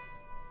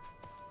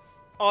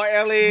 Oh,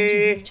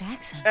 Ellie.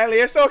 Jackson. Ellie,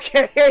 it's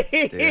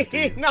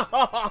okay. No.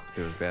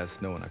 There was bad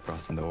snow when I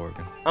crossed into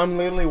Oregon. I'm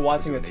literally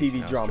watching a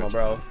TV drama,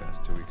 bro. The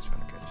past 2 weeks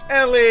trying to catch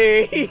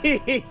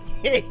Ellie.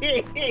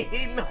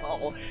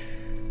 No.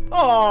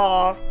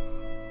 Oh.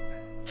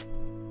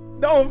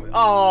 Don't.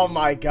 Oh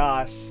my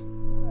gosh.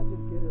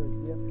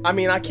 I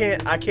mean, I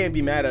can't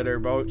be mad at her,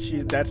 bro.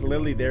 That's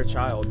literally their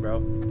child, bro.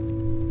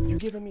 You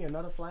giving me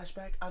another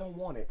flashback? I don't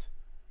want it.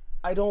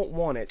 I don't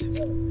want it.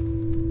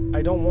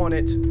 I don't want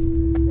it.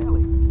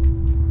 Ellie.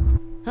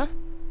 Huh?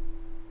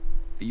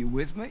 Are you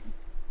with me?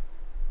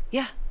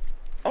 Yeah.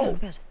 Oh.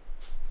 Good.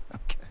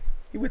 Okay.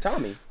 You with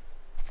Tommy?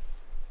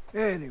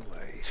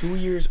 Anyway. 2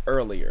 years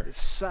earlier. The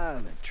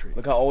silent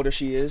treatment. Look how older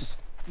she is.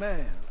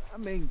 Man, I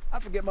mean, I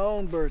forget my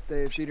own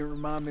birthday if she didn't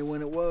remind me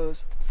when it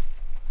was.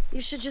 You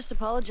should just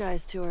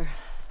apologize to her.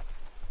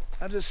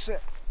 I just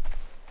said...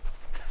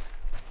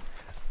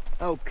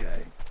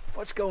 Okay.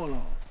 What's going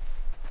on?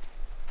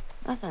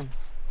 Nothing.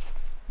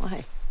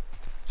 Why?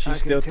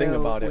 She's still thinking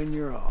about it. When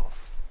you're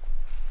off.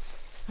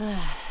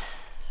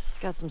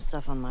 Just got some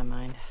stuff on my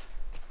mind.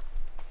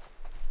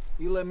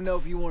 You let me know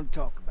if you want to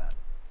talk about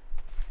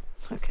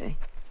it. Okay.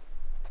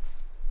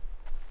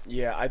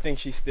 Yeah, I think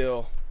she's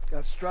still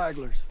got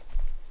stragglers.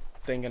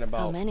 Thinking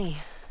about how many?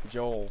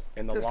 Joel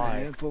and the Just lie.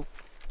 A handful.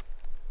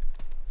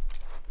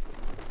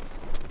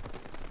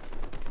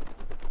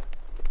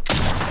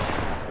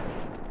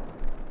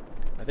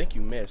 I think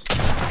you missed.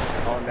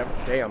 Oh,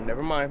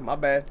 never mind. My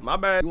bad.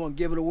 You want to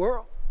give it a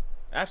whirl?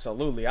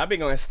 Absolutely. I've been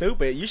going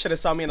stupid. You should have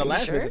saw me in the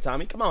last visit,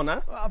 Tommy. Come on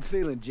now. Well, I'm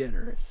feeling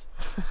generous.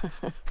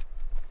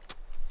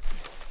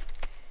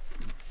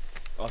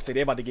 Oh, see,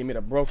 they about to give me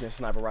the broken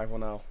sniper rifle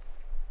now.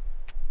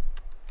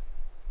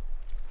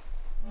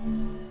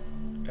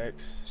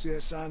 X. See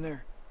that sign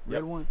there?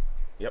 Red one?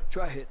 Yep.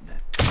 Try hitting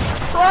that.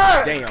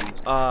 Damn.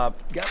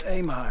 Got to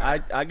aim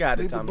higher. I got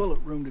it, Leave Tommy. the bullet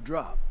room to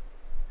drop.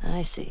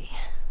 I see.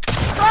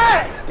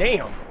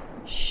 Damn.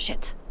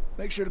 Shit.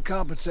 Make sure to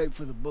compensate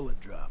for the bullet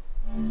drop.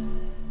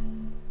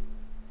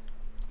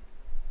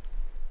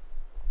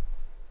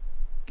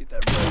 Get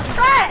that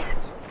right.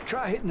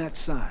 Try hitting that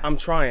sign. I'm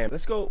trying.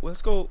 Let's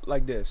go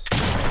like this.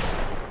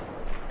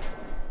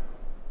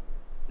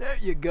 There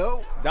you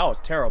go. That was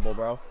terrible,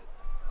 bro.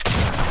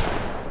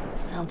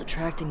 Sounds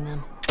attracting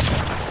them.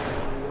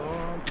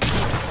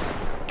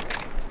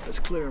 Let's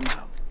clear them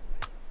out.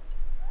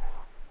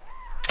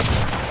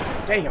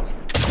 Damn.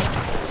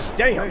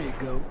 There you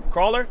go.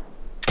 Crawler.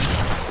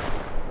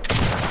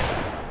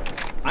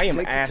 I am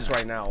ass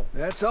right now.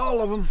 That's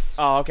all of them.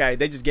 Oh, okay.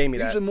 They just gave me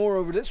that. Use some more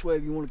over this way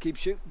if you want to keep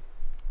shooting.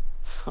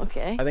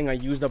 Okay. I think I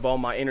used up all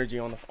my energy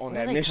on that mission.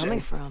 Where are they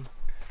coming from?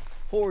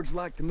 Hordes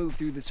like to move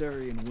through this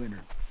area in winter.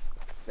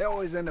 They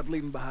always end up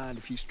leaving behind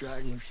a few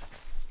stragglers.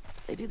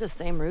 They do the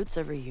same routes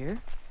every year?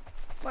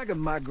 Like a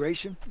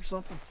migration or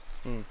something.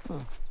 Huh.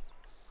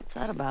 What's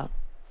that about?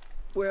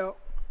 Well,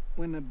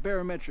 when the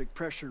barometric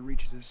pressure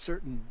reaches a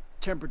certain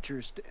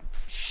temperature...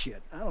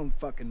 Shit, I don't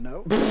fucking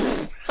know.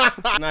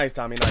 Nice,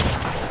 Tommy, nice.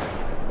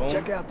 Boom.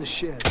 Check out the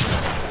shed.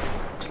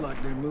 Looks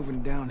like they're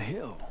moving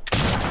downhill.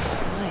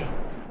 Why?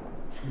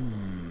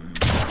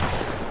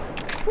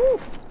 Woo!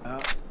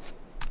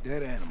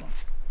 Dead animal.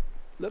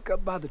 Look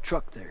up by the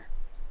truck there.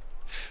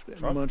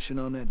 They're munching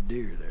on that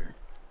deer there.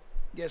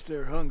 Guess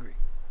they're hungry.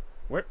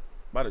 Where?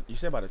 You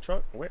said by the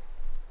truck? Where?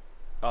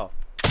 Oh.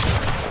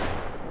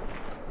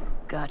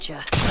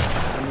 Gotcha.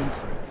 I'm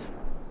impressed.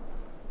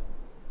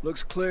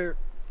 Looks clear.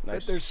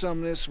 Nice. Bet there's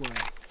some this way.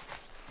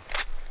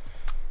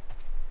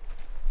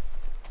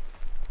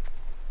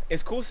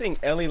 It's cool seeing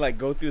Ellie like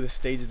go through the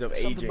stages of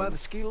Something aging. by the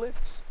ski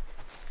lifts?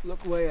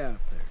 Look way out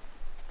there.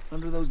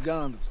 Under those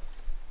gondolas.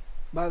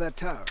 By that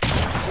tower.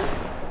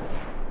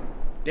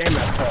 Damn,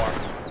 that's far.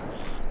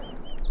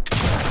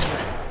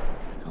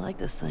 I like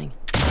this thing.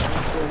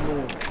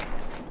 More.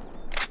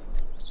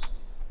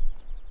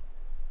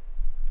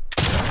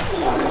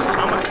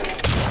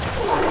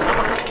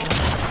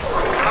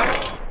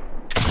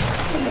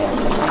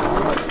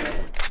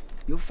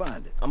 You'll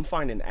find it. I'm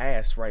finding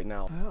ass right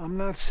now. Well, I'm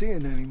not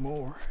seeing any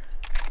more.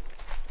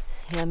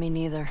 Yeah, me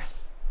neither.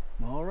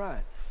 All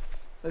right.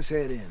 Let's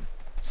head in.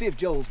 See if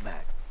Joel's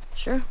back.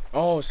 Sure.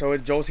 Oh, so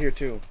Joel's here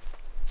too.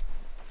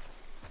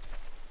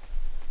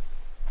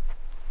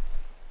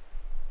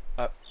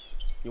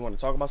 You want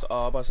to talk about?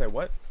 I'm about to say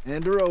what?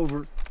 Hand her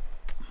over.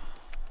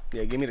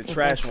 Yeah, give me the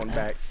trash one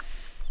back.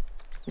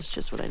 It's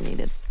just what I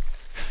needed.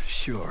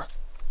 Sure.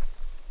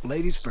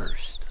 Ladies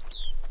first.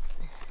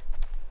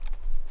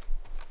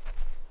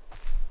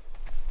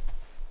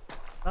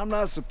 I'm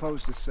not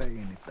supposed to say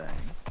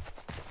anything,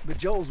 but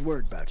Joel's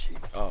worried about you.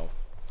 Oh.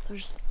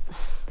 There's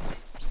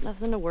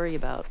nothing to worry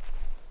about.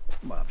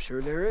 Well, I'm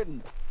sure there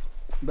isn't.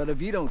 But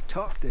if you don't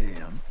talk to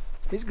him,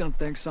 he's gonna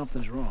think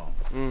something's wrong.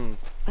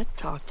 I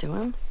talked to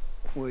him.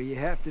 Well, you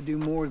have to do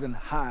more than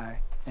hi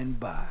and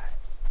bye.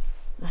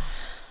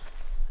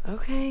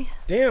 Okay.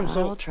 Damn,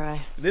 so I'll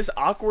try. this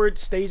awkward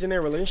stage in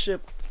their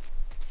relationship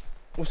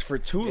was for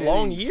 2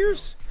 long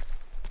years?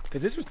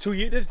 Because this was 2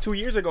 years. This is 2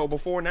 years ago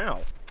before now.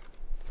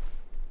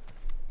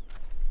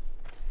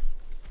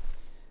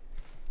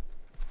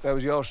 That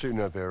was y'all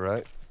shooting up there,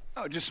 right?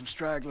 Oh, just some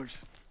stragglers.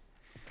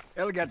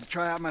 Ellie got to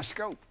try out my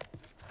scope.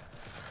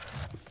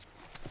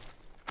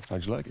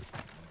 How'd you like it?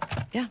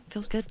 Yeah,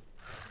 feels good.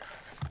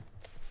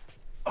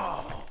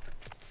 Oh.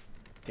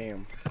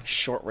 Damn.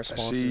 Short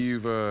responses. I see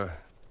you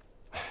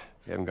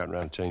haven't gotten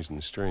around to changing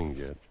the strings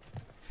yet.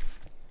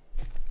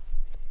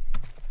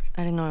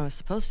 I didn't know I was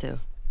supposed to.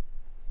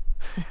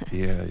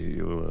 Yeah,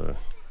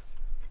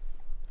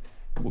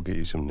 we'll get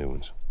you some new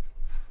ones.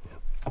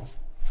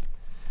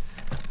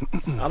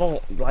 I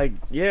don't like,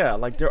 yeah,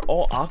 like they're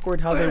all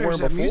awkward how they were There's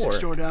before. that music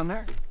store down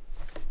there.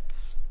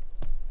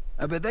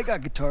 I bet they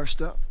got guitar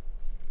stuff.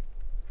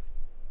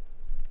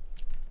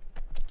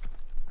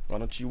 Why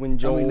don't you and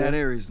Joel? I mean, that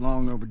area's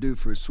long overdue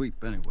for a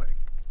sweep anyway.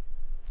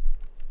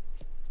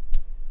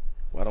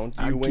 Why don't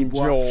you and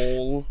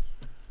Joel? What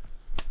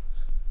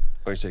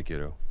do you say,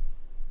 kiddo?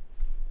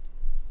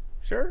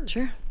 Sure.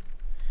 Sure.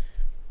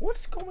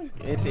 What's going?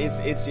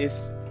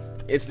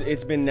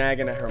 It's been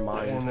nagging at her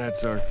mind. And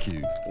that's our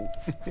cue.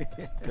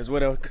 Cause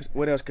what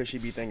else could she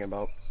be thinking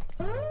about?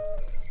 Are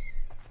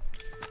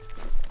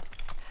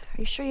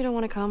you sure you don't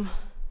want to come?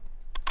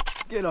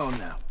 Get on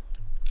now.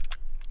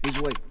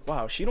 He's waiting.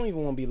 Wow, she don't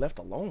even want to be left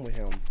alone with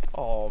him.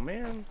 Oh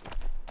man.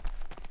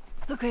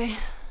 Okay.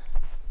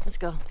 Let's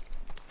go.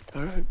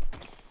 All right.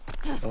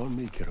 On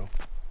me, kiddo.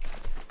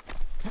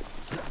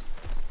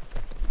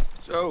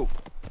 So,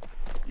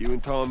 you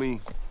and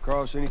Tommy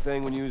cross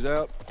anything when you was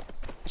out?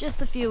 Just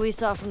the few we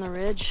saw from the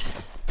ridge.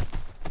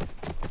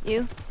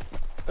 You?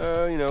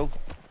 You know,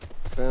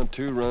 found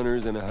 2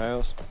 runners in a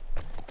house.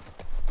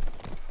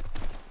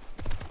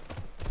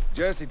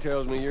 Jesse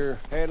tells me you're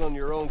handling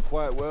your own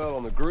quite well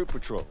on the group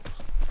patrols.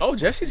 Oh,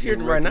 Jesse's here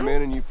right now.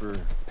 Recommending you for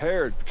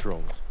paired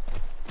patrols.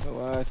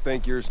 Well, I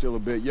think you're still a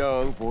bit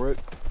young for it.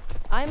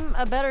 I'm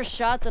a better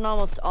shot than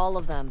almost all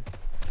of them.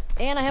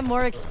 And I have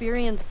more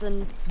experience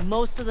than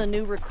most of the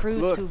new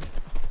recruits Look, who've...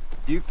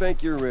 you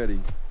think you're ready.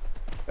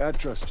 I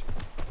trust you.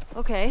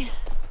 Okay.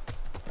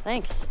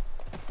 Thanks.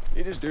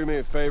 You just do me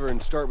a favor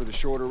and start with the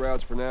shorter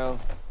routes for now.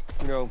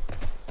 You know,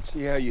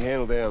 see how you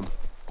handle them.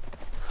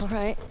 All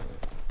right.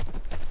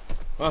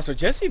 Wow, so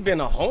Jesse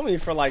been a homie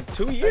for like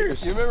 2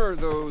 years. Hey, you remember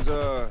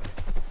those,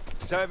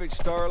 Savage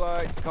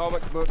Starlight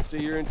comic books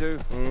that you're into?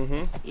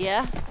 Mm-hmm.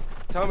 Yeah?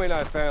 Tommy and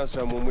I found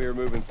some when we were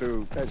moving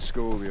through that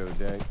school the other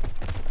day.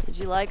 Did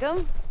you like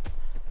them?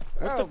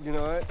 Well, you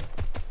know,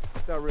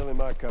 it's not really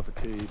my cup of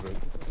tea, but...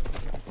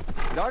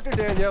 Dr.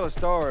 Daniela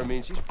Starr, I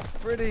mean, she's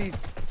pretty...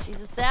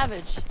 She's a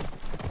savage.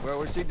 Well,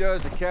 what she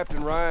does to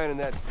Captain Ryan in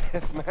that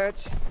death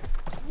match...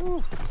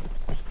 Whew.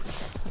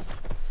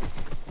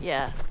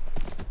 Yeah.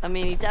 I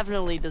mean, he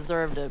definitely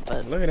deserved it,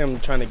 but... Look at him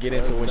trying to get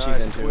into what nice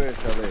she's into.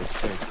 Twist how they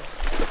escaped.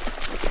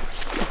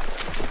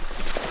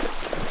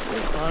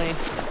 Funny.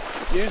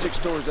 Music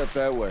store's up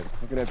that way.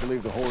 We're gonna have to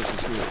leave the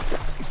horses here.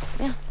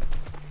 Yeah.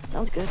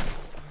 Sounds good.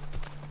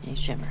 Hey,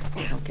 Shimmer.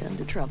 Don't get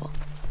into trouble.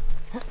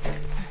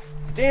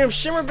 Damn,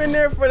 Shimmer been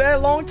there for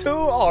that long too?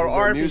 Oh,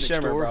 R.I.P. music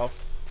Shimmer, store? bro.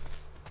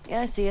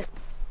 Yeah, I see it.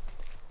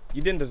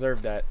 You didn't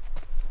deserve that.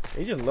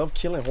 He just loved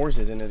killing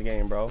horses in this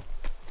game, bro.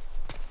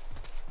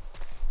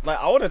 Like,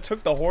 I would have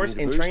took the horse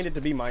and trained it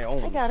to be my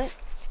own. I got it.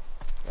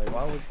 Like,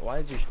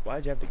 why'd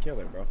you have to kill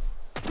it, bro?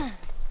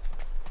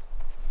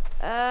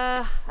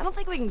 I don't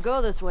think we can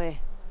go this way.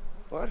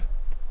 What?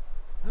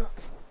 I'm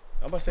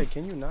about to say,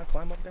 can you not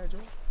climb up that,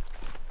 Joel?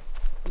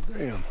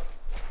 Damn.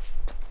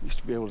 Used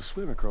to be able to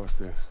swim across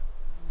there.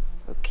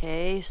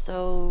 Okay,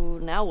 so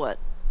now what?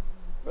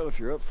 Well, if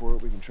you're up for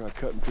it, we can try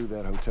cutting through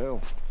that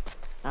hotel.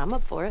 I'm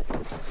up for it.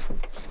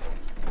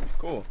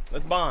 Cool.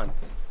 Let's bond.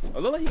 Oh,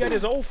 look like he got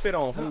his old fit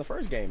on from the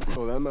first game.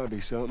 Oh, that might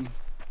be something.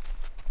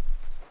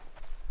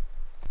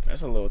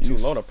 That's a little too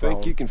low to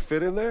think you can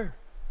fit in there?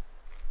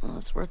 Well,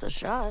 it's worth a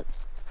shot.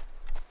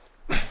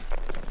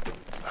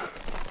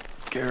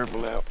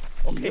 Careful now.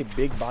 Okay,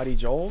 big body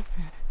Joel.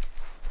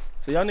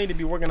 So y'all need to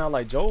be working out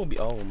like Joel be.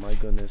 Oh my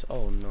goodness.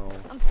 Oh no.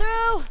 I'm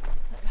through.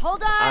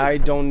 Hold on. I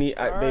don't need.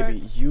 All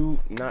baby, you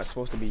not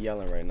supposed to be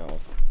yelling right now.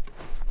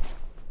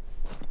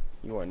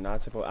 You are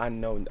not supposed. I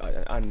know a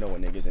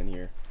nigga's in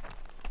here.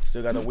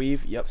 Still got the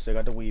weave. Yep, still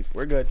got the weave.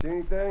 We're good. See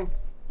anything?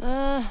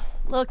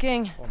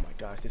 Looking. Oh my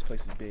gosh, this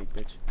place is big,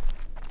 bitch.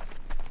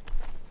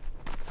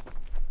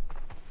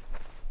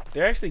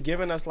 They're actually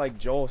giving us like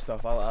Joel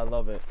stuff. I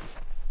love it.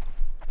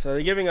 So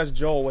they're giving us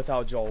Joel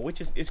without Joel,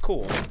 which is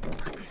cool.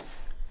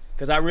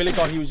 Because I really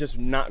thought he was just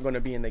not going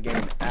to be in the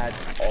game at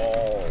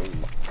all.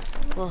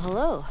 Well,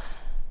 hello.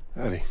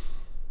 Howdy.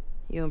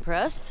 You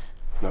impressed?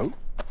 No,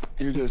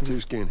 you're just too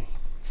skinny.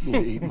 You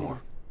need to eat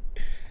more.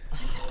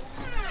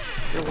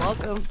 You're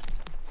welcome.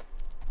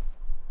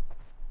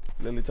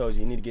 Lily told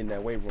you need to get in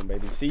that weight room,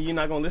 baby. See, you're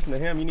not going to listen to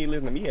him. You need to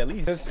listen to me at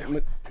least.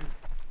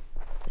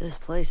 This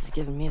place is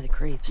giving me the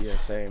creeps. Yeah,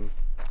 same.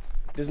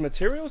 There's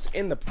materials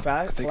in the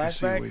I think I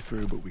see a way flashback.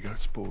 through, but we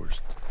got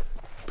spores.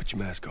 Put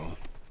your mask on.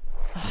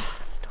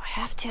 Do I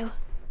have to?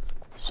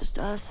 It's just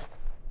us.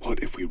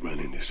 What if we run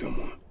into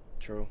someone?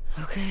 True.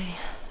 Okay,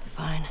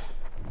 fine.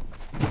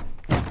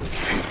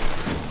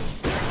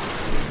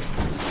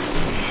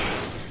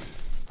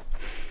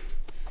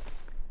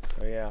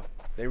 So yeah,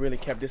 they really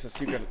kept this a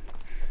secret.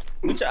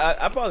 Which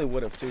I probably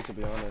would have too, to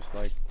be honest.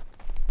 Like,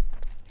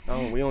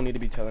 we don't need to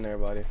be telling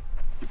everybody.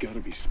 You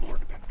gotta be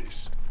smart about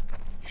this.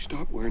 You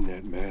stop wearing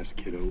that mask,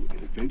 kiddo,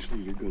 and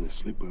eventually you're gonna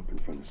slip up in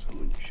front of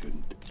someone you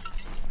shouldn't.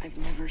 I've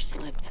never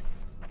slipped.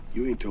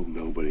 You ain't told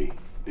nobody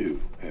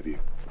new, have you?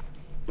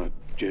 Not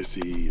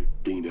Jesse or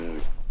Dina?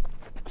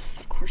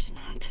 Of course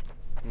not.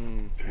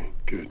 Okay,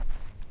 good.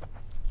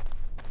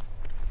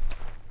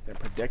 They're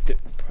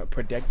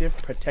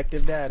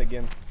protective dad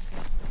again.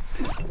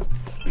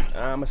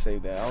 I'ma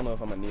save that. I don't know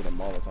if I'm gonna need a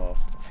Molotov.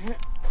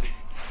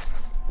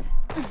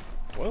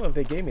 Well, if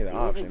they gave me the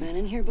option. Have you been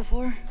in here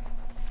before?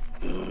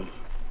 You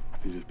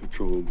just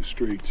patrol the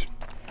streets.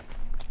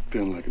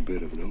 Feeling like a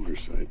bit of an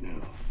oversight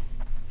now.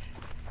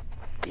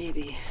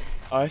 Maybe.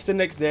 It's the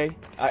next day.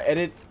 I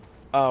edit.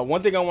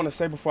 One thing I want to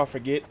say before I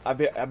forget. I've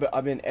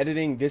been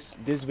editing this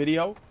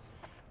video.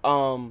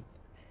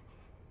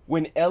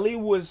 When Ellie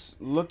was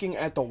looking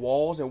at the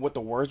walls and what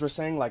the words were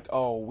saying, like,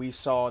 oh, we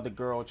saw the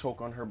girl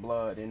choke on her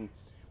blood and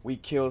we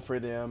killed for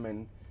them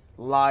and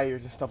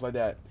liars and stuff like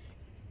that.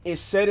 It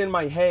said in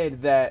my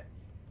head that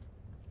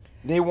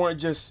they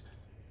weren't just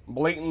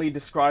blatantly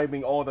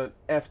describing all the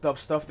effed up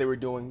stuff they were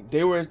doing.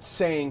 They were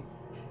saying,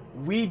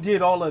 we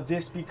did all of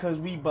this because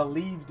we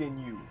believed in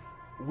you.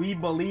 We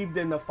believed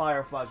in the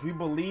Fireflies. We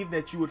believed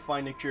that you would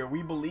find a cure.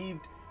 We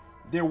believed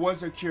there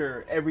was a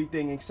cure,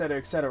 everything, etc.,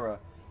 etc.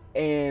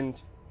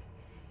 And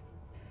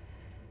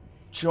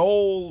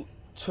Joel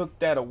took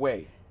that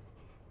away.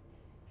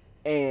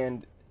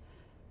 And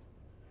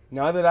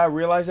now that I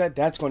realize that,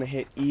 that's going to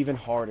hit even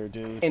harder,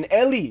 dude. And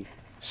Ellie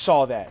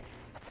saw that.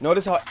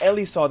 Notice how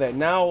Ellie saw that.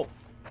 Now,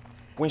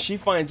 when she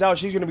finds out,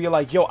 she's going to be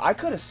like, yo, I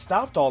could have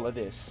stopped all of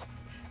this.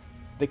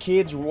 The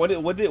kids, what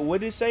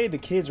did it say? The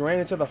kids ran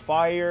into the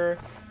fire.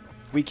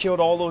 We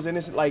killed all those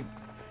innocent, like,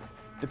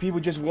 the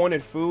people just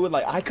wanted food.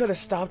 Like, I could have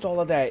stopped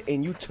all of that,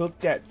 and you took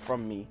that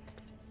from me.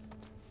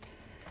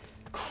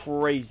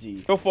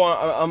 Crazy. So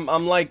far,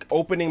 I'm like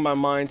opening my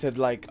mind to,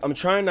 like, I'm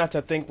trying not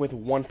to think with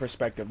one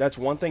perspective. That's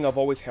one thing I've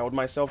always held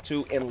myself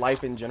to in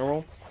life in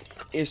general,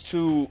 is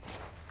to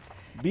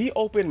be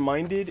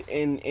open-minded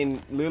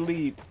and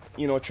literally,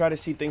 you know, try to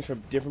see things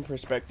from different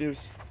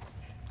perspectives.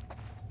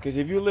 Because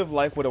if you live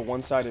life with a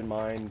one-sided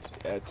mind,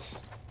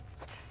 it's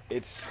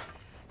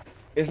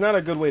not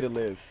a good way to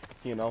live,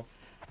 you know?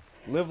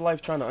 Live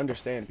life trying to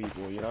understand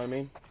people, you know what I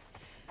mean?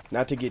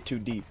 Not to get too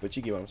deep, but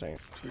you get what I'm saying.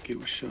 Looks like it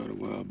was shot a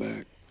while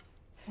back.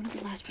 When did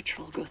the last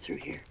patrol go through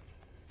here?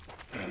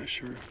 Not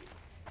sure.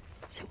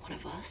 Is it one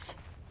of us?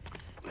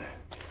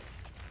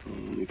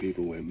 Only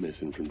people went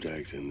missing from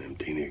Jackson, them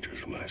teenagers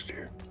from last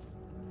year.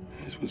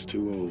 This one's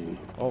too old.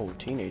 Oh,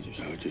 teenagers.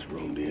 So I just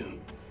roamed in.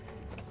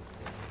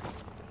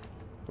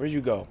 Where'd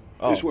you go?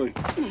 Oh. This way.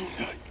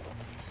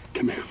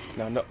 Come here.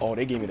 No. Oh,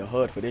 they gave me the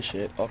hood for this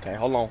shit. Okay,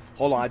 hold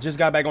on. I just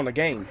got back on the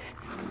game.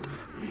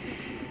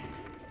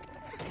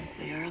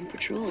 We are on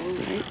patrol,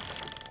 right?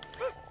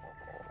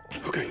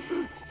 Okay.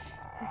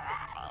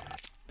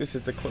 This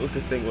is the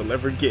closest thing we'll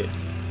ever get.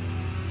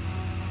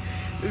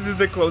 This is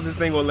the closest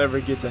thing we'll ever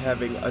get to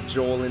having a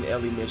Joel and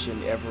Ellie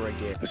mission ever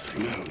again. Let's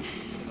take it out.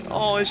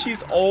 Oh, and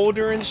she's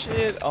older and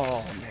shit.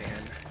 Oh, man.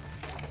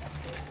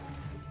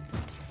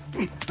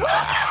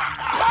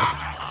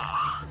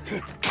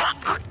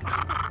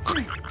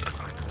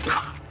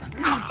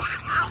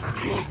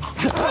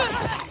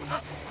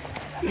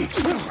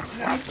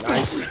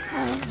 Nice.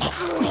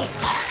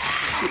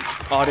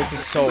 Oh, this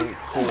is so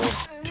cool.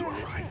 To our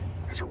right,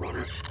 there's a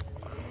runner.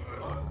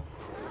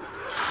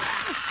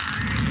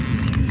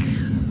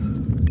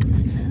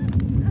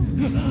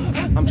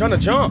 I'm trying to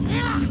jump.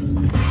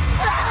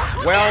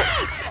 Well,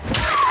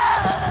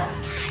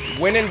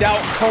 when in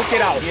doubt, poke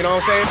it out. You know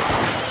what I'm saying?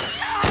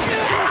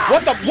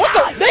 What the?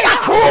 They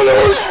got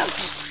crawlers!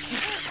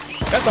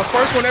 That's the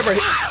first one ever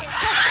hit.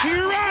 To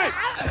your right!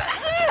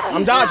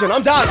 I'm dodging.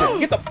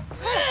 Get the...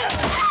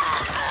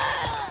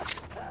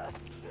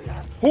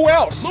 Who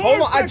else?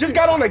 Hold on, I just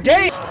got on the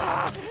game.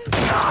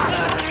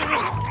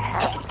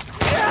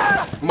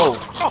 Move.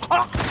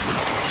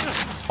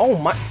 Oh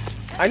my...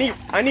 I need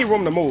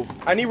room to move.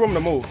 I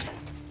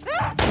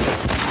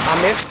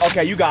missed.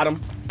 Okay, you got him.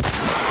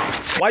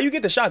 Why you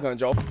get the shotgun,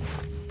 Joe?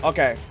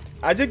 Okay.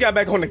 I just got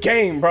back on the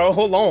game, bro.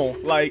 Hold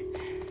on. Like,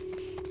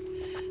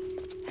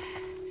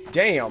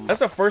 damn. That's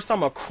the first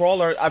time a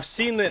crawler... I've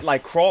seen it,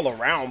 like, crawl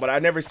around, but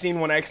I've never seen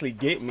one actually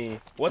get me.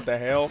 What the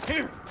hell?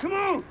 Here, come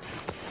on!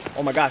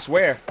 Oh my gosh,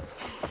 where?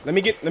 Let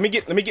me get... What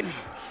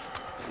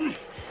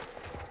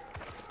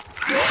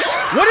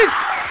is...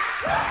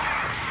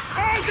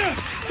 Isaac!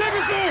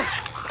 Second floor!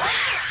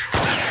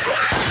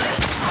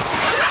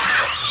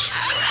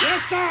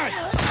 Left side!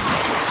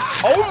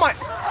 Oh my...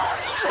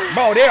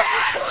 Bro, there...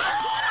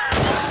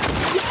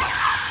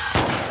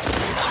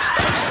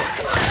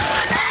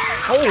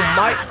 Oh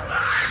my...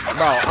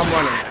 Bro, I'm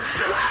running.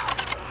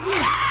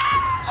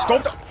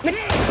 Scope the...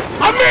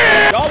 I'm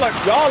in!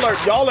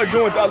 Y'all are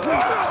doing...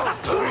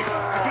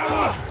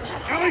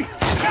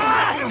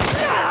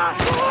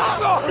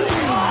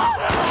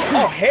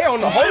 Oh, hell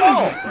no. Hold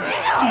on.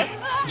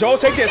 Joel,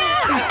 take this.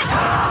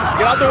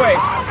 Get out the way.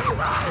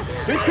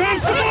 Here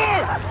comes some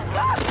more!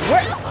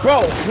 What? Bro,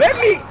 let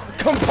me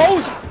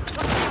compose.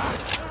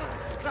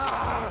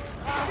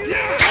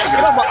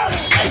 Get on my...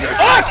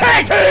 Oh,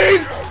 tag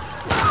team!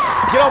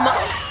 Get on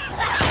my...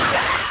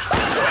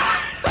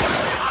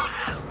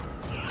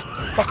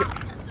 Fuck it.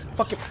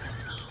 Fuck it.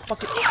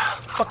 Fuck it.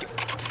 Fuck it.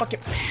 Fuck it.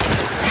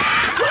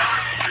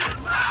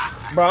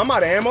 Bro, I'm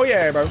out of ammo.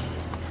 Yeah, bro.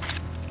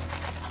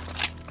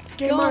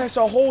 Gave my ass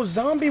a whole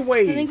zombie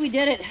wave. I think we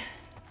did it.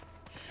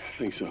 I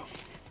think so.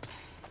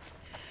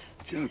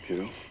 Good job,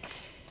 kiddo.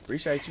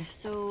 Appreciate you.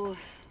 So,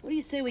 what do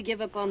you say we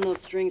give up on those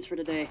strings for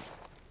today?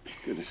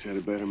 Couldn't have said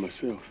it better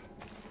myself.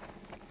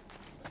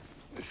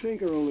 I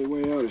think our only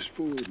way out is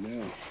forward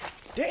now.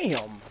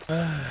 Damn.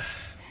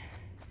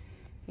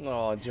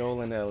 Oh,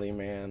 Joel and Ellie,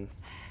 man.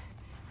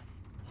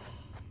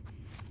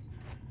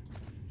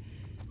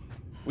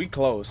 We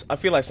close. I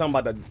feel like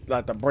somebody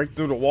about to break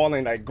through the wall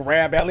and like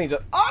grab Ellie and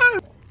just... Oh!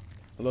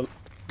 Look,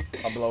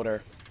 I blowed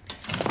her.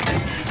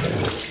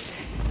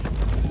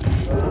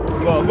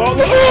 Look, look,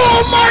 look.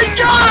 Oh my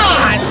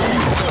God!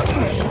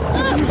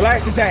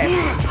 Blast his ass.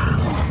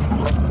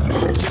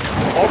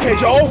 Okay,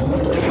 Joel.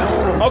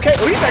 Okay,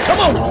 well, he said, come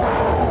on.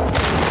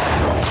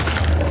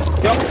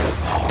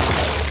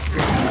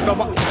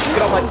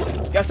 Get on my,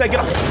 I said, get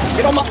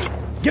on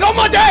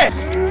my dad.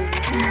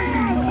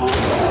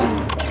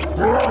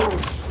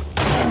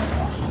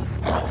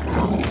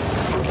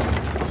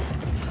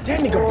 That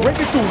nigga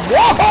breaking through.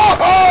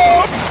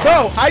 Whoa!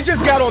 Bro, I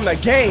just got on the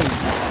game.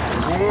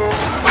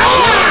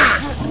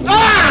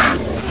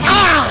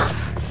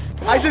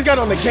 I just got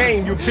on the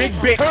game, you big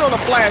bitch. Turn on the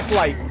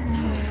flashlight.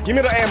 Give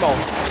me the ammo.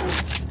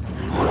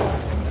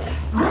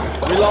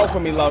 Reload for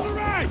me, love.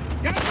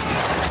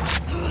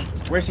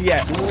 Where's he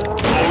at? Oh,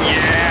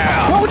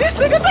 yeah. Whoa, this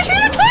nigga think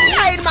he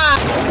played, man.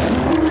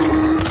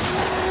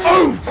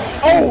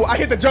 Oh, I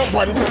hit the jump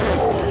button.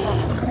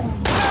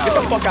 Get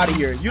the fuck out of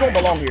here. You don't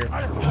belong here.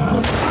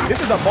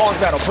 This is a boss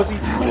battle, pussy.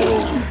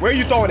 Where are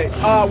you throwing it?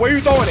 Where are you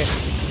throwing it?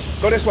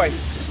 Go this way.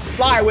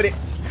 Slide with it.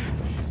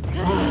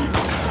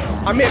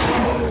 I missed.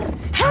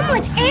 How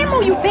much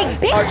ammo, you big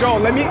bitch?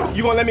 Joel,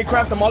 you gonna let me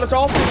craft the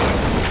Molotov?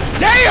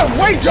 Damn!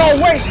 Wait, Joel,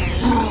 wait!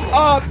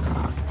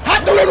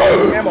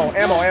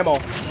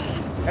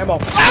 Ammo.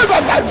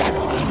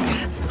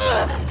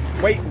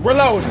 Wait,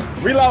 reload.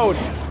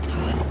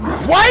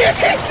 Why is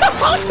he so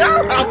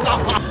terrible?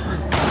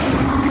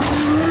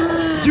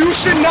 You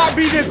should not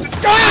be this.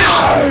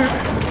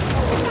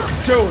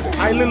 Dude,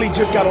 I literally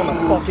just got on the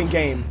fucking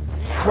game.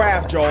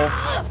 Craft, Joel.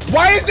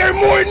 Why is there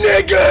more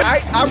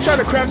niggas? I'm trying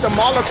to craft the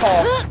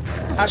Molotov.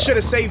 I should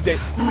have saved it.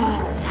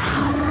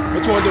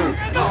 What you wanna do?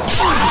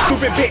 You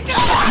stupid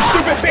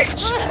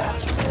bitch.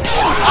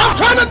 I'm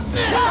trying to.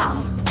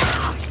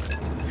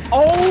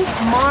 Oh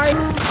my.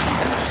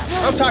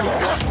 I'm talking.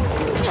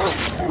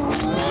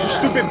 You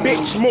stupid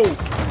bitch, move.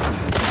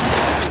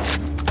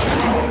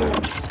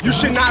 You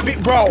should not be,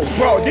 bro,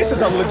 this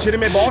is a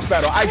legitimate boss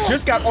battle. I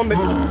just got on the...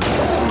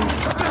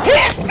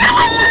 He's still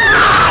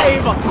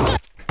alive!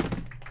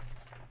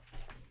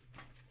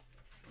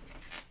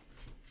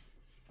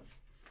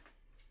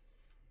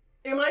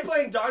 Am I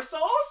playing Dark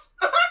Souls?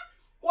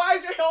 Why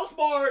is your health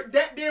bar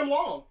that damn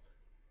long?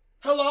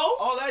 Hello?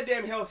 All that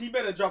damn health, he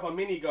better drop a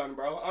minigun,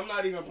 bro. I'm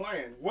not even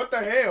playing. What the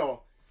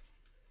hell?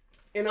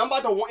 And am I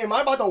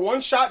about to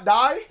one-shot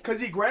die? Cause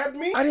he grabbed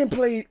me? I didn't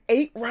play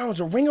 8 rounds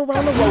of Ring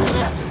Around the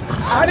Rosie.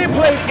 I didn't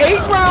play 8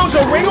 rounds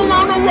of Ring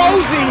Around the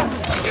Rosie.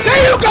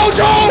 There you go,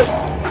 Joel!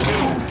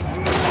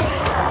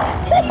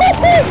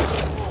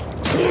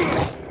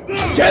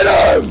 Get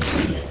him!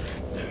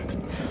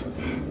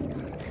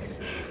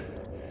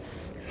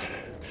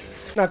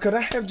 Now, could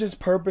I have just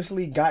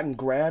purposely gotten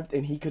grabbed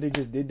and he could have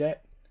just did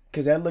that?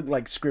 Cause that looked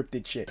like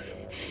scripted shit.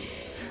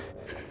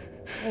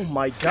 Oh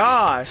my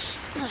gosh.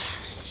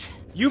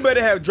 You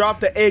better have dropped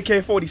the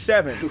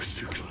AK-47. It was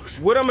too close.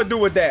 What I'm gonna do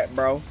with that,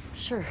 bro?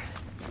 Sure.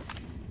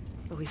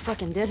 But we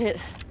fucking did it.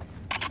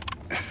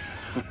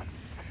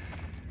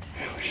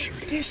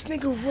 This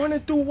nigga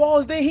running through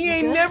walls, he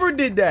ain't never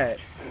did that.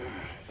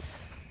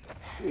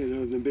 You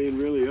know, than being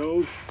really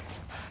old,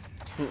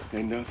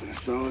 ain't nothing a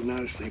solid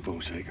night of sleep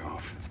won't shake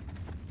off.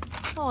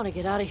 I want to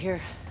get out of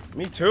here.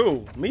 Me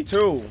too.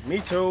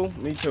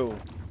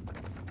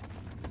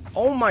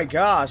 Oh my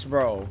gosh,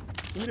 bro.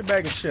 Give me the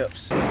bag of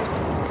chips.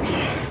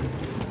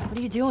 What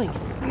are you doing?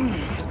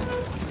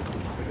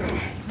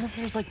 What if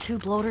there's like 2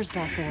 bloaters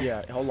back there?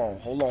 Yeah, hold on.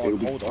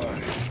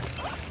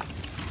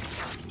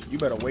 You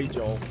better wait,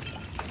 Joel.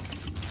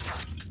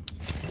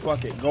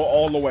 Fuck it, go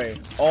all the way.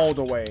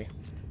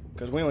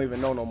 Cause we don't even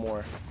know no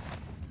more.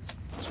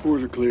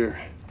 Spores are clear.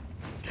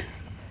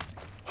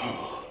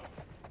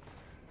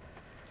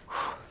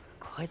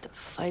 Quite the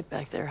fight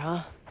back there,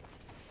 huh?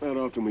 Not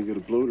often we get a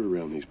bloater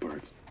around these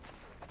parts.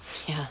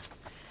 Yeah.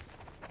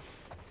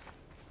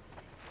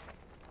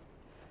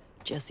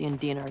 Jesse and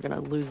Dina are gonna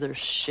lose their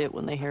shit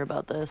when they hear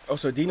about this. Oh,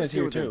 so Dina's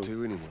here too.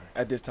 too Anyway,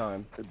 at this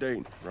time. they're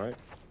dating, right?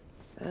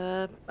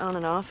 On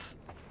and off.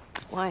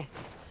 Why?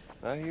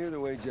 I hear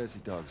the way Jesse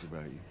talks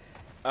about you.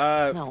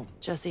 No,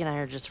 Jesse and I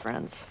are just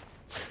friends.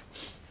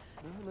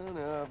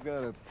 No, I've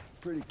got a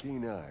pretty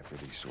keen eye for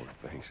these sort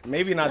of things.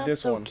 Maybe not this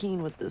so one.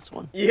 Keen with this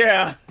one.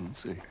 Yeah.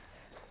 Let's see.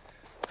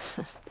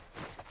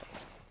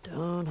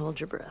 Don't hold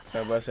your breath.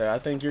 I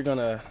think you're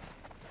gonna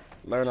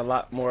learn a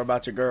lot more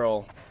about your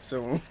girl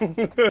soon.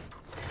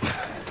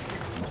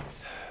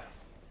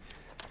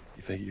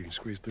 You think you can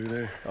squeeze through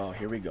there? Oh,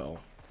 here we go.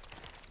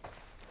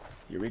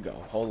 Here we go.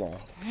 Hold on.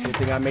 Good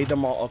thing I made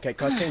them all. Okay,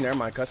 cutscene. Never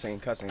mind.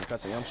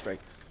 Cutscene. I'm straight.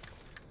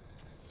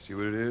 See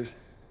what it is?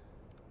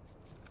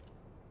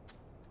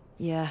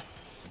 Yeah.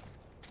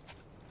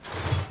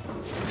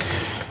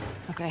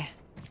 Okay.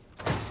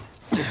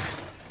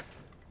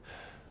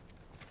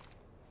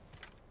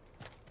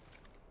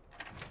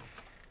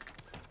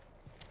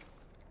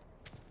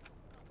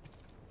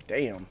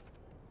 Damn.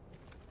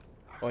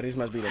 Oh, these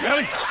must be the...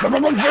 Ellie!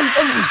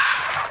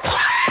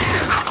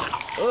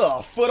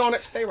 Ugh, foot on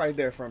it. Stay right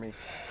there for me.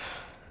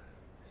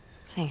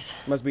 Thanks.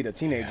 Must be the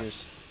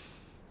teenagers.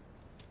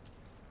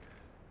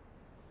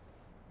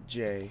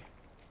 Jay.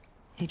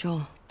 Hey,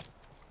 Joel.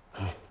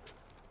 I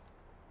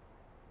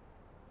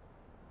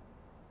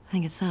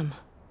think it's them.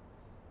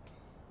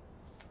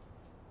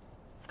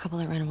 The couple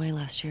that ran away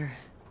last year.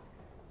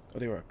 Oh,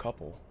 they were a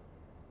couple.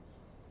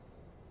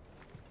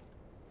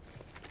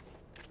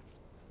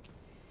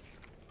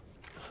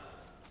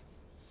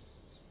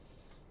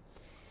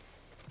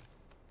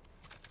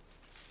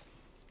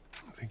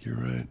 I think you're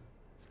right.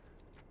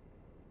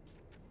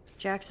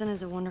 Jackson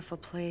is a wonderful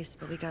place,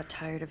 but we got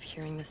tired of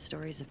hearing the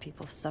stories of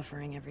people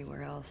suffering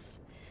everywhere else.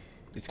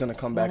 It's gonna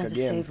come back Wanted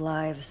again. to save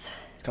lives.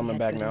 It's coming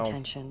We had back good now.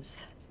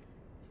 Intentions.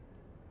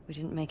 We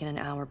didn't make it an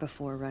hour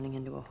before running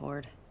into a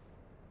horde.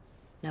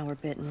 Now we're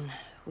bitten.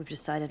 We've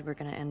decided we're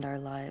gonna end our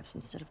lives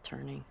instead of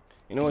turning.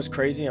 You know what's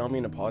crazy? I don't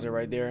mean to pause it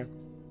right there.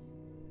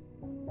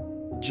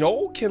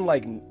 Joel can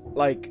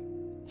like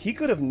he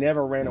could have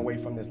never ran away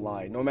from this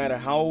lie, no matter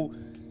how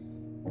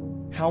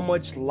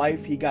much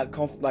life he got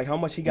how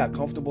much he got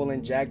comfortable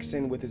in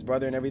Jackson with his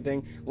brother and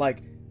everything.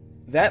 Like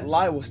that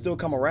lie will still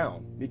come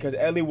around because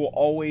Ellie will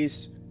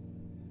always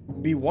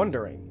be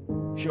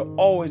wondering. She'll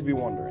always be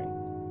wondering.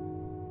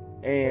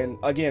 And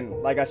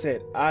again, like I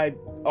said, I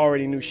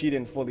already knew she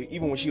didn't fully,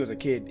 even when she was a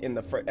kid in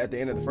the at the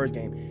end of the first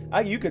game,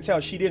 you could tell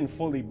she didn't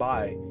fully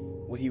buy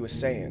what he was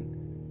saying.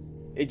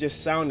 It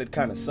just sounded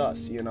kind of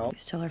sus, you know?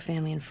 Please tell our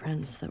family and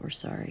friends that we're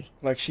sorry.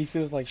 Like she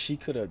feels like she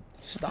could have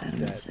stopped Adam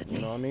and that, Sydney.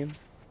 you know what I mean?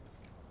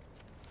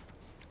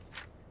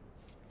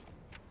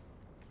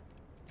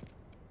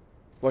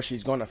 Well,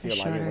 she's gonna feel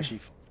like it when she...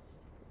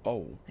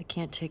 Oh. I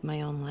can't take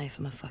my own life.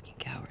 I'm a fucking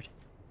coward.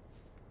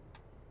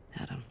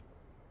 Adam.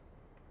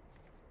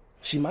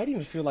 She might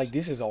even feel like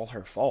this is all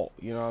her fault,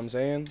 you know what I'm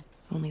saying?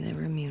 Only they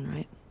were immune,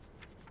 right?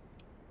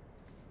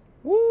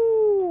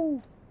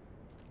 Woo!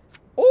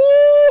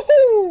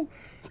 Ooh!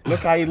 Look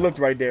how he looked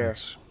right there.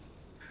 Let's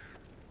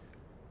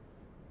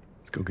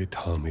go get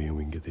Tommy and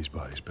we can get these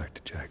bodies back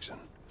to Jackson.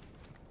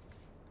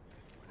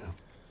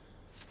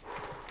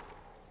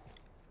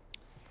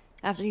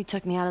 After you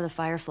took me out of the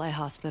Firefly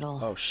Hospital...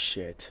 Oh,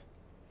 shit.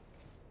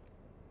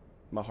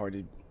 My heart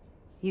is...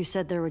 You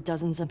said there were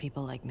dozens of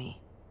people like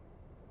me.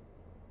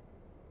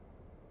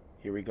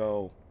 Here we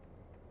go.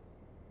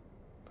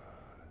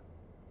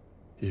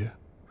 Yeah.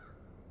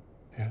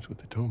 Yeah, that's what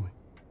they told me.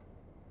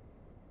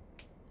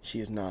 She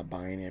is not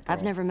buying it, bro.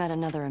 I've never met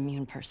another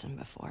immune person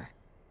before.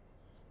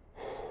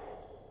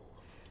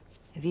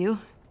 Have you?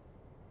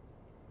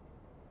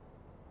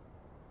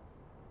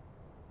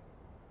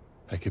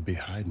 I could be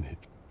hiding it.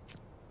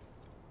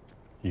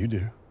 You do.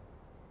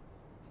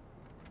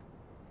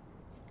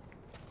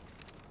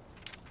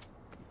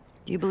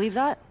 Do you believe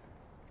that?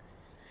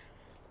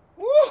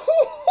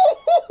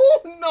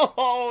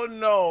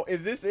 No.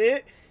 Is this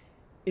it?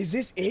 Is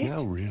this it? Is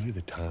now really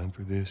the time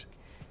for this?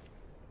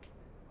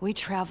 We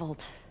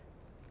traveled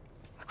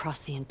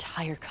across the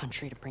entire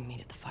country to bring me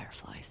to the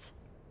Fireflies.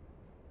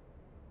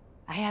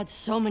 I had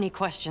so many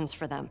questions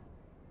for them.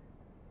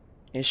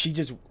 And she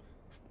just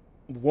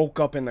woke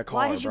up in the car,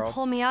 Why did you bro.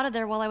 pull me out of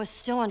there while I was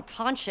still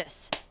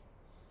unconscious?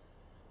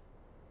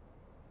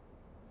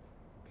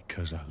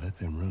 Because I let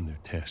them run their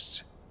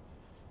tests.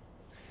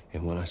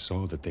 And when I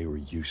saw that they were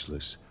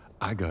useless,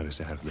 I got us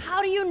out of there.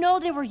 How do you know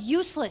they were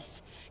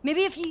useless?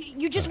 Maybe if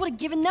you just would have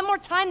given them more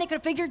time, they could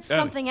have figured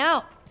something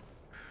out.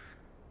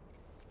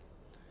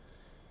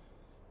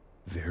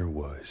 There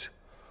was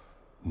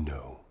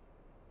no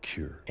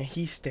cure. And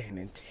he's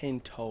standing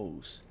 10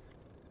 toes.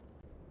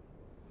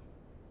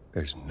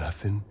 There's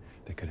nothing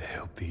that could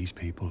help these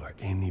people or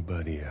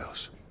anybody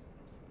else.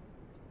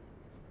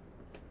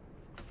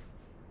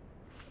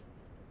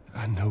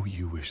 I know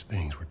you wish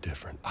things were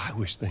different. I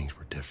wish things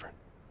were different.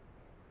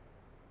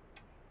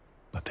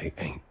 But they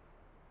ain't.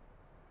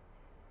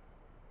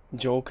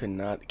 Joel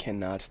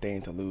cannot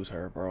stand to lose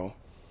her, bro.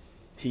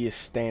 He is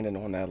standing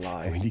on that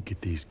lie. We need to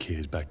get these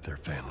kids back to their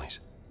families.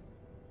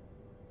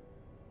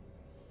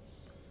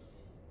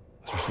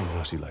 something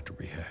else you'd like to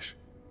rehash?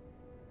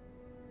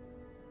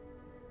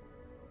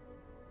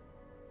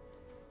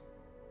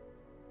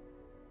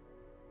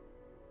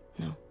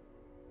 No.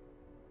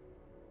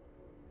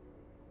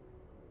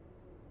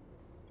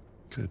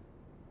 Good.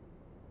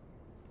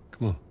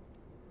 Come on.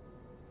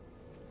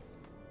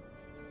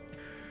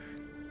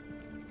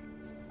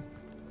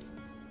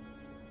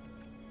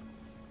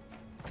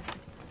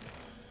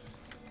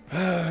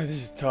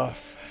 This is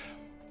tough.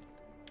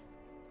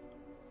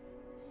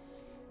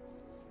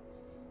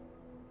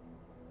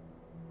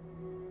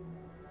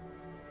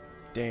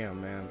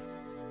 Damn, man.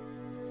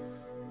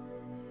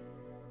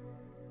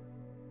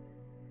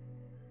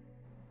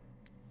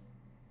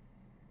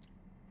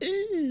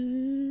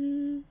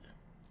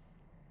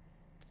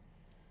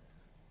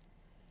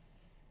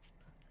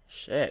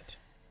 Shit.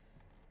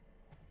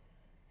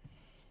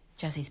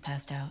 Jesse's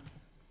passed out.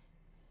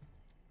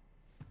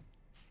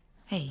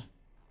 Hey,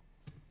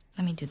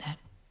 let me do that.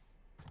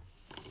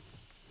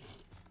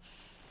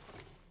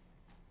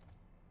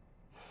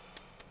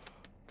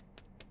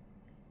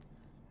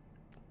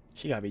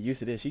 She gotta be used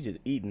to this. She just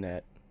eating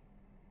that.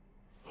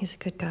 He's a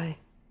good guy.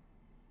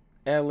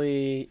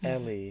 Ellie.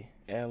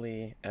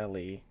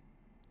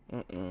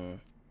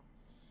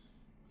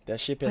 That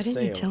ship has Why didn't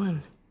sailed. you tell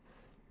him?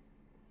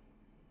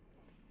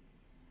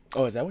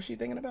 Oh, is that what she's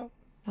thinking about?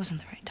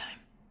 Wasn't the right time.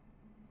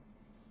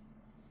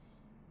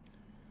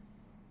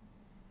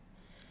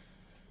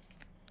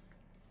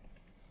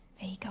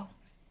 There you go.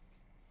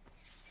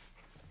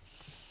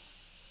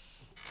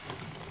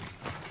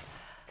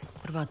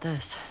 What about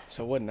this?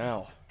 So what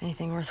now?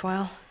 Anything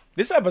worthwhile?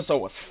 This episode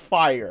was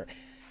fire.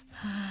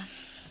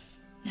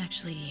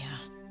 Actually, yeah.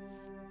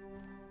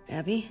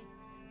 Abby?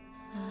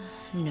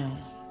 No.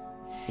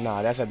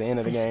 Nah, that's at the end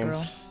of the This game.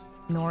 girl,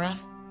 Nora.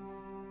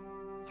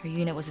 Her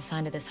unit was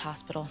assigned to this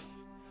hospital.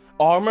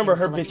 Oh, I remember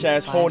her Collecting bitch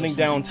ass supplies or holding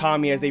down something.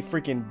 Tommy as they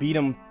freaking beat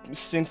him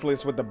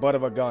senseless with the butt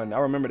of a gun. I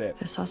remember that.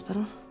 This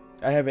hospital?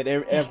 I have it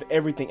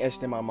everything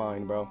etched in my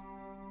mind, bro.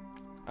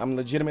 I'm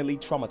legitimately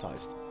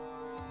traumatized.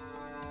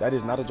 That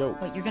is not a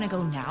joke. Wait, you're gonna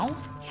go now?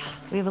 Yeah,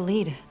 we have a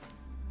lead.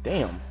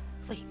 Damn.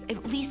 Like,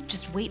 at least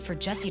just wait for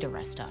Jessie to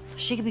rest up.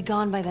 She could be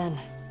gone by then.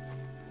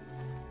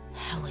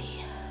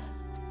 Ellie.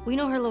 We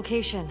know her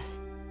location.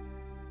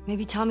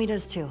 Maybe Tommy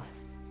does too.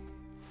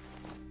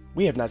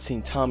 We have not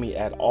seen Tommy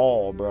at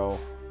all, bro.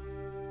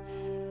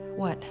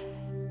 What?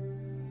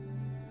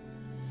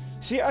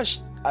 See, I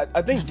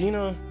think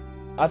Dina...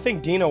 I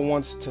think Dina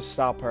wants to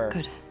stop her.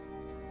 Good.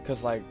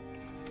 Cause like,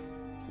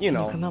 you Can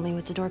know. you come help me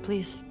with the door,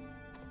 please?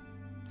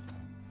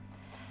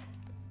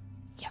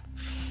 Yep.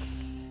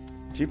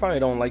 She probably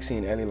don't like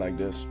seeing Ellie like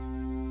this.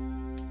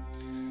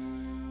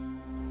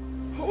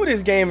 Ooh,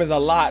 this game is a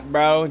lot,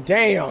 bro.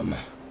 Damn.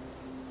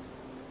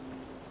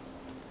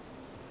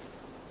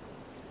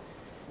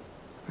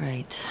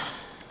 Right.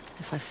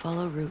 If I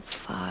follow Route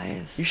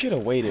 5... You should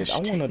have waited.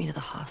 That should take me to the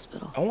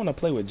hospital. I wanna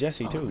play with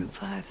Jessie Follow too. Route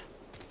 5.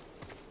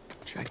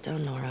 Track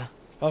down Nora.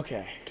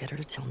 Okay. Get her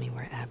to tell me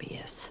where Abby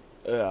is.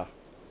 Yeah.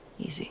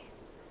 Easy.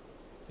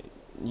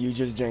 You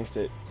just jinxed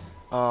it.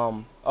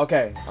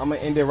 Okay, I'm gonna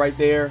end it right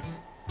there.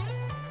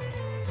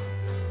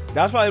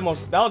 That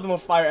was the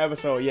most fire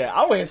episode. Yeah,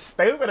 I went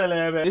stupid a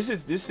little bit.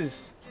 This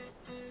is.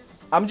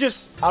 I don't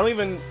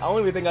even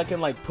think I can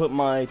like put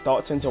my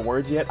thoughts into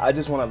words yet. I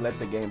just want to let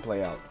the game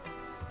play out.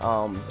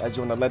 I just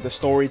want to let the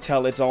story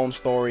tell its own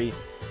story,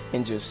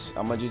 and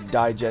I'm gonna just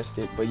digest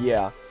it. But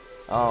yeah,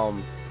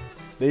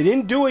 they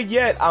didn't do it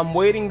yet. I'm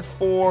waiting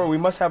for. We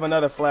must have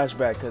another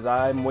flashback because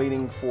I'm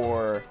waiting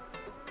for.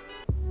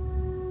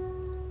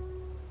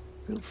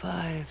 Route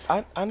 5.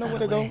 I know where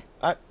to go.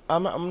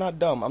 I'm not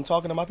dumb. I'm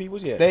talking to my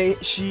peoples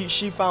yet.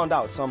 She found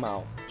out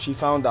somehow. She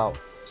found out.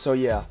 So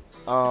yeah.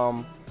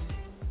 I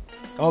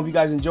hope you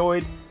guys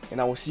enjoyed, and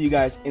I will see you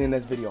guys in the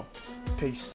next video. Peace.